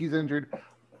weak, he's injured.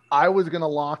 I was going to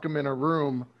lock him in a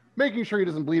room, making sure he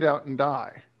doesn't bleed out and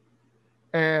die.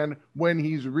 And when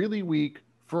he's really weak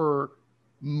for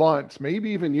months, maybe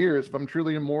even years, if I'm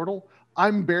truly immortal,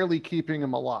 I'm barely keeping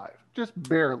him alive, just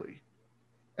barely.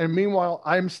 And meanwhile,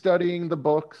 I'm studying the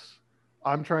books.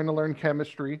 I'm trying to learn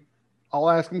chemistry. I'll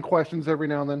ask him questions every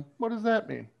now and then. What does that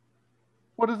mean?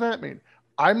 What does that mean?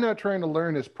 I'm not trying to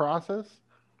learn his process.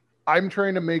 I'm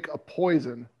trying to make a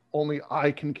poison only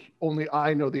I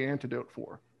know the antidote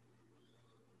for.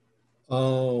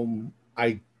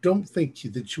 I don't think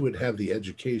that you would have the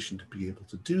education to be able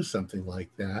to do something like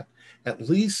that, at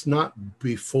least not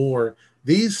before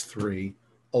these three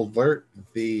alert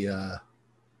the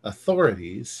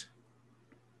authorities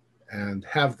and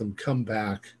have them come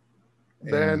back.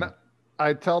 Then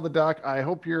I tell the doc, I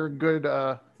hope you're a good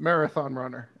marathon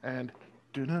runner. And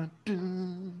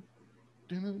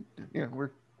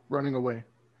we're running away.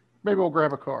 Maybe we'll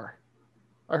grab a car.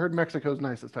 I heard Mexico's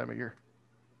nice this time of year.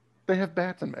 They have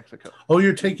bats in Mexico. Oh,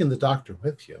 you're taking the doctor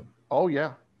with you. Oh,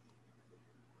 yeah.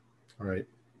 All right.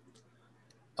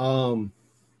 And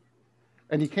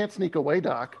you can't sneak away,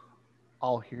 Doc.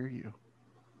 I'll hear you.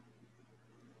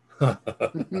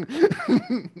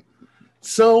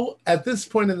 So at this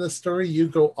point in the story, you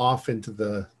go off into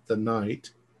the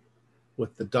night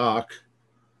with the doc,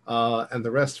 and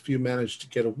the rest of you manage to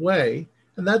get away.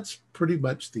 And that's pretty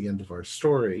much the end of our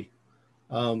story.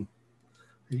 You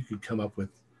could come up with,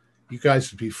 you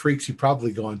guys would be freaks. You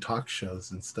probably go on talk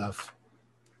shows and stuff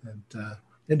and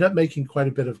end up making quite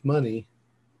a bit of money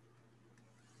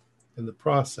in the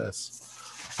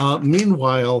process.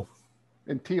 Meanwhile,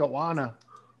 in Tijuana,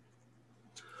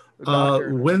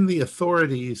 when the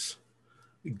authorities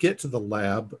get to the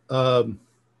lab,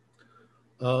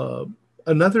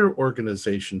 another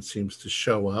organization seems to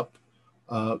show up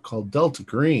called Delta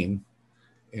Green,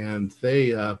 and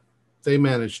they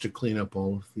managed to clean up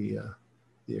all of the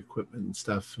equipment and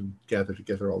stuff and gather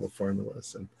together all the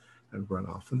formulas and run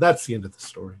off. And that's the end of the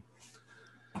story.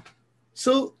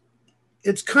 So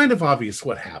it's kind of obvious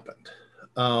what happened.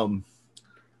 It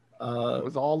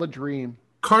was all a dream.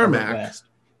 Carmack,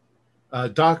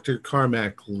 Dr.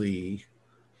 Carmack Lee,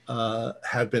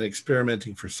 had been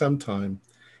experimenting for some time,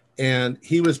 and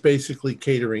he was basically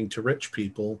catering to rich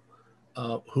people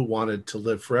who wanted to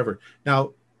live forever.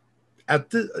 Now,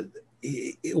 the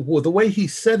way he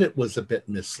said it was a bit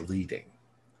misleading.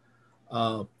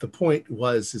 The point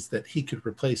is that he could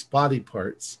replace body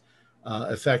parts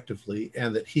effectively,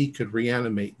 and that he could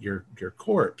reanimate your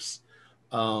corpse.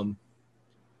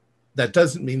 That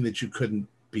doesn't mean that you couldn't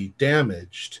be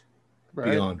damaged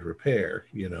beyond repair,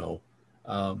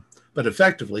 but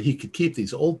effectively he could keep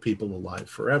these old people alive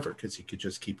forever because he could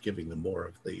just keep giving them more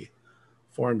of the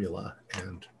formula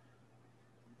and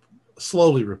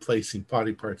slowly replacing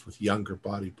body parts with younger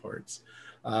body parts.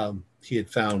 He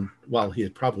had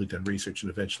probably done research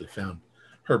and eventually found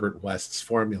Herbert West's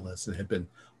formulas and had been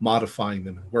modifying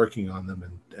them and working on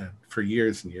them and for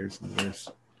years and years and years.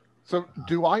 So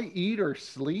do I eat or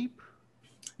sleep?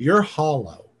 You're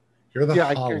hollow. You're the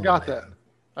hollow. I got man.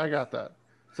 that. I got that.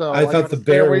 So I thought the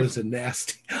bear was a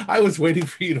nasty. I was waiting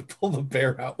for you to pull the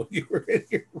bear out when you were in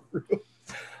your room.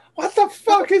 What the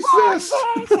fuck is this?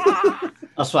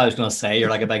 That's what I was going to say. You're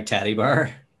like a big teddy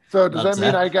bear. So does that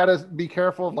mean I got to be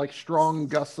careful of like strong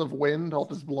gusts of wind? I'll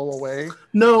just blow away?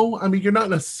 No, I mean, you're not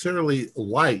necessarily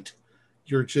light.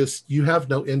 You have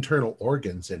no internal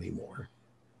organs anymore.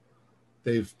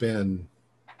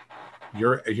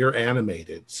 You're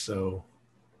animated, so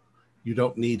you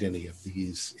don't need any of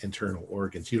these internal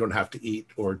organs. You don't have to eat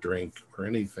or drink or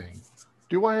anything.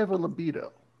 Do I have a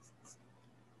libido?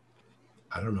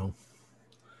 I don't know.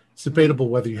 It's debatable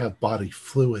whether you have body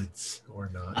fluids or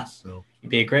not. So you'd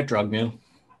be a great drug mule.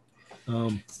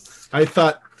 I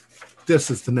thought this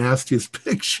is the nastiest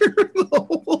picture.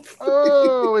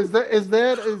 Oh, is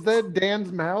that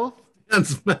Dan's mouth?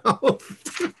 Dan's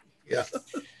mouth. Yeah.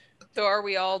 So are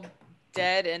we all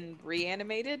dead and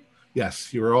reanimated?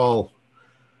 Yes, you were all.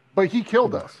 But he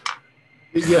killed us.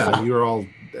 Yeah, you were all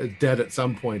dead at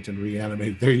some point and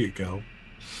reanimated. There you go.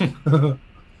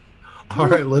 All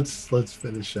right, let's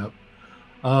finish up.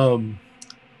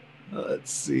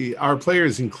 Let's see. Our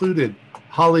players included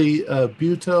Holly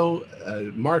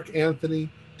Buto, Mark Anthony,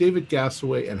 David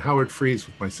Gassaway, and Howard Freeze,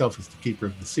 with myself as the keeper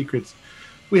of the secrets.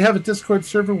 We have a Discord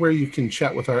server where you can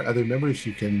chat with our other members.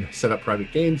 You can set up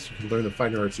private games. You can learn the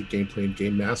finer arts of gameplay and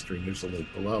game mastering. There's a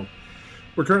link below.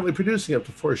 We're currently producing up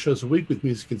to 4 shows a week with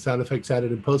music and sound effects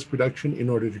added in post-production in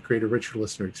order to create a richer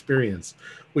listener experience.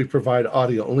 We provide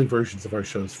audio-only versions of our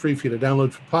shows free for you to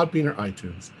download from Podbean or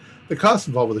iTunes. The costs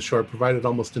involved with the show are provided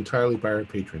almost entirely by our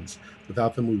patrons.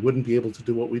 Without them, we wouldn't be able to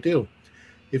do what we do.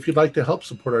 If you'd like to help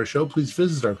support our show, please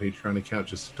visit our Patreon account.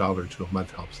 Just $1 or $2 a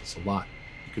month helps us a lot.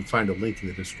 You can find a link in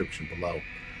the description below.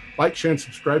 Like, share, and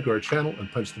subscribe to our channel,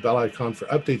 and punch the bell icon for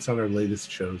updates on our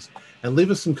latest shows. And leave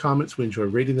us some comments. We enjoy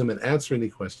reading them and answer any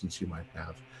questions you might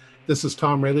have. This is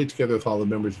Tom Rayleigh, together with all the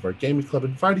members of our gaming club,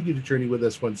 inviting you to journey with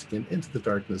us once again into the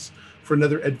darkness for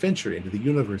another adventure into the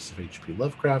universe of H.P.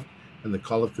 Lovecraft and the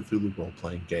Call of Cthulhu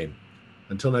role-playing game.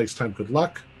 Until next time, good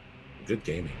luck, good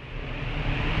gaming.